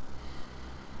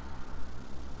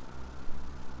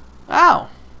 Oh,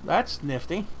 that's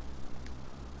nifty.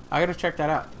 I gotta check that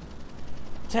out.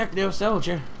 Techno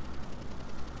soldier.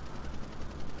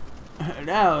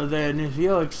 Now then, if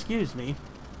you'll excuse me.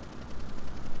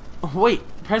 Wait,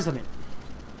 President.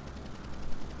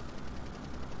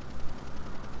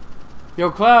 Yo,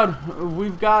 Cloud,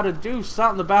 we've got to do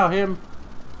something about him.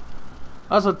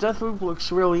 Also, Deathloop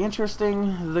looks really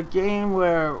interesting. The game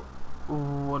where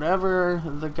whenever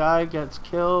the guy gets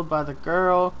killed by the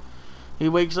girl, he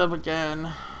wakes up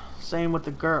again. Same with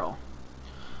the girl.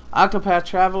 Octopath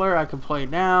Traveler, I can play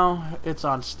now. It's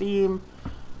on Steam.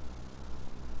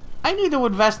 I need to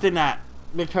invest in that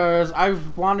because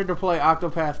I've wanted to play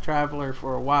Octopath Traveler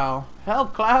for a while.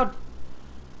 Help, Cloud!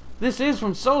 This is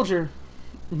from Soldier.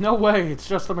 No way, it's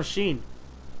just a machine.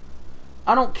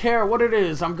 I don't care what it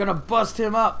is, I'm gonna bust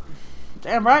him up.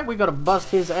 Damn right, we gotta bust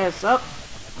his ass up.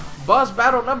 Boss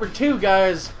battle number 2,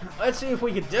 guys. Let's see if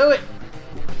we can do it.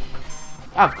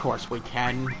 Of course we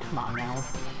can. Come on now.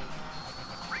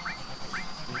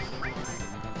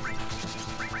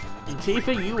 And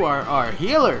Tifa, you are our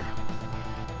healer.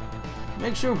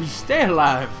 Make sure we stay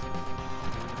alive.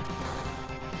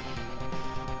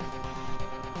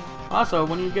 Also,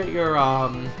 when you get your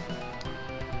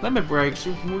limit breaks,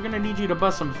 we're gonna need you to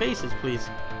bust some faces, please.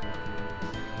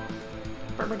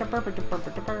 I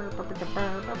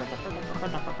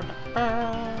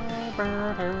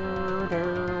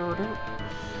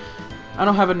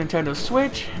don't have a Nintendo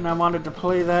Switch, and I wanted to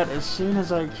play that as soon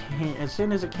as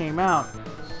it came out.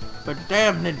 But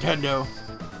damn Nintendo!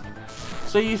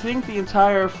 So you think the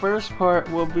entire first part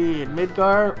will be in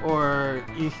Midgar, or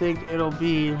you think it'll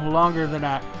be longer than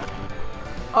that?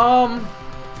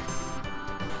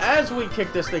 As we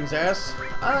kick this thing's ass,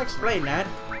 I'll explain that.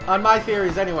 On my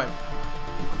theories, anyway.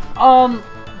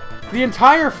 The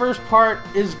entire first part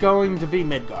is going to be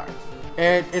Midgar.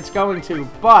 It's going to,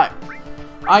 but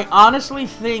I honestly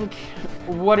think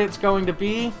what it's going to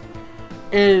be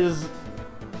is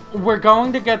we're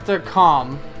going to get the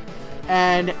calm,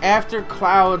 and after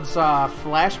Cloud's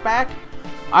flashback,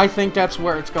 I think that's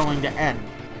where it's going to end.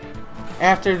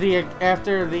 After the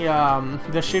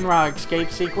Shinra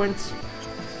escape sequence,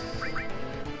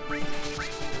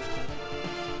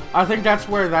 I think that's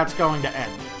where that's going to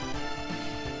end.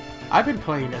 I've been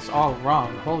playing this all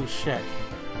wrong. Holy shit.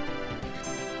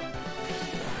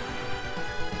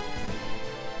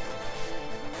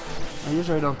 I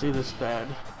usually don't do this bad.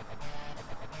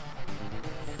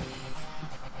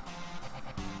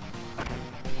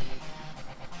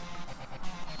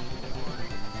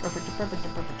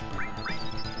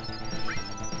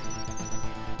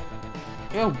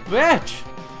 Yo, bitch!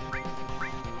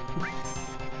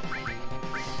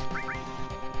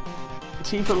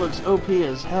 Tifa looks OP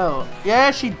as hell.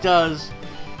 Yeah, she does.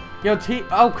 Yo,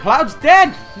 oh, Cloud's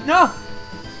dead! No!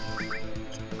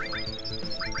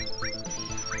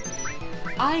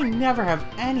 I never have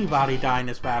anybody die in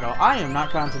this battle. I am not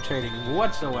concentrating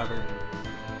whatsoever.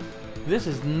 This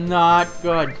is not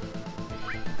good.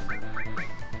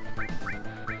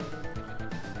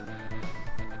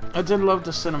 I did love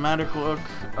the cinematic look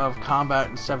of combat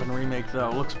in 7 Remake though.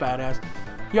 It looks badass.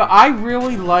 Yo, I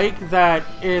really like that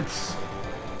it's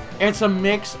a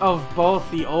mix of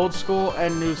both the old school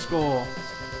and new school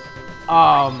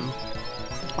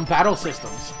battle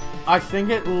systems. I think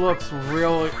it looks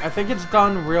really, I think it's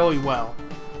done really well.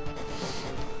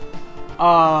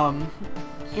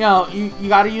 You know, you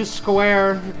gotta use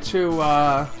square to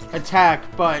attack,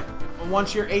 but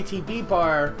once your ATB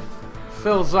bar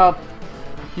fills up,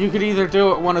 you could either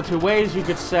do it one of two ways. You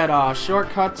could set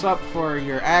shortcuts up for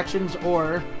your actions,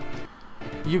 or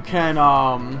you can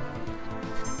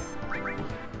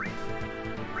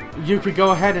you could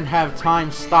go ahead and have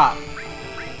time stop,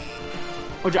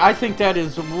 which I think that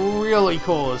is really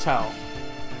cool as hell.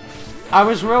 I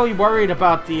was really worried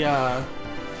about the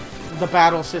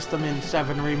battle system in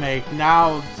 7 Remake.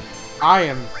 Now I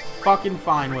am fucking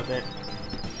fine with it.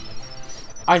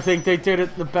 I think they did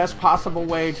it the best possible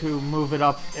way to move it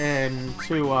up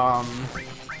into a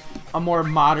more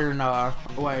modern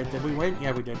way. Did we win?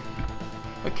 Yeah, we did.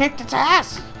 We kicked its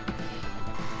ass!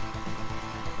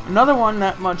 Another one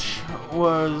that much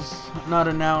was not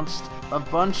announced a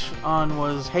bunch on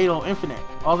was Halo Infinite.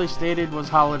 All they stated was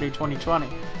holiday 2020.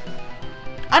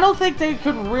 I don't think they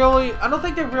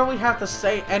really have to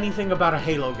say anything about a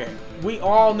Halo game. We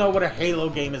all know what a Halo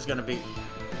game is gonna be.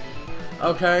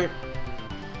 Okay?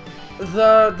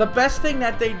 The best thing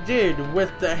that they did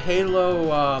with the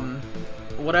Halo,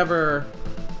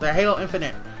 the Halo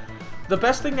Infinite, the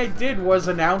best thing they did was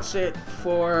announce it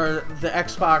for the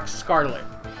Xbox Scarlet.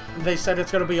 They said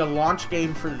it's going to be a launch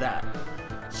game for that.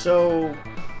 So,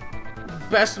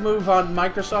 best move on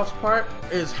Microsoft's part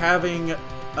is having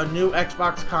a new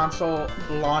Xbox console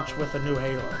launch with a new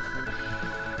Halo.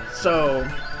 So,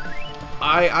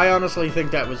 I honestly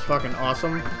think that was fucking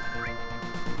awesome.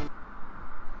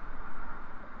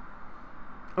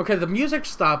 Okay, the music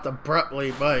stopped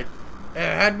abruptly, but it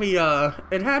had me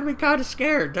kind of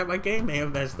scared that my game may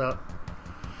have messed up.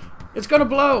 It's gonna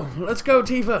blow. Let's go,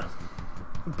 Tifa.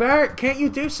 Barrett, can't you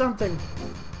do something?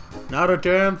 Not a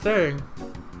damn thing.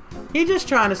 He's just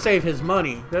trying to save his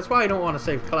money. That's why I don't want to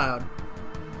save Cloud.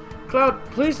 Cloud,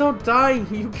 please don't die.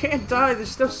 You can't die. There's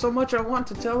still so much I want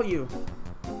to tell you.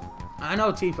 I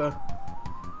know, Tifa.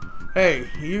 Hey,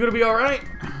 you gonna be alright?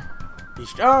 Be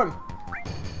strong.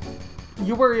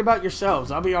 You worry about yourselves.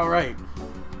 I'll be alright.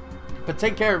 But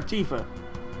take care of Tifa.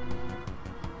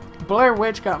 Blair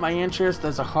Witch got my interest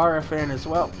as a horror fan as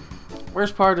well.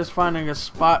 Worst part is finding a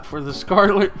spot for the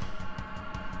Scarlet.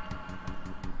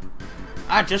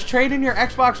 Just trade in your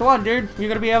Xbox One, dude. You're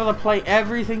gonna be able to play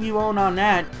everything you own on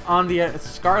that on the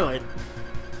Scarlet.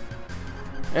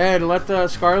 And let the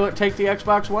Scarlet take the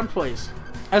Xbox One place.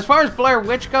 As far as Blair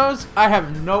Witch goes, I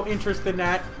have no interest in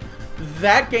that.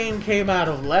 That game came out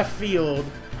of left field,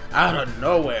 out of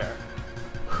nowhere.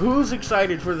 Who's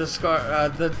excited for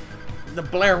the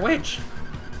Blair Witch?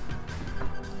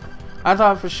 I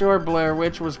thought for sure Blair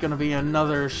Witch was gonna be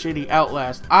another shitty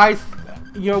Outlast.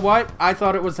 You know what? I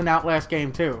thought it was an Outlast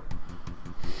game too.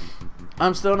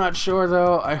 I'm still not sure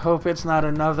though. I hope it's not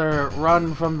another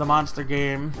run from the monster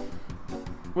game.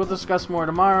 We'll discuss more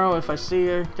tomorrow if I see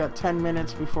you. Got 10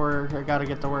 minutes before I gotta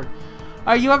get to work.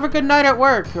 You have a good night at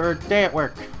work, or day at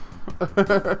work.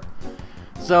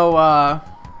 So,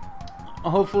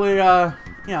 hopefully, you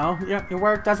know, your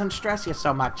work doesn't stress you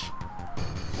so much.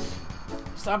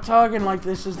 Stop talking like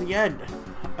this is the end.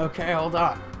 Okay, hold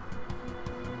on.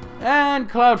 And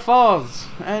Cloud falls,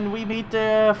 and we meet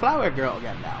the Flower Girl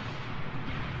again now.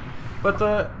 But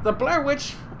the Blair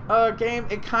Witch game,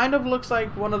 it kind of looks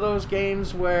like one of those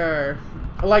games where,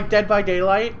 like Dead by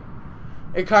Daylight,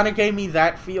 it kind of gave me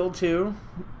that feel too,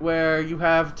 where you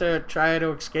have to try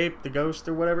to escape the ghost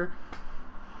or whatever.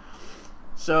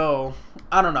 So,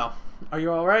 I don't know. Are you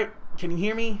alright? Can you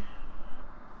hear me?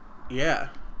 Yeah.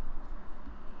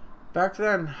 Back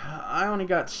then, I only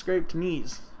got scraped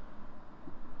knees.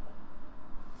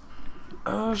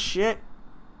 Oh shit.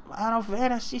 Final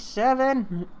Fantasy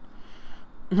VII.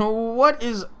 What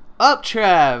is up,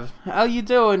 Trav? How you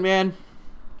doing, man?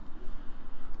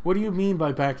 What do you mean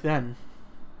by back then?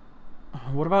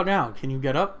 What about now? Can you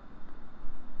get up?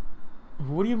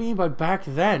 What do you mean by back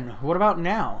then? What about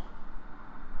now?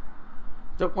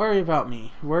 Don't worry about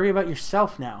me. Worry about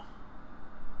yourself now.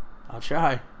 I'll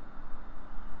try.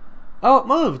 Oh, it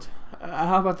moved.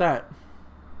 How about that?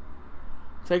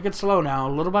 Take it slow now,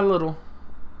 little by little.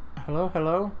 Hello,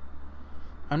 hello?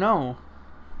 I know.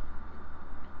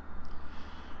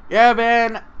 Yeah,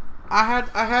 man. I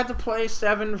had to play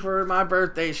 7 for my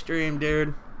birthday stream,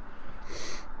 dude.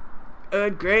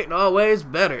 Great, always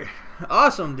better.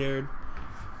 Awesome, dude.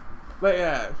 But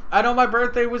yeah, I know my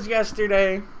birthday was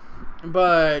yesterday,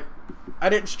 but I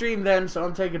didn't stream then, so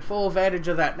I'm taking full advantage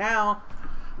of that now.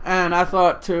 And I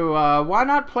thought to, why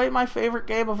not play my favorite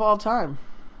game of all time?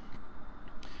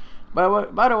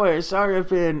 By the way, sorry I've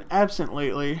been absent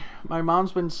lately. My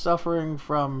mom's been suffering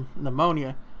from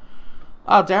pneumonia.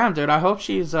 Oh damn, dude! I hope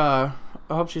she's gonna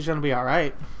be all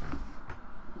right.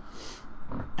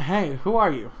 Hey, who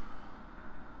are you?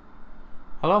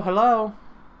 Hello, hello.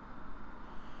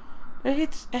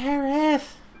 It's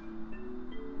Aerith.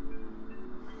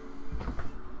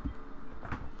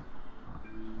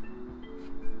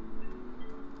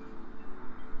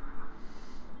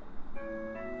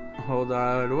 Hold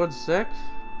on, 1 sec.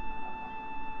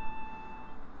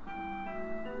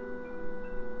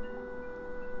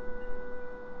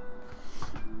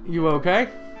 You okay?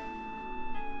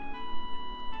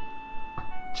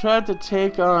 Tried to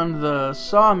take on the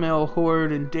sawmill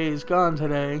horde in Days Gone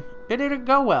today. It didn't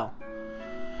go well.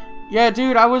 Yeah,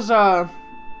 dude, I was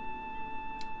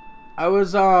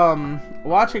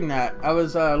watching that. I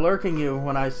was lurking you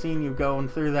when I seen you going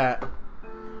through that.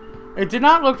 It did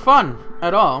not look fun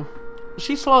at all.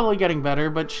 She's slowly getting better,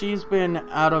 but she's been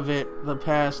out of it the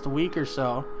past week or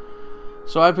so.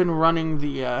 So I've been running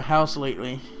the house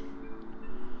lately.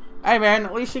 Hey man,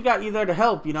 at least she got you there to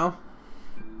help, you know?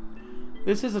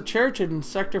 This is a church in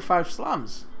Sector 5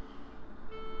 slums.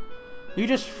 You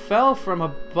just fell from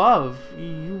above.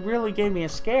 You really gave me a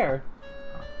scare.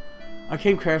 I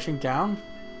came crashing down.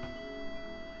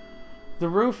 The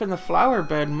roof and the flower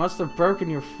bed must have broken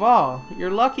your fall. You're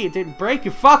lucky it didn't break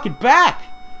your fucking back!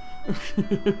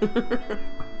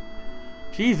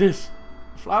 Jesus.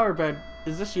 Flower bed.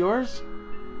 Is this yours?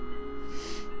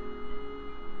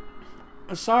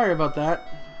 Sorry about that.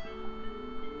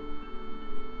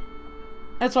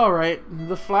 It's alright.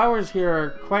 The flowers here are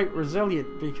quite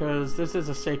resilient because this is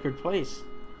a sacred place.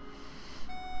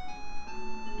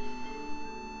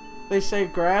 They say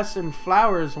grass and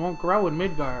flowers won't grow in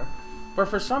Midgar, but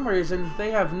for some reason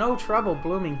they have no trouble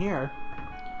blooming here.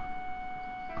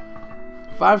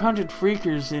 500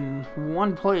 freakers in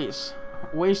one place.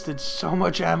 Wasted so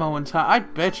much ammo and time. I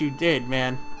bet you did,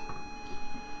 man.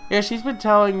 Yeah, she's been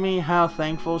telling me how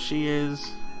thankful she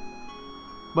is.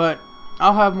 But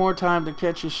I'll have more time to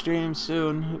catch a stream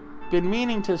soon. Been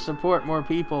meaning to support more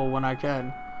people when I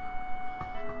can.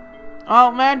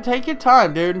 Oh man, take your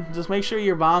time, dude. Just make sure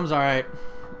your mom's alright.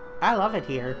 I love it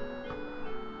here.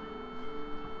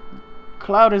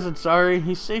 Cloud isn't sorry.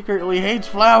 He secretly hates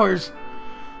flowers.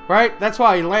 Right? That's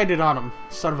why he landed on him.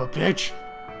 Son of a bitch.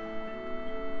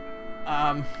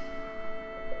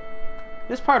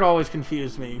 This part always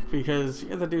confused me because you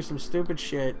have to do some stupid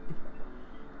shit.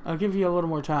 I'll give you a little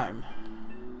more time.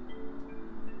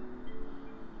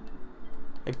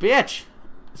 Hey, bitch!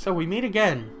 So we meet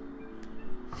again.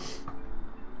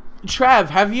 Trav,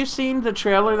 have you seen the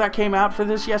trailer that came out for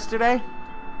this yesterday?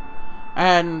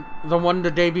 And the one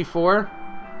the day before?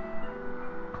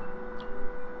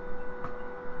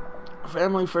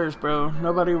 Family first, bro.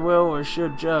 Nobody will or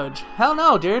should judge. Hell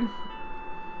no, dude.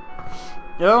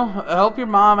 You know, help your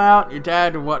mom out, your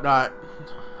dad, or whatnot.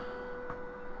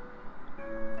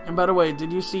 And by the way,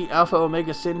 did you see Alpha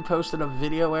Omega Sin posted a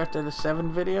video after the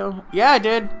 7 video? Yeah, I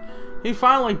did. He's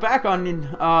finally back on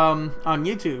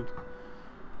YouTube.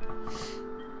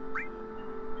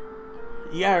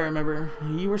 Yeah, I remember.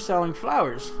 You were selling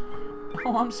flowers.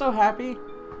 Oh, I'm so happy.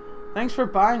 Thanks for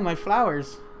buying my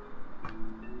flowers.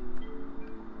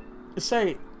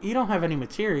 Say, you don't have any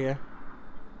materia.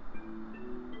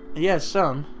 Yes,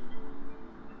 some.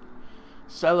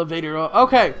 Salivator.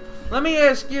 Okay, let me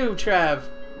ask you, Trav.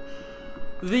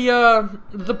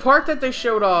 The part that they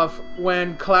showed off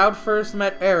when Cloud first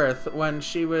met Aerith, when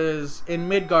she was in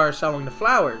Midgar selling the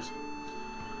flowers,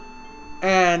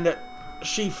 and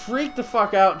she freaked the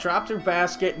fuck out, dropped her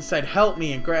basket, and said, "Help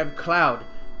me," and grabbed Cloud.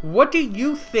 What do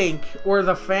you think were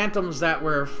the phantoms that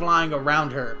were flying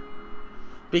around her?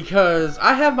 Because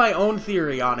I have my own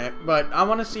theory on it, but I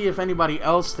want to see if anybody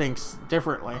else thinks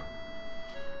differently.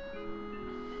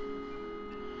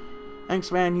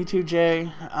 Thanks, man. You too,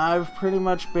 Jay. I've pretty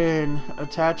much been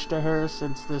attached to her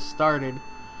since this started.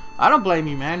 I don't blame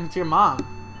you, man. It's your mom.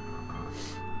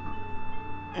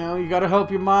 You know, you gotta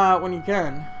help your ma out when you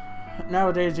can.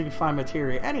 Nowadays, you can find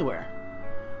materia anywhere.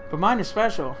 But mine is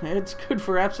special. It's good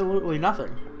for absolutely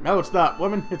nothing. No, it's not,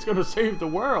 woman. It's gonna save the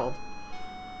world.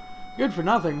 Good for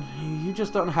nothing. You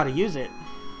just don't know how to use it.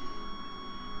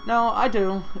 No, I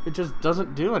do. It just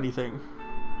doesn't do anything.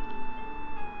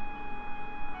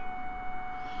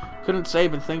 Couldn't say,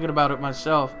 but thinking about it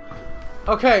myself.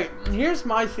 Okay, here's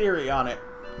my theory on it.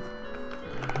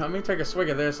 Let me take a swig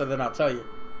of this and then I'll tell you.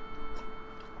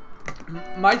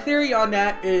 My theory on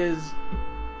that is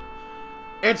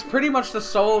it's pretty much the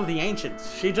soul of the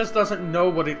ancients. She just doesn't know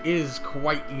what it is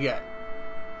quite yet.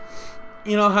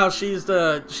 You know how she's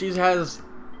pretty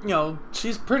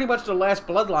much the last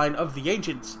bloodline of the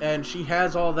ancients, and she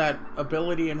has all that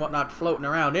ability and whatnot floating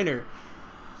around in her.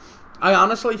 I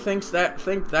honestly think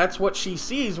that's what she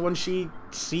sees when she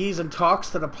sees and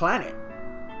talks to the planet.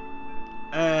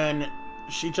 And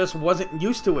she just wasn't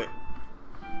used to it.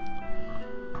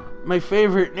 My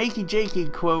favorite Nakey Jakey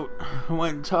quote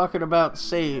when talking about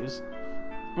saves.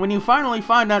 When you finally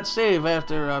find that save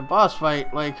after a boss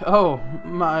fight, like, oh,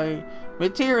 my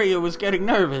materia was getting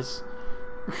nervous.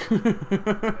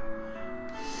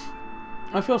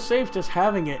 I feel safe just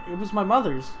having it. It was my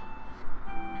mother's.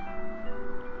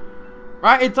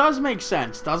 Right? It does make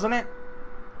sense, doesn't it?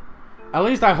 At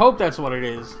least I hope that's what it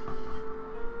is.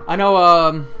 I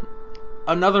know,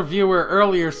 another viewer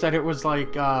earlier said it was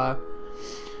like,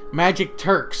 magic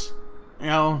Turks, you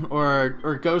know,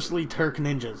 or ghostly Turk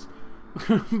ninjas.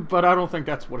 But I don't think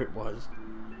that's what it was.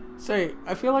 Say,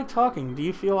 I feel like talking. Do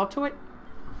you feel up to it?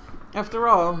 After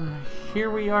all, here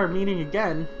we are meeting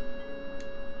again.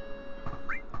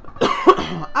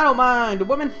 I don't mind,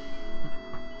 woman.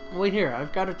 Wait here,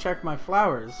 I've got to check my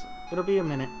flowers. It'll be a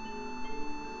minute.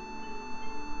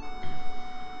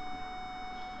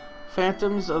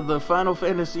 Phantoms of the Final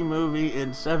Fantasy movie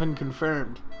in VII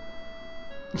confirmed.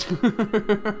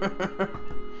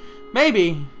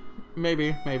 Maybe.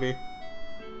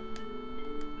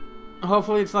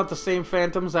 Hopefully it's not the same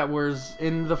phantoms that was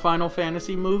in the Final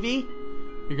Fantasy movie,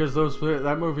 because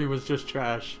that movie was just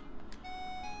trash.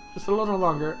 Just a little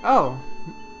longer. Oh,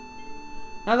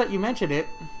 now that you mention it,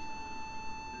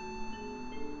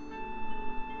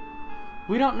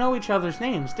 we don't know each other's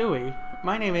names, do we?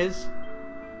 My name is...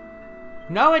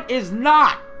 No, it is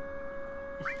not!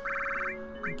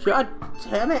 God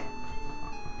damn it!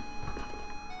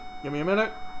 Give me a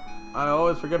minute. I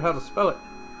always forget how to spell it.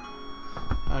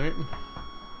 Alright.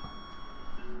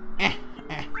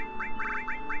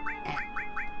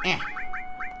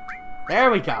 There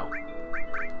we go.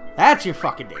 That's your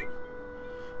fucking name.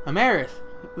 I'm Aerith,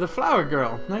 the flower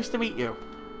girl. Nice to meet you.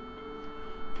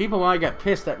 People might get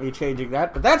pissed at me changing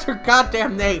that, but that's her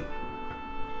goddamn name.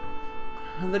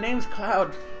 The name's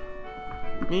Cloud.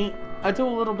 Me, I do a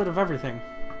little bit of everything.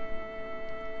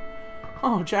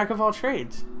 Oh, jack of all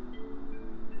trades.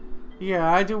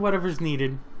 Yeah, I do whatever's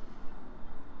needed.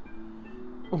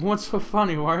 What's so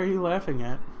funny? Why are you laughing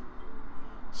at?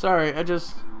 Sorry, I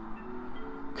just...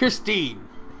 Christine.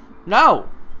 No!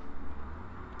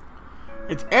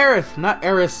 It's Aerith, not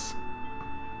Eris.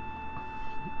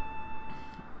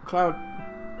 Cloud,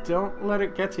 don't let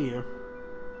it get to you.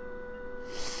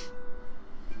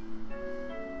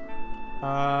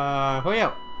 Hurry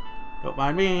up. Don't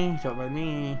mind me, don't mind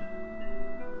me.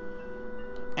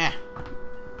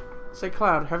 Say,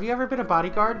 Cloud, have you ever been a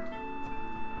bodyguard?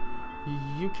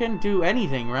 You can do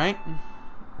anything, right?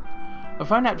 I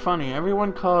find that funny.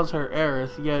 Everyone calls her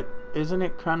Aerith, yet isn't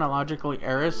it chronologically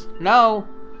Eris? No!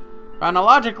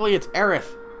 Chronologically, it's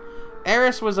Aerith.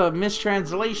 Eris was a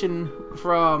mistranslation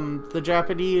from the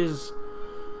Japanese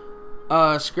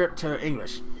script to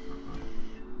English.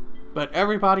 But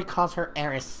everybody calls her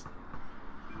Eris.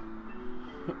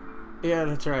 Yeah,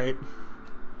 that's right.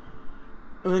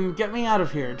 Then get me out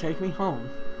of here. Take me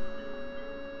home.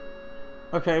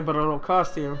 Okay, but it'll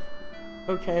cost you.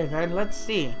 Okay, then let's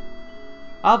see.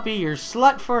 I'll be your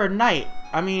slut for a night.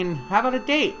 I mean, how about a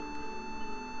date?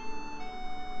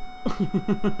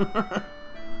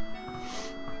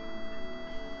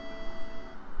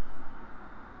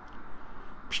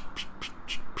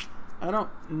 I don't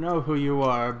know who you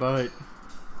are, but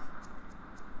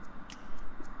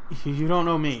you don't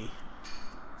know me.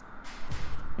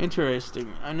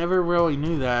 Interesting. I never really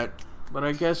knew that, but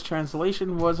I guess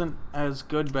translation wasn't as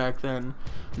good back then.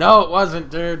 No, it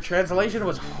wasn't, dude. Translation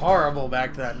was horrible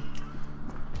back then.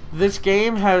 This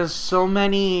game has so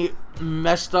many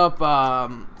messed up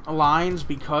lines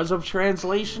because of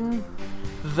translation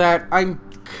that I'm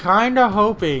kind of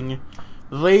hoping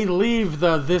they leave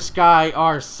the "this guy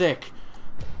are sick"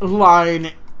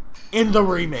 line in the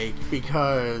remake,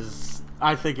 because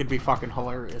I think it'd be fucking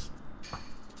hilarious.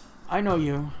 I know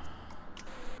you.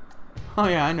 Oh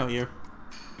yeah, I know you.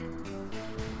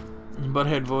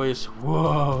 Butthead voice.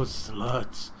 Whoa,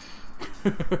 sluts.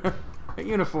 A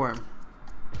uniform.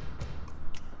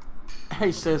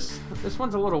 Hey sis, this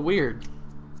one's a little weird.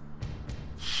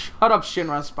 Shut up,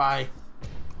 Shinra spy.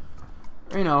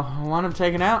 You know, want him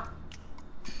taken out?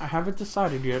 I haven't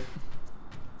decided yet.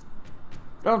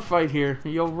 Don't fight here.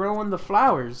 You'll ruin the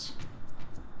flowers.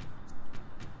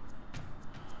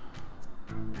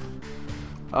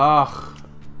 Ugh.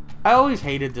 I always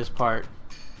hated this part.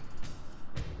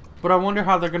 But I wonder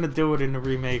how they're gonna do it in the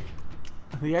remake.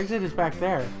 The exit is back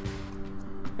there.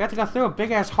 We have to go through a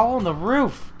big ass hole in the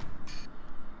roof.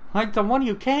 Like the one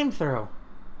you came through.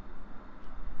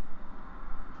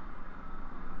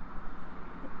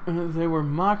 They were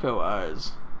Mako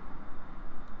eyes.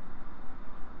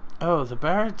 Oh, the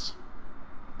Barretts?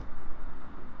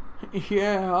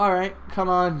 Yeah, alright. Come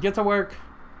on, get to work.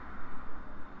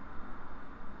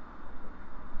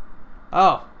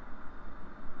 Oh.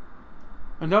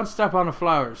 And don't step on the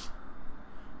flowers.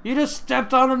 You just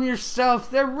stepped on them yourself.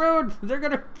 They're rude. They're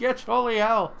gonna catch holy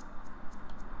hell.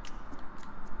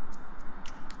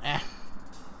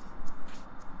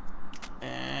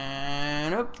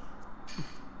 And up.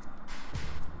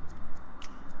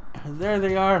 There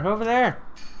they are, over there.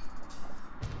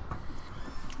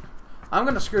 I'm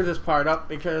gonna screw this part up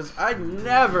because I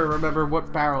never remember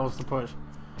what barrels to push.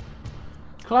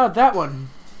 Cloud, that one.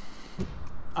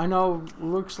 I know,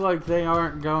 looks like they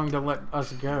aren't going to let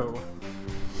us go.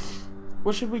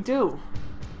 What should we do?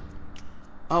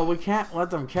 Oh, we can't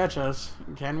let them catch us,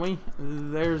 can we?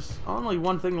 There's only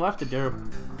one thing left to do.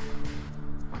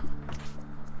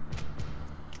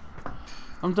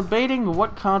 I'm debating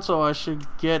what console I should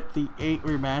get the 8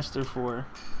 remaster for.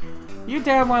 You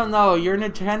damn well know your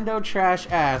Nintendo trash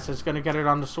ass is gonna get it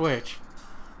on the Switch.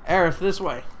 Aerith, this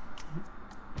way.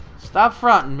 Stop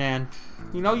fronting, man.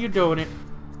 You know you're doing it.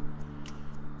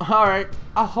 Alright,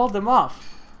 I'll hold them off.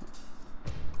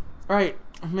 Right,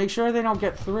 make sure they don't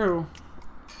get through.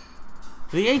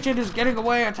 The agent is getting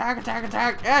away. Attack, attack,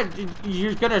 attack. Yeah,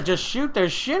 you're gonna just shoot the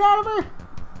shit out of her?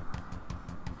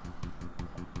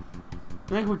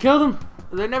 You think we killed him?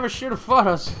 They never should have fought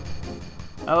us.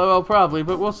 LOL, probably,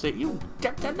 but we'll see. You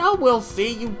no, we'll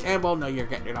see. You damn well know you're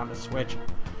getting it on the Switch.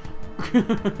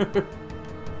 I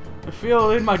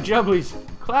feel it in my jubblies.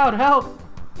 Cloud, help!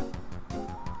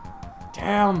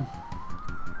 Damn.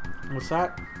 What's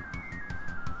that?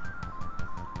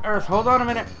 Earth, hold on a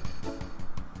minute.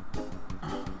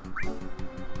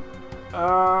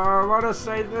 I want to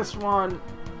say this one.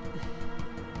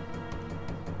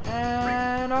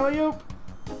 And alley-oop.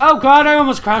 Oh god, I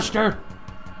almost crushed her.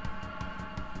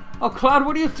 Oh Cloud,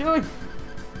 what are you doing?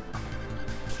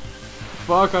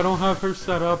 Fuck, I don't have her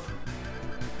set up.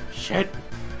 Shit.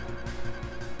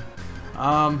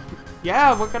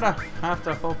 Yeah, we're gonna have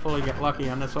to hopefully get lucky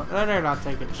on this one. They're not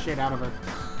taking shit out of her.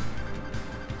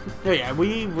 Oh yeah,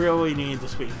 we really need to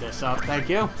speed this up. Thank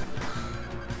you.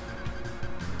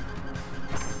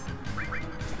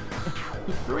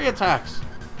 3 attacks.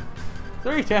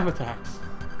 3 damn attacks.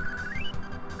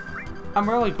 I'm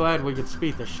really glad we could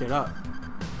speed this shit up.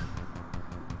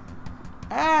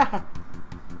 Ah!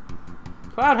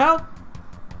 Cloud, help!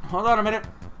 Hold on a minute.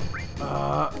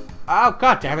 Oh,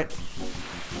 god damn it.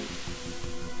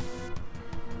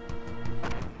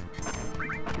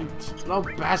 You slow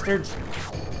bastards.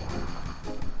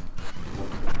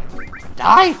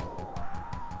 Die!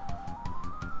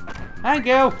 Thank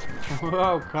you!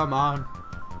 Oh, come on.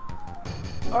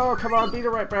 Oh, come on, be the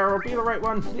right barrel, be the right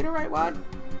one, be the right one.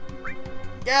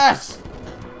 Yes!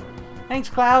 Thanks,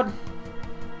 Cloud.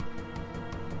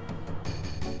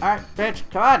 Alright, bitch,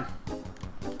 come on.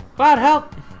 Cloud,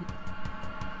 help!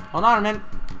 Hold on a minute.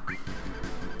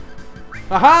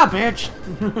 Aha, bitch!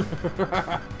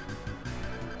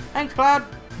 Thanks, Cloud.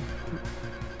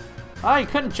 Oh, you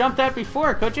couldn't jump that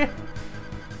before, could you?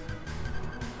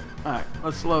 Alright,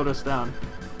 let's slow this down.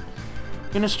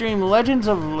 Gonna stream Legends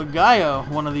of Legaia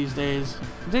one of these days.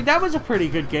 Dude, that was a pretty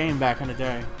good game back in the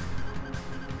day.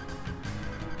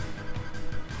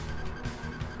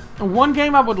 One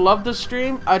game I would love to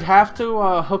stream, I'd have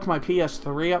to hook my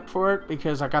PS3 up for it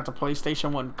because I got the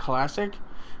PlayStation 1 Classic,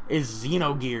 is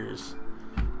Xenogears.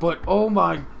 But oh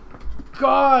my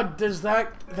god, does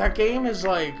that game is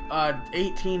like an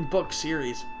 18-book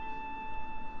series.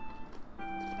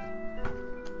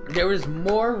 There is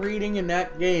more reading in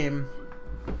that game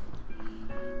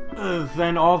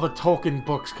than all the Tolkien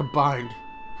books combined.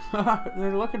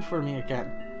 They're looking for me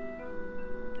again.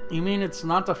 You mean it's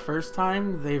not the first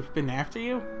time they've been after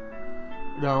you?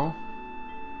 No.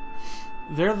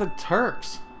 They're the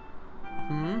Turks.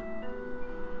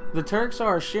 The Turks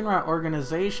are a Shinra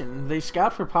organization. They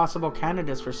scout for possible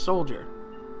candidates for soldier.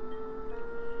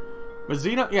 But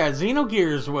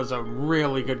Xenogears was a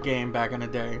really good game back in the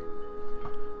day.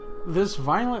 This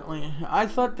violently, I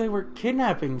thought they were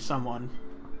kidnapping someone.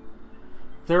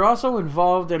 They're also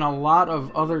involved in a lot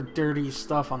of other dirty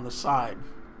stuff on the side.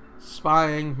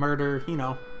 Spying, murder, you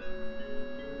know.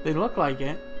 They look like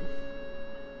it.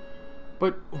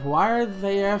 But why are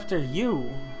they after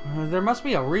you? There must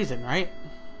be a reason, right?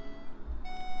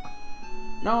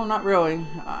 No, not really.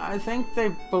 I think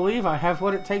they believe I have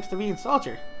what it takes to be a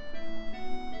soldier.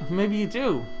 Maybe you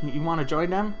do. You want to join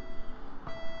them?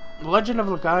 Legend of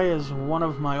Legaia is one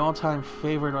of my all-time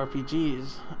favorite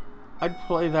RPGs. I'd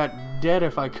play that dead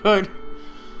if I could.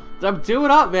 Do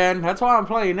it up, man. That's why I'm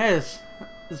playing this.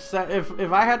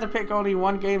 If I had to pick only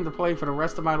one game to play for the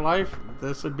rest of my life,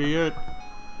 this would be it.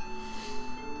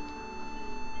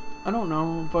 I don't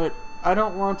know, but I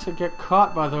don't want to get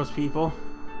caught by those people.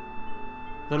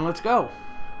 Then let's go.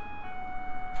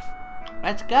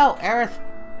 Let's go, Aerith.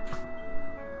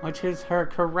 Which is her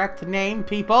correct name,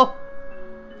 people.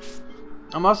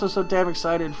 I'm also so damn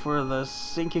excited for the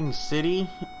Sinking City.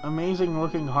 Amazing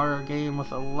looking horror game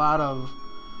with a lot of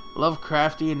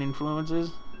Lovecraftian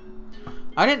influences.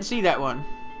 I didn't see that one.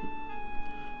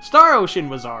 Star Ocean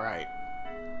was alright.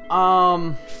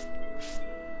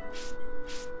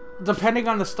 Depending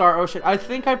on the Star Ocean. I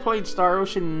think I played Star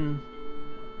Ocean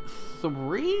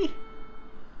 3?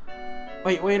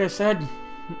 Wait, I said...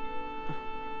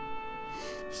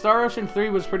 Star Ocean 3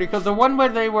 was pretty cool. The one where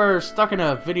they were stuck in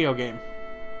a video game.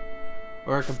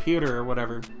 Or a computer or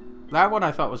whatever. That one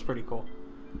I thought was pretty cool.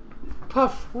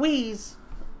 Puff, wheeze.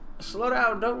 Slow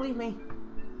down, don't leave me.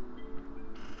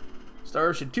 Star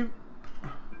Ocean 2.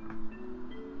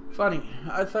 Funny,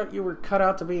 I thought you were cut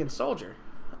out to be a soldier.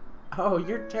 Oh,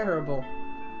 you're terrible.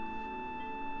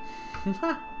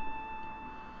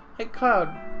 Hey, Cloud,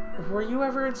 were you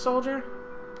ever a soldier?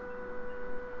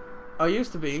 I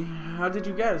used to be. How did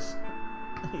you guess?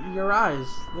 Your eyes,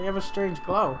 they have a strange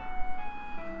glow.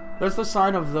 That's the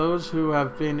sign of those who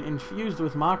have been infused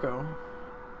with Mako.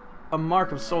 A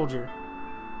mark of soldier.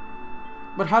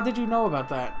 But how did you know about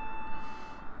that?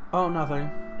 Oh, nothing.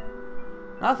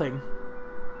 Nothing?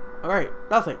 Alright,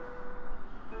 nothing.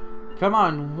 Come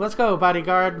on, let's go,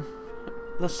 bodyguard.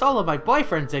 The soul of my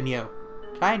boyfriend's in you.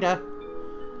 Kinda.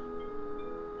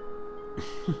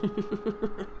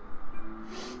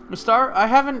 I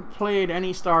haven't played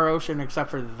any Star Ocean except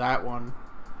for that one.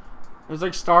 It was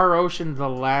like Star Ocean the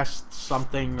last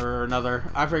something or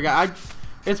another. I forgot.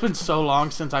 It's been so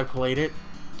long since I played it.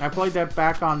 I played that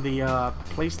back on the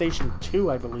PlayStation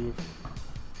 2, I believe.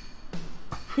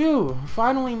 Phew,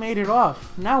 finally made it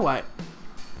off. Now what?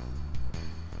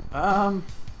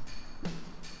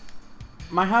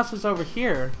 My house is over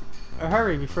here.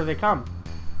 Hurry before they come.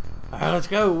 Let's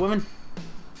go, woman.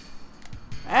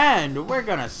 And we're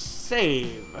gonna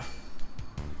save.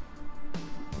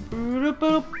 Boop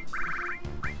boop.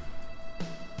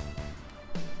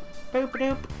 Boop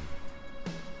doop.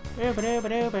 Boop doop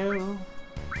doop boop.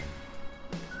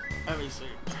 Let me see.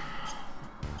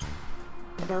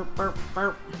 Burp burp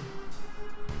burp.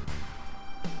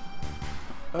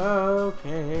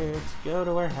 Okay, let's go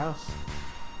to our house.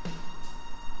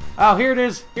 Oh, here it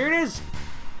is. Here it is.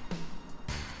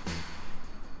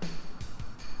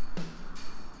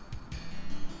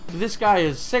 This guy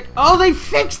is sick. Oh, they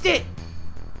fixed it!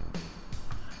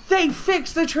 They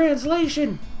fixed the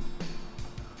translation!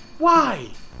 Why?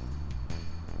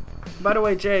 By the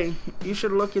way, Jay, you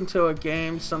should look into a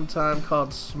game sometime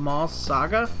called Small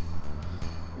Saga.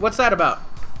 What's that about?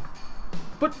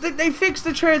 But they fixed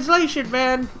the translation,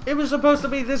 man! It was supposed to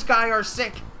be this guy are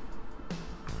sick.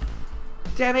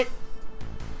 Damn it.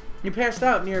 He passed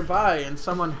out nearby and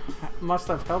someone must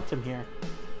have helped him here.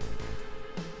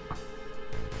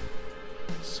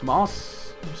 Small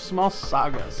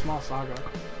Saga.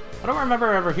 I don't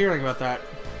remember ever hearing about that.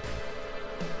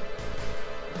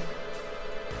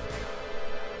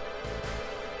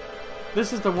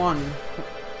 This is the one.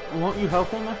 Won't you help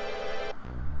him?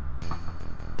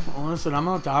 Well, listen, I'm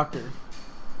a doctor.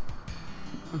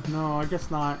 No, I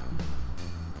guess not.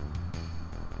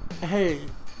 Hey,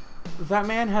 that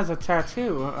man has a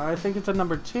tattoo. I think it's a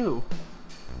number 2.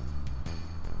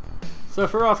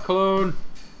 Sephiroth clone.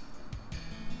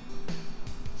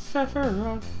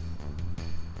 Sephiroth.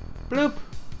 Bloop.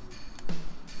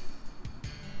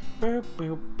 Boop,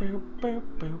 boop, boop, boop,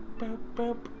 boop, boop,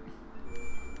 boop.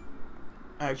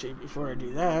 Actually, before I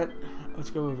do that, let's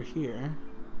go over here.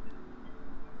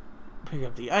 Pick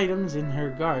up the items in her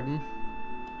garden.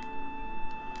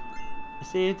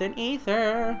 Sit and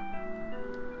ether.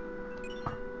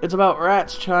 It's about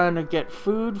rats trying to get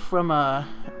food from a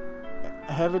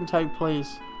heaven-type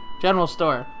place, general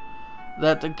store,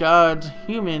 that the gods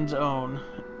humans own.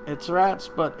 It's rats,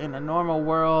 but in a normal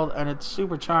world, and it's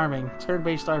super charming.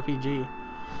 Turn-based RPG.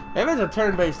 If it's a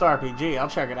turn-based RPG, I'll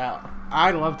check it out.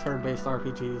 I love turn-based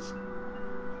RPGs.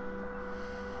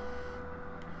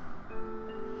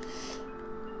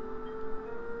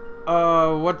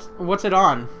 What's it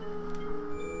on?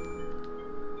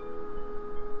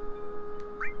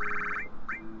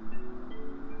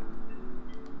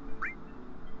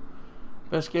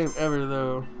 Best game ever,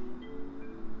 though.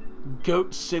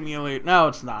 Goat Simulator. No,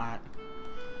 it's not.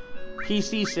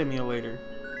 PC Simulator.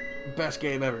 Best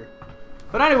game ever.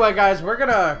 But anyway, guys, we're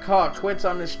gonna call it quits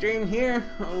on this stream here.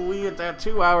 We at that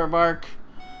 2-hour mark.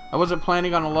 I wasn't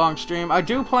planning on a long stream. I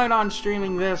do plan on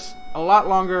streaming this a lot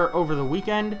longer over the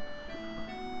weekend.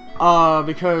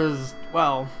 Because,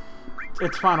 well,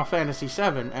 it's Final Fantasy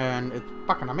VII, and it's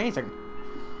fucking amazing.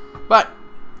 But,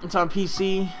 it's on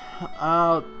PC.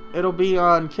 It'll be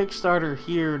on Kickstarter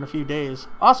here in a few days.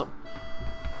 Awesome.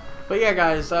 But yeah,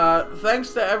 guys,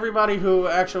 thanks to everybody who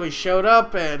actually showed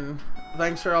up, and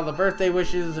thanks for all the birthday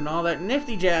wishes and all that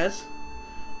nifty jazz.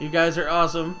 You guys are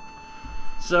awesome.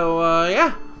 So,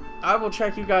 yeah, I will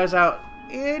check you guys out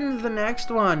in the next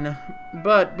one.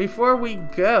 But before we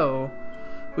go,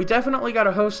 we definitely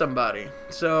gotta host somebody.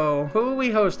 So, who are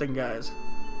we hosting, guys?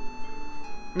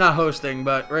 Not hosting,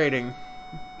 but rating.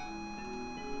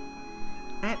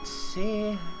 Let's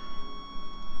see.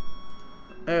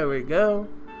 There we go.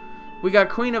 We got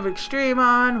Queen of Extreme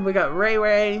on. We got Ray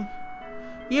Ray.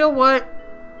 You know what?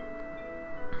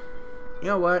 You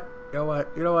know what? You know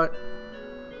what? You know what?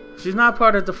 She's not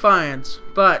part of Defiance,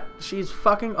 but she's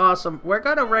fucking awesome. We're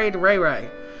gonna raid Ray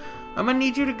Ray. I'm gonna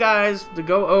need you guys to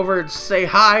go over and say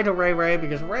hi to Ray Ray,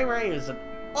 because Ray Ray is an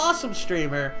awesome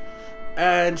streamer.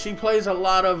 And she plays a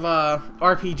lot of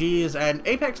RPGs and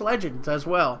Apex Legends as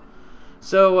well.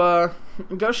 So,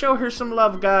 go show her some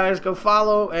love, guys. Go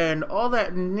follow and all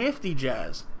that nifty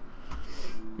jazz.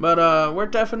 But, we're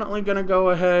definitely gonna go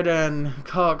ahead and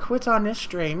call it quits on this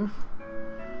stream.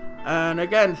 And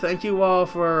again, thank you all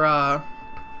for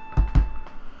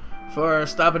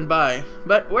stopping by.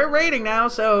 But we're raiding now,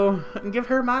 so give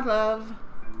her my love.